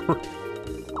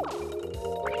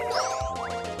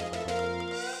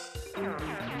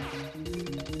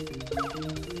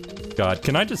 God,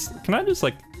 can I just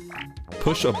like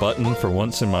push a button for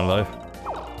once in my life?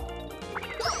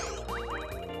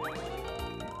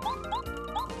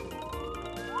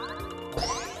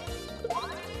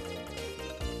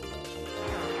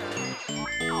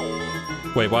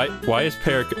 Wait, why was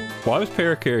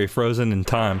Parakarry frozen in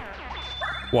time?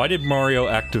 Why did Mario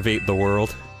activate the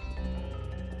world?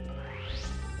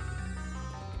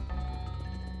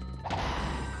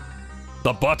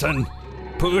 The button!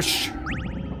 Push!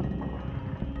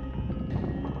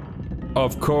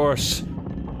 Of course,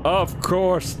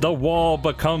 the wall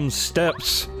becomes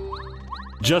steps.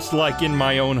 Just like in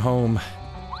my own home.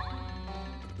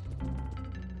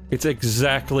 It's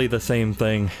exactly the same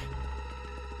thing.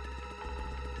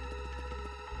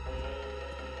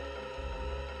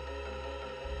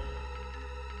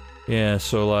 Yeah,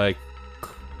 so like,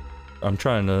 I'm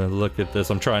trying to look at this,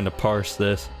 I'm trying to parse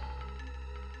this.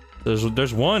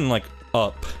 There's one, like,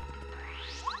 up.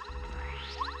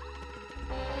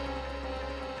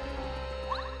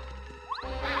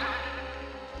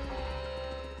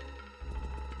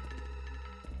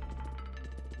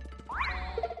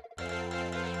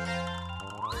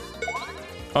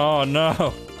 Oh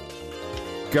no!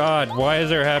 God, why does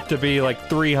there have to be like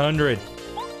 300?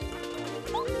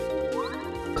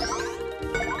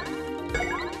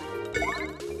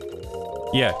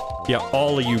 Yeah,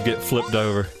 all of you get flipped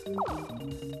over.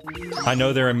 I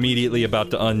know they're immediately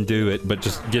about to undo it, but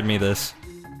just give me this.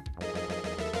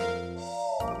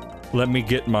 Let me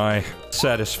get my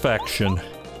satisfaction.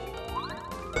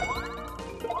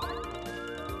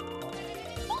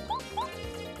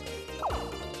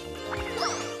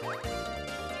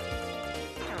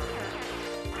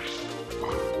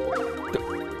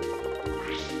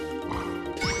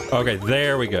 Okay,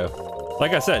 there we go.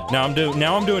 Like I said, now I'm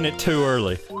doing it too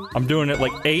early. I'm doing it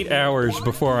like 8 hours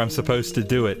before I'm supposed to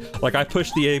do it. Like I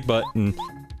push the A button,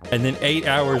 and then 8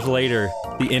 hours later,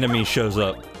 the enemy shows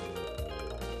up.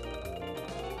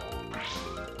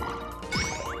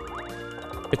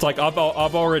 It's like I've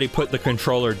already put the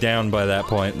controller down by that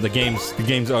point. The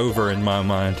game's over in my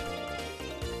mind.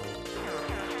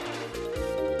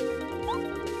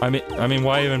 I mean,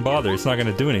 why even bother? It's not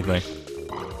gonna do anything.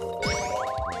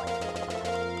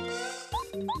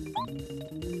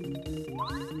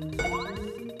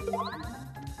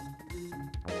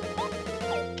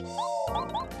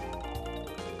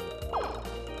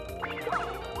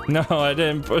 No, I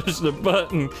didn't push the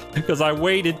button because I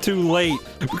waited too late.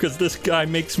 Because this guy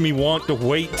makes me want to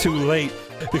wait too late.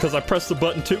 Because I pressed the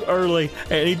button too early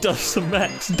and he does some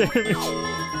max damage.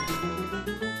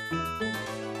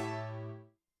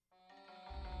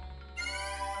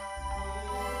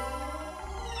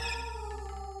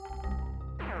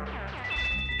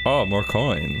 Oh, more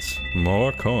coins.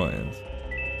 More coins.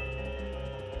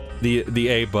 The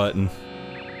A button.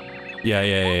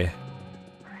 Yeah.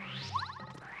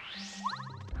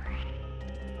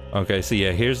 Okay, so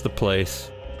yeah, here's the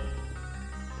place.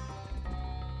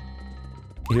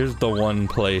 Here's the one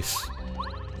place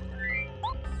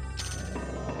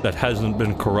that hasn't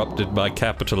been corrupted by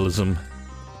capitalism.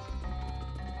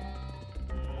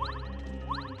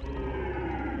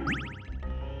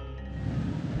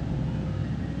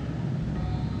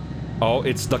 Oh,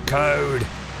 it's the code.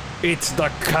 It's the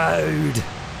code.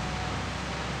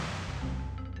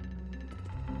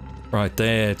 Right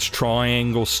there, it's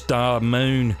triangle, star,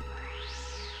 moon.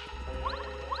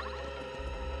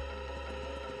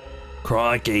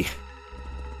 Crikey.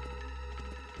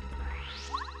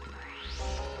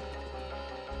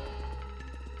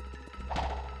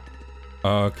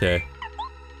 Okay.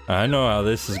 I know how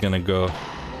this is gonna go.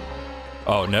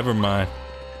 Oh, never mind.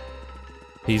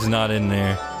 He's not in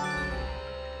there.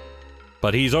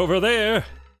 But he's over there!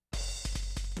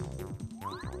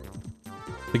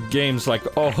 The game's like,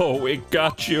 oh, it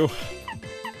got you.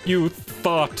 You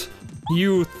thought.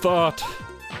 You thought.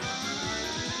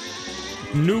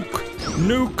 Nuke.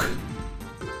 Nuke.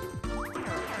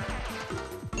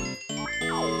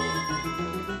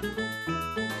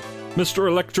 Mr.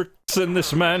 Electric, send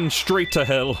this man straight to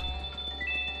hell.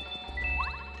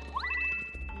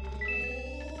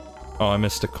 Oh, I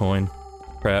missed a coin.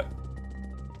 Crap.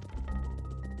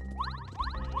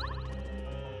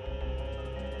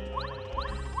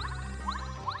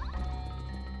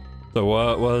 So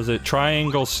what was it?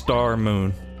 Triangle, star,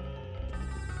 moon.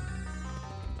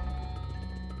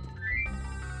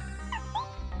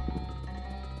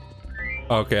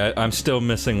 Okay, I'm still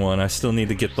missing one. I still need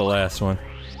to get the last one.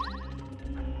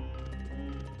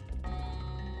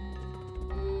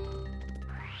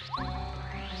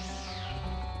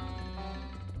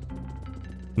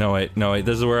 No wait,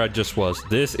 this is where I just was.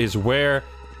 This is where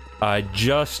I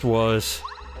just was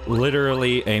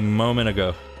literally a moment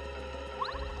ago.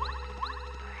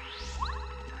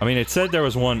 I mean, it said there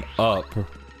was one up,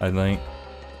 I think.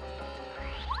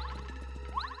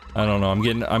 I don't know, I'm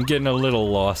getting a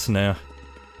little lost now.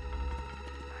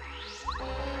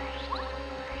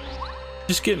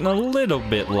 Just getting a little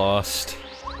bit lost.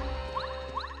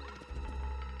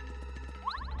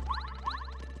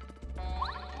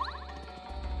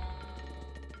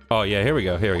 Oh yeah, here we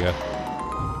go, here we go.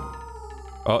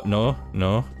 Oh, no,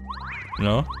 no,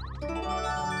 no.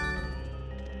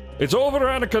 It's over,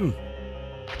 Anakin!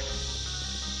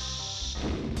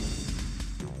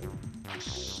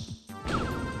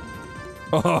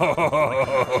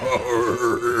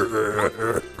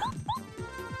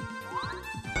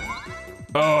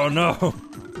 Oh no!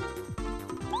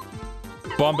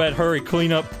 Bombette, hurry,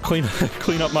 clean up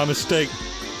my mistake.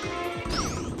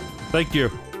 Thank you.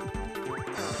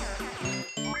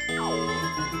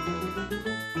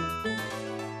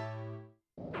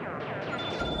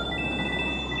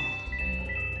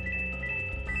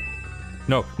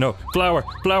 No, no, flower,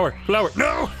 flower, flower,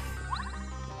 no!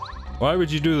 Why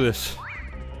would you do this?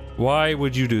 Why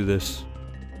would you do this?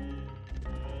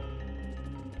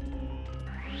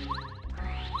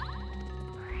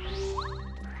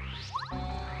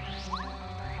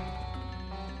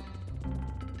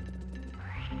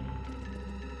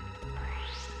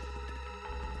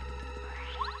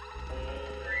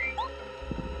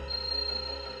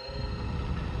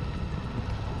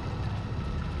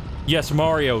 Yes,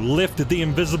 Mario, lift the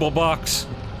invisible box.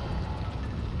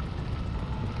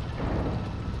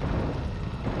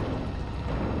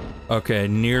 Okay,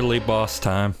 nearly boss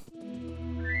time.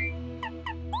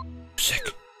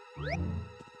 Music.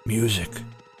 Music.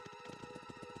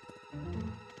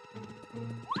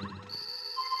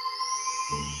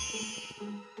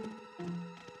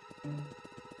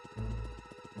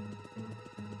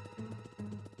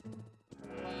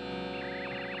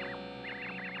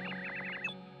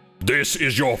 This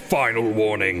is your final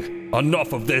warning.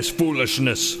 Enough of this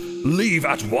foolishness. Leave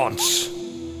at once.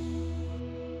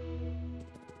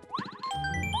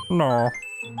 No.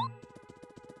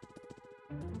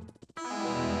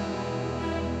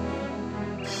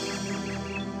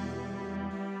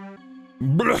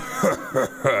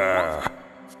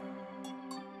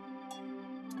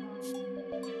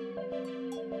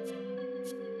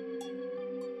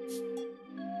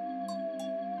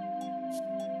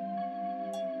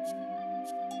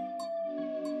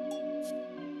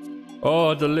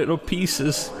 Oh, the little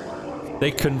pieces.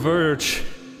 They converge.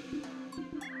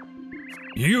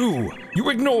 You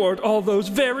ignored all those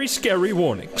very scary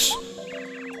warnings.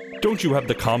 Don't you have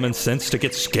the common sense to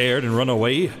get scared and run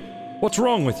away? What's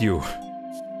wrong with you?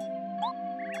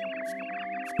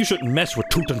 You shouldn't mess with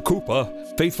Toot and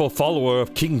Koopa, faithful follower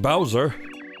of King Bowser.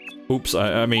 Oops,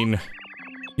 I mean...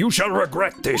 You shall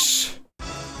regret this.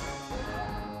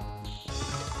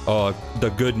 Oh, the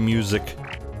good music.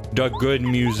 The good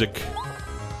music.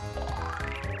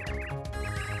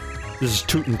 This is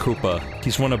Toot and Koopa.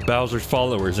 He's one of Bowser's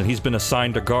followers, and he's been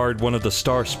assigned to guard one of the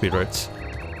star spirits.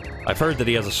 I've heard that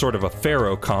he has a sort of a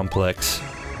pharaoh complex.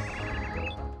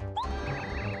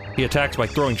 He attacks by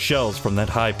throwing shells from that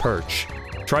high perch.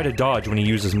 Try to dodge when he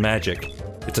uses magic.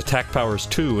 Its attack power is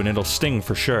 2 and it'll sting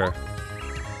for sure.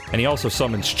 And he also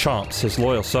summons Chomps, his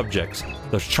loyal subjects.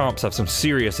 Those Chomps have some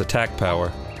serious attack power.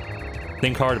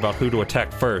 Think hard about who to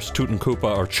attack first, Toot and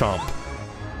Koopa or Chomp.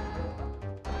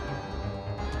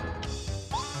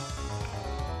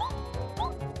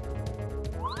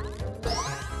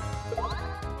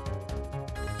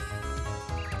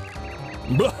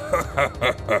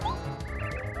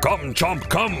 Come, Chomp,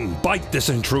 come! Bite this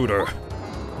intruder!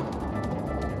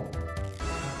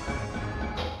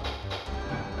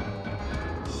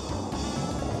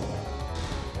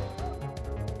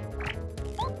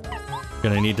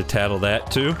 Gonna need to tattle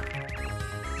that too.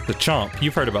 The Chomp.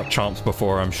 You've heard about Chomps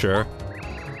before, I'm sure.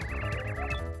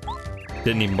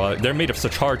 Didn't even bother. They're made of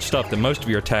such hard stuff that most of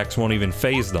your attacks won't even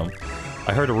phase them.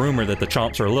 I heard a rumor that the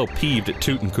Chomps are a little peeved at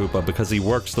Toot and Koopa because he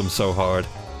works them so hard.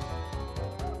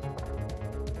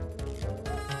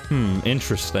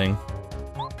 Interesting.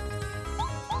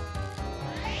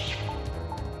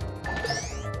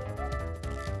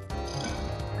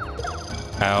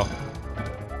 Ow.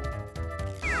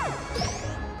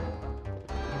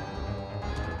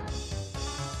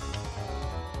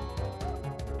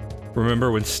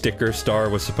 Remember when Sticker Star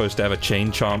was supposed to have a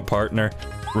Chain Chomp partner?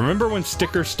 Remember when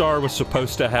Sticker Star was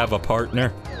supposed to have a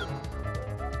partner?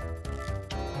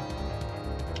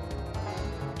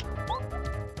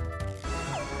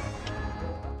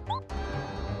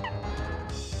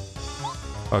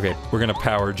 Okay, we're gonna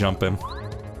power jump him.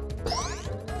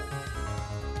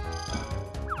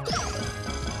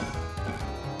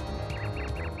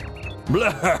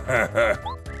 Blah!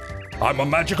 I'm a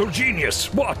magical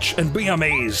genius! Watch and be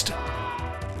amazed!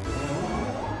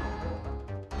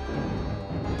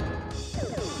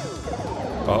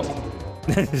 Oh.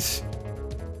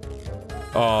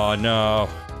 Oh no.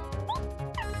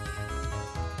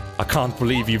 I can't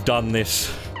believe you've done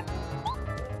this.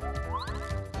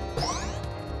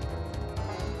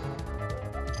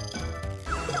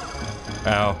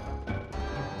 Ow.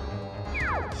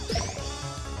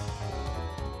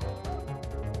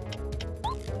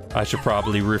 I should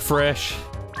probably refresh.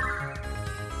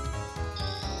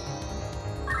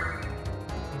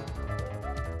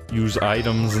 Use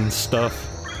items and stuff.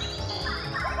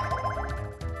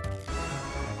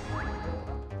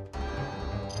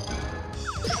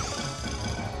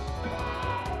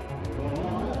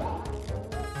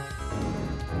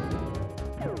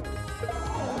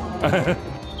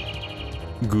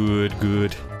 Good,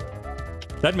 good.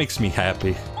 That makes me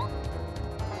happy.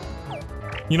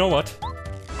 You know what?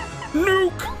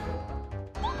 Nuke!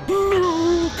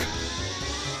 Nuke!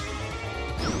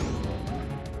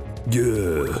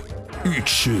 Yeah, eat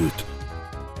shit.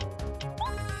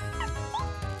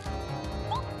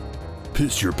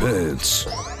 Piss your pants.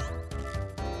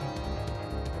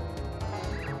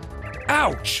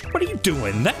 Ouch! What are you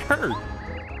doing? That hurt!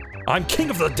 I'm king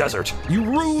of the desert! You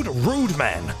rude, rude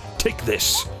man! Take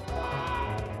this!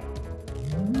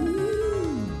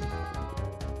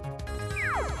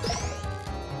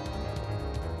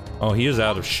 Oh, he is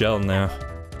out of shell now.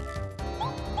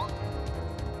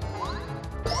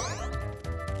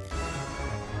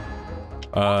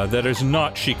 That is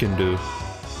not she can do.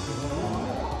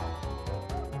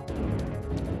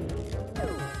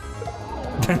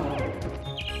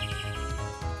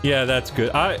 Yeah, that's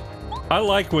good. I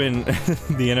like when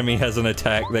the enemy has an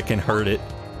attack that can hurt it.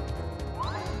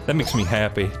 That makes me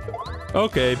happy.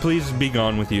 Okay, please be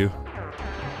gone with you.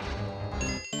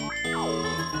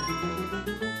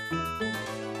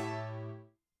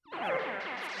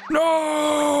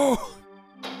 No!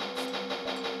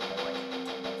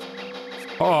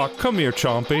 Aw, come here,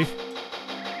 Chompy.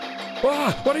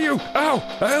 Ah, what are you? Ow!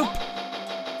 Help!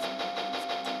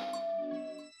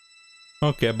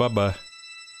 Okay, bye-bye.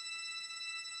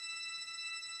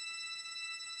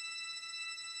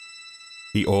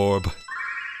 The orb.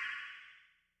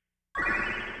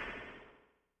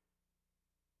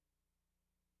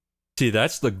 See,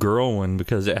 that's the girl one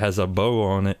because it has a bow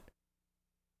on it.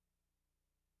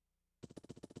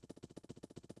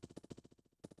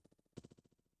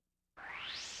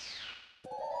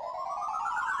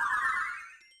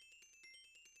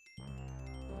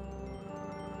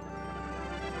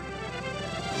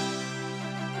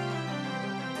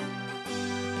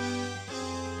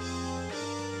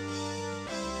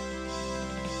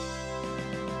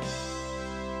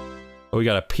 Oh, we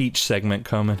got a Peach segment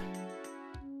coming.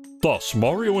 Thus,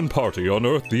 Mario and party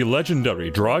unearthed the legendary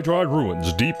Dry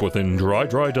ruins deep within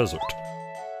Dry Desert.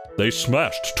 They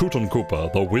smashed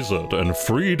Koopa, the wizard, and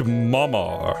freed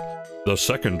Mamar, the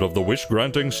second of the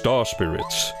wish-granting star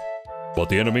spirits. But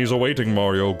the enemies awaiting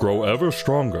Mario grow ever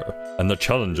stronger, and the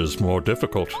challenges more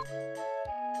difficult.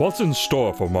 What's in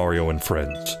store for Mario and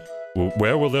friends?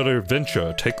 Where will their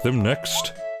adventure take them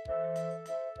next?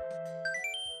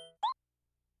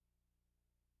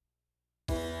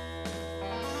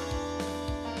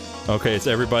 Okay, it's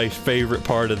everybody's favorite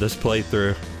part of this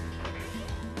playthrough.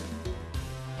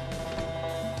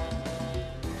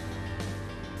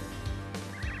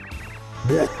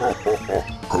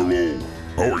 Hello,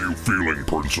 how are you feeling,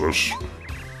 Princess?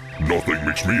 Nothing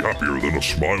makes me happier than a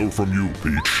smile from you,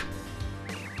 Peach.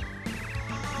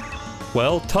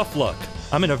 Well, tough luck.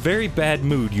 I'm in a very bad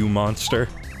mood, you monster.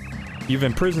 You've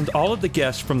imprisoned all of the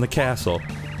guests from the castle.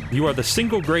 You are the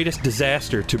single greatest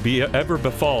disaster to ever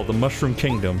befall the Mushroom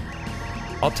Kingdom.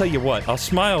 I'll tell you what, I'll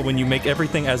smile when you make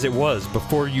everything as it was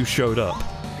before you showed up.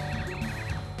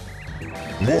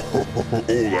 Oh,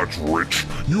 that's rich.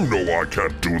 You know I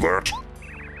can't do that.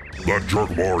 That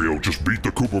jerk Mario just beat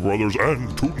the Koopa Brothers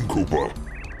and Tootin' Koopa.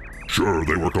 Sure,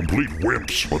 they were complete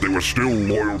wimps, but they were still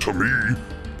loyal to me.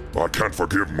 I can't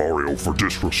forgive Mario for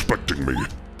disrespecting me.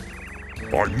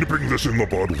 I'm nipping this in the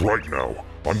bud right now.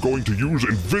 I'm going to use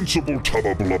Invincible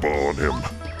Tubba Blubba on him.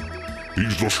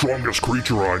 He's the strongest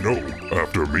creature I know,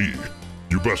 after me.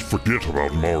 You best forget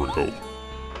about Mario.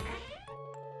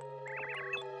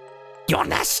 Your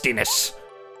nastiness!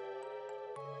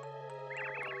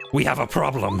 We have a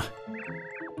problem.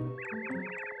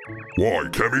 Why,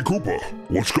 Kammy Koopa?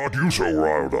 What's got you so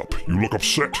riled up? You look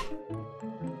upset.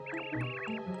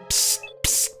 Psst,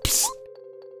 psst, psst.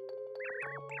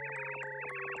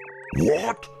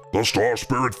 What? The Star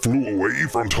Spirit flew away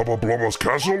from Tubba Blubba's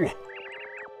castle?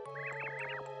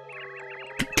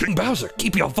 King Bowser,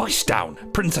 keep your voice down.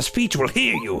 Princess Peach will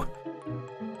hear you.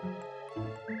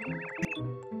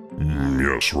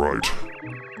 Yes, right.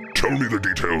 Tell me the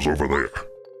details over there.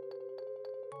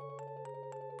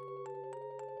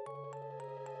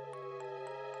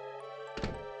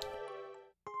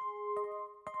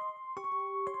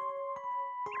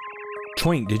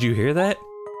 Twink, did you hear that?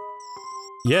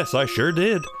 Yes, I sure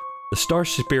did. The Star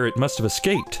Spirit must have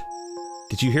escaped.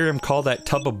 Did you hear him call that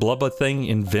Tubba Blubba thing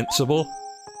invincible?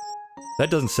 That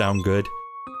doesn't sound good.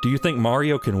 Do you think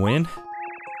Mario can win?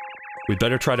 We'd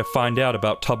better try to find out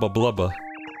about Tubba Blubba.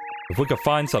 If we could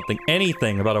find something,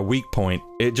 anything about a weak point,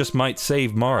 it just might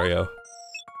save Mario.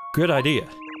 Good idea.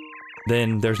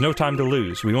 Then there's no time to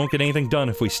lose. We won't get anything done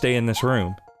if we stay in this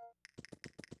room.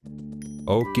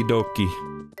 Okie dokie.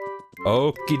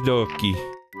 Okie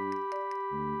dokie.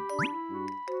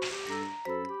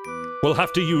 We'll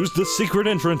have to use the secret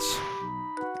entrance.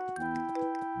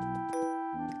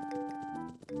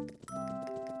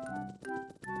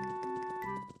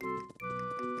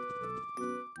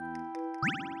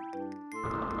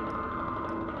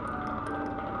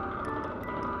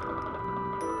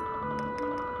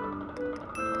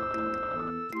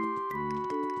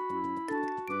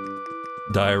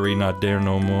 Diary not there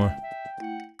no more.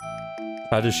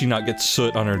 How does she not get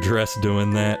soot on her dress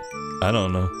doing that? I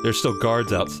don't know. There's still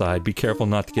guards outside. Be careful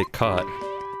not to get caught.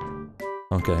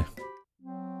 Okay.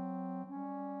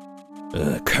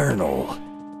 Colonel.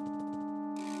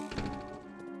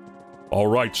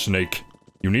 Alright, Snake.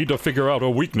 You need to figure out a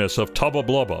weakness of Tubba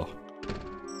Blubba.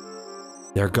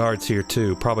 There are guards here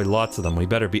too. Probably lots of them. We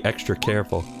better be extra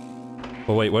careful.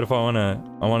 But wait, what if I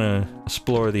wanna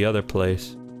explore the other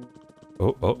place?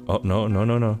 Oh,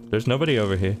 no. There's nobody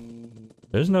over here.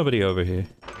 There's nobody over here.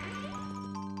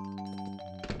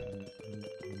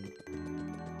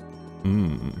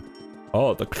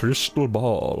 Oh, the crystal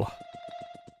ball.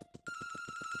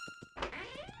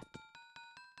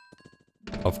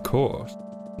 Of course.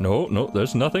 No,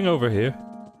 there's nothing over here.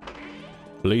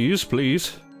 Please,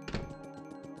 please.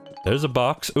 There's a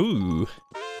box. Ooh.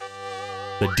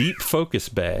 The Deep Focus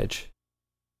Badge.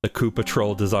 The Koopa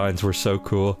Troll designs were so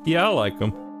cool. Yeah, I like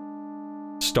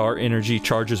them. Star energy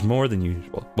charges more than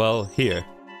usual. Well, here.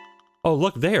 Oh,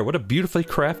 look there. What a beautifully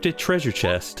crafted treasure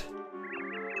chest.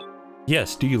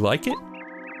 Yes, do you like it?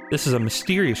 This is a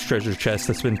mysterious treasure chest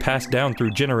that's been passed down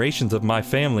through generations of my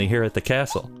family here at the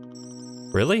castle.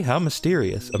 Really? How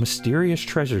mysterious? A mysterious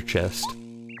treasure chest.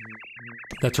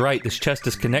 That's right, this chest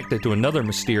is connected to another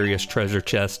mysterious treasure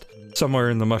chest somewhere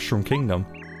in the Mushroom Kingdom.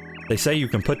 They say you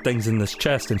can put things in this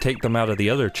chest and take them out of the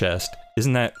other chest.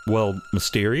 Isn't that, well,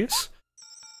 mysterious?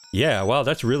 Yeah, wow,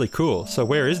 that's really cool. So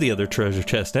where is the other treasure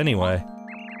chest anyway?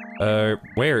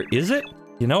 Where is it?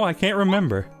 You know, I can't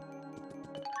remember.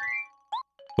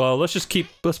 Well, let's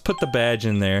put the badge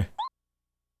in there.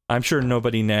 I'm sure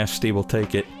nobody nasty will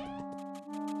take it.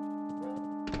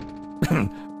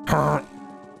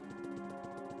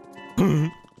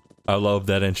 I love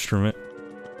that instrument.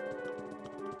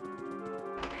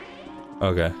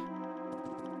 Okay.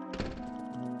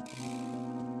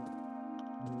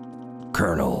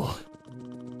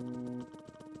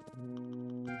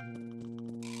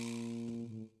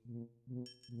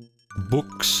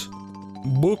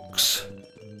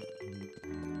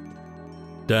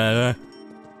 Da-na,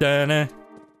 da-na,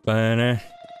 ba-na,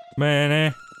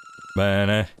 ba-na,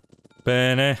 ba-na,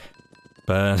 ba-na,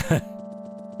 ba-na,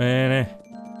 ba-na.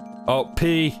 Oh,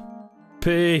 P.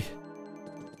 P.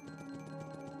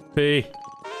 P.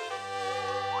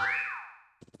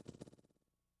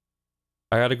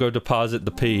 I gotta go deposit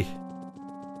the P.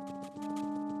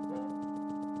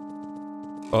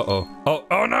 Uh-oh.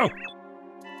 Oh no!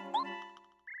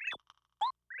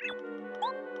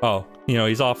 Oh, you know,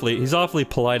 he's awfully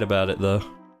polite about it, though.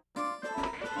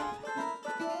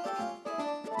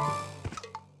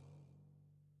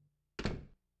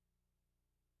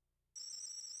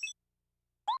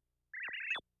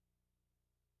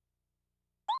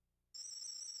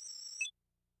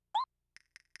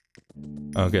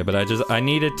 Okay, but I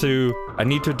need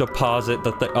to deposit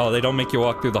the thing. Oh, they don't make you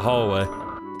walk through the hallway.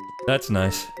 That's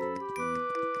nice.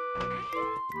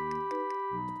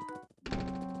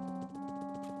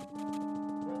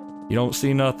 You don't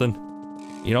see nothing.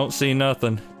 You don't see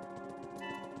nothing.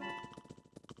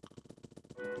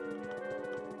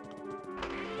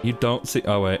 You don't see-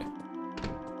 oh wait.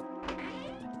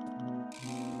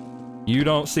 You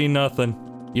don't see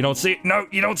nothing. You don't see it. No,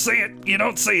 you don't see it. You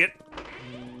don't see it.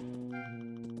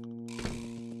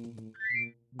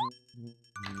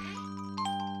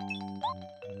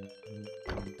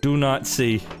 Do not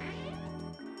see.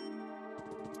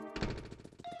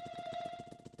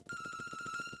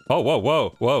 Oh, whoa,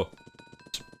 whoa, whoa.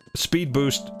 Speed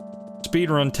boost.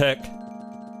 Speedrun tech.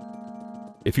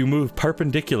 If you move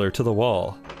perpendicular to the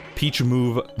wall, Peach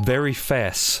move very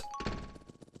fast.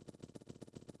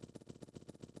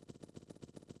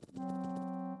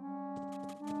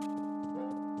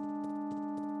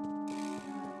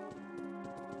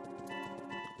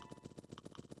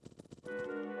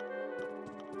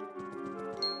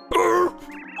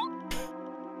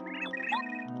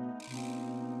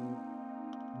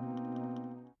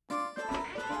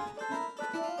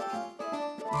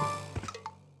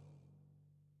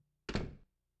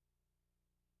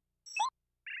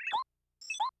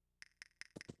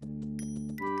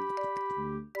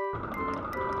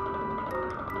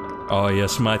 Oh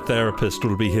yes, my therapist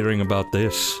will be hearing about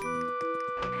this.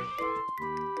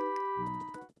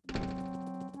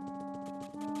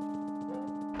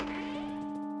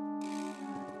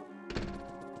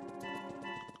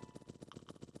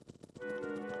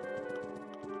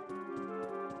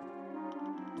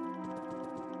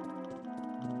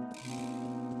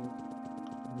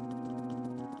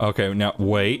 Okay, now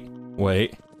wait,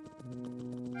 wait.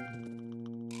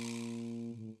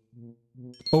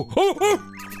 Oh!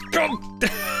 God!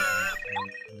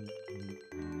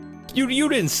 You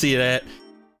didn't see that.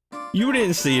 You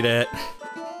didn't see that.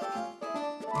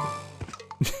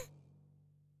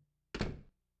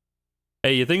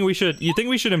 Hey, you think we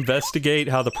should investigate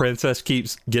how the princess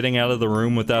keeps getting out of the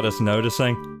room without us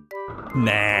noticing?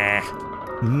 Nah.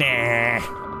 Nah.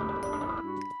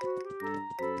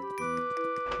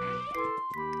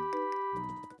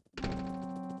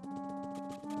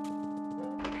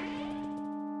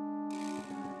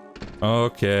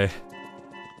 Okay.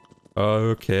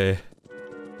 Okay.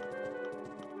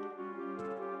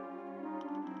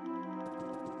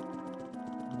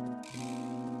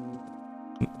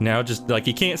 Now just like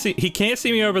he can't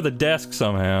see me over the desk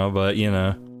somehow, but you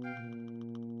know.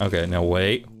 Okay, now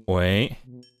wait. Wait.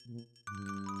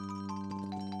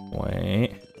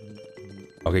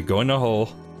 Okay, go in the hole.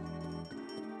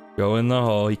 Go in the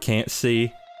hole. He can't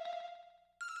see.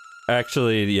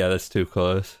 Actually, yeah, that's too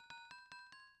close.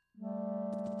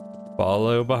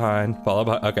 Follow behind.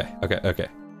 Okay.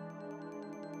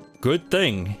 Good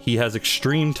thing he has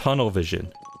extreme tunnel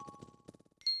vision.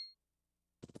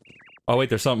 Oh wait,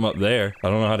 there's something up there. I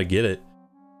don't know how to get it.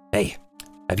 Hey,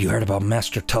 have you heard about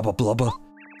Master Tubba Blubba?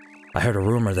 I heard a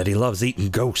rumor that he loves eating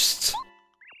ghosts.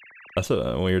 That's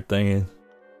a weird thing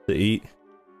to eat.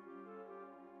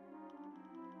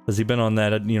 Has he been on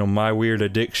that, you know, My Weird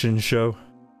Addiction show?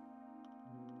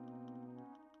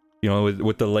 You know,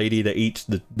 with the lady that eats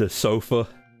the sofa?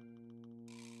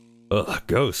 Ugh,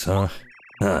 ghosts, huh?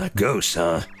 Ghosts,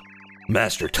 huh?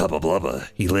 Master Tubba Blubba,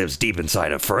 he lives deep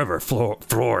inside a forever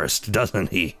florist,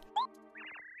 doesn't he?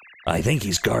 I think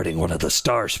he's guarding one of the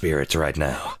star spirits right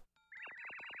now.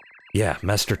 Yeah,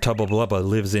 Master Tubba Blubba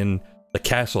lives in the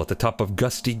castle at the top of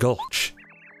Gusty Gulch.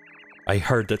 I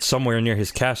heard that somewhere near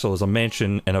his castle is a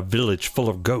mansion and a village full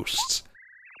of ghosts.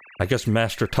 I guess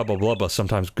Master Tubba Blubba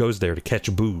sometimes goes there to catch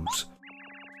booze.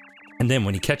 And then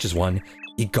when he catches one,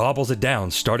 he gobbles it down,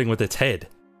 starting with its head.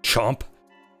 Chomp.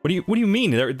 What do you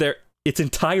mean? It's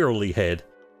entirely head.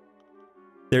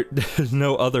 There's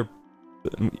no other...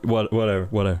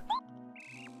 Whatever.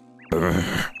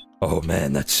 Oh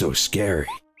man, that's so scary.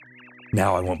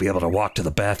 Now I won't be able to walk to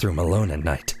the bathroom alone at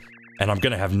night. And I'm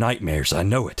gonna have nightmares, I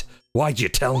know it. Why'd you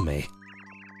tell me?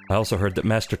 I also heard that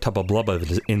Master Tubba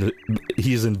Blubba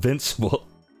he's invincible.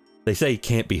 They say he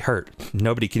can't be hurt.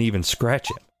 Nobody can even scratch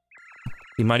him.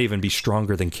 He might even be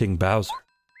stronger than King Bowser.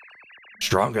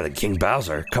 Stronger than King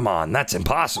Bowser? Come on, that's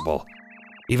impossible.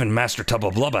 Even Master Tubba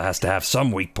Blubba has to have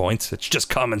some weak points. It's just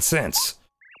common sense.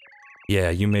 Yeah,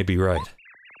 you may be right.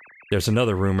 There's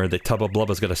another rumor that Tubba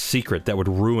Blubba's got a secret that would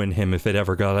ruin him if it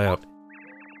ever got out.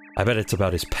 I bet it's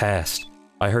about his past.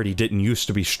 I heard he didn't used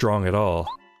to be strong at all.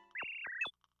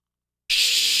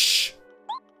 Shh!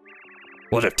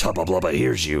 What if Tubba Blubba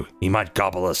hears you? He might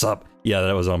gobble us up. Yeah,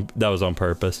 that was on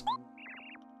purpose.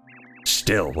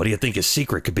 Still, what do you think his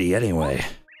secret could be anyway?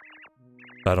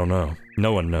 I don't know.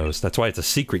 No one knows. That's why it's a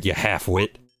secret, you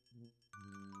half-wit.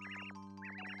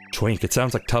 Twink, it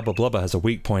sounds like Tubba Blubba has a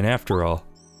weak point after all.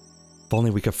 If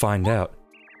only we could find out.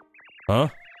 Huh?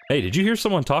 Hey, did you hear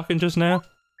someone talking just now?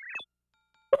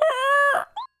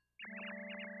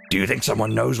 Do you think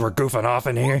someone knows we're goofing off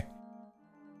in here?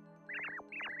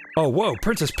 Oh, whoa,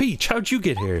 Princess Peach, how'd you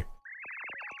get here?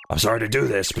 I'm sorry to do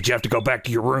this, but you have to go back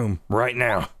to your room, right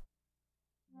now.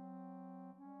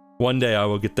 One day I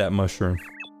will get that mushroom.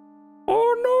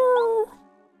 Oh no!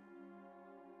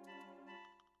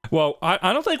 Well,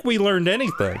 I don't think we learned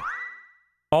anything.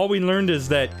 All we learned is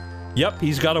that, yep,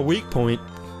 he's got a weak point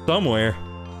somewhere.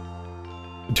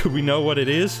 Do we know what it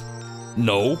is?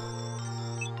 No.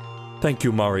 Thank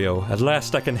you, Mario. At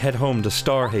last I can head home to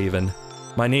Star Haven.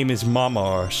 My name is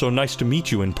Mamar, so nice to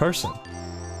meet you in person.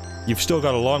 You've still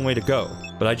got a long way to go,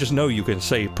 but I just know you can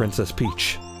save Princess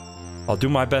Peach. I'll do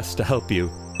my best to help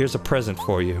you. Here's a present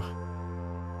for you.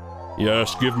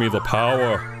 Yes, give me the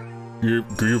power.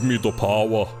 Give me the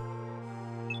power.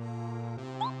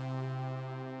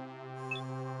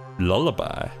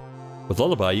 Lullaby. With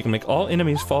Lullaby, you can make all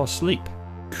enemies fall asleep.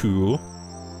 Cool.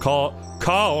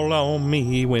 Call on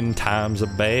me when times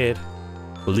are bad.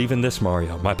 Believe in this,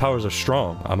 Mario. My powers are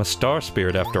strong. I'm a star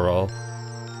spirit after all.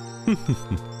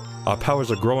 Our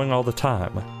powers are growing all the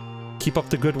time. Keep up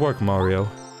the good work, Mario.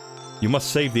 You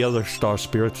must save the other star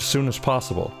spirits as soon as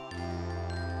possible.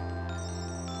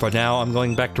 For now, I'm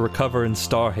going back to recover in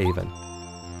Star Haven.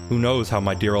 Who knows how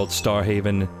my dear old Star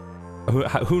Haven...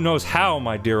 Who knows how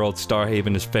my dear old Star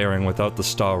Haven is faring without the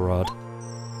Star Rod.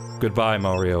 Goodbye,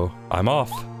 Mario. I'm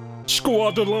off.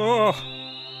 Squadala!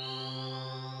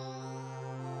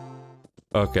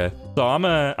 Okay, so I'm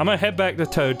gonna head back to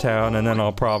Toad Town, and then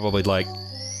I'll probably, like,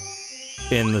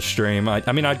 end the stream.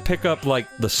 I mean, I'd pick up, like,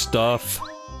 the stuff.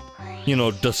 You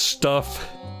know, the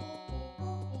stuff.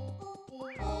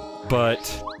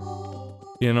 But,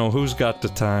 you know, who's got the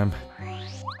time?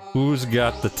 Who's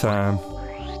got the time?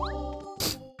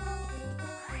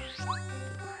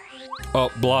 Oh,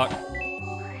 block.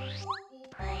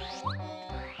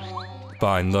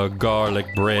 Find the garlic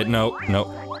bread. No,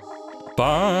 no.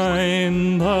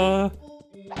 Find the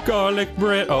garlic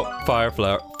bread. Oh, fire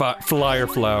flower. Flyer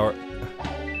flower.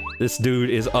 This dude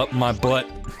is up my butt.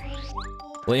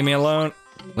 Leave me alone.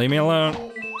 Leave me alone.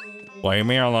 Leave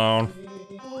me alone.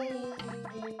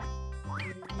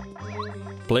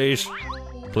 Please.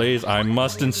 Please, I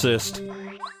must insist.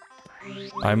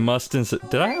 I must insist.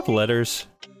 Did I have letters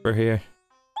for here?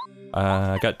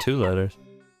 I got 2 letters.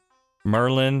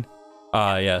 Merlin.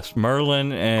 Ah, yes.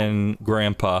 Merlin and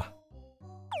Grandpa.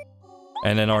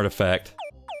 And an artifact.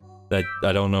 That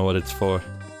I don't know what it's for.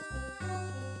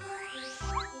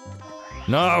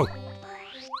 No!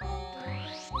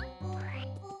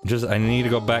 I need to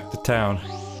go back to town.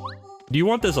 Do you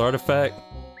want this artifact?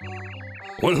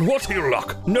 Well, what's your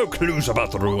luck? No clues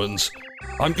about the ruins.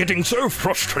 I'm getting so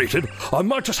frustrated, I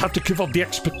might just have to give up the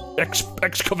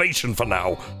excavation for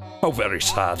now. How very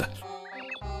sad.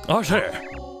 I say,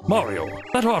 Mario,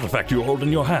 that artifact you hold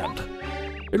in your hand.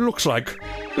 It looks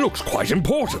quite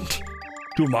important.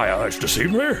 Do my eyes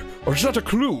deceive me? Or is that a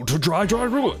clue to Dry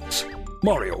Ruins?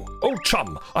 Mario, old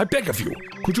chum, I beg of you,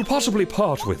 could you possibly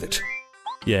part with it?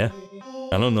 Yeah.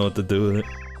 I don't know what to do with it.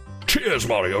 Cheers,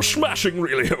 Mario. Smashing,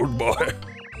 really, old boy.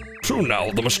 Soon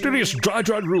now, the mysterious Dry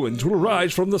Ruins will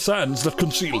arise from the sands that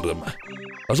conceal them.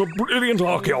 As a brilliant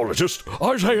archaeologist,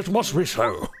 I say it must be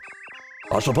so.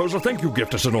 I suppose a thank you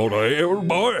gift is in order, eh, old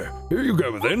boy? Here you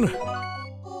go, then.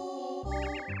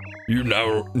 You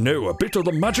now know a bit of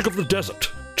the magic of the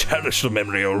desert. Cherish the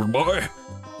memory, old boy.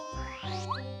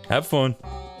 Have fun.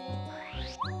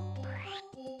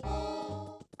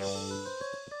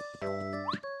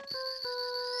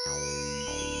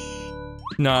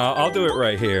 Nah, I'll do it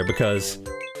right here because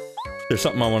there's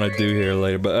something I want to do here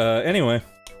later. But anyway,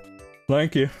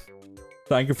 thank you.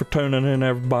 Thank you for tuning in,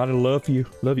 everybody. Love you.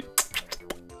 Love you.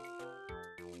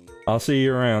 I'll see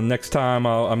you around. Next time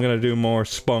I'm gonna do more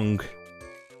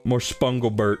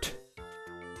Spunglebert.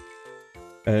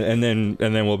 And then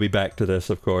we'll be back to this,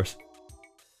 of course.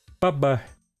 Bye-bye.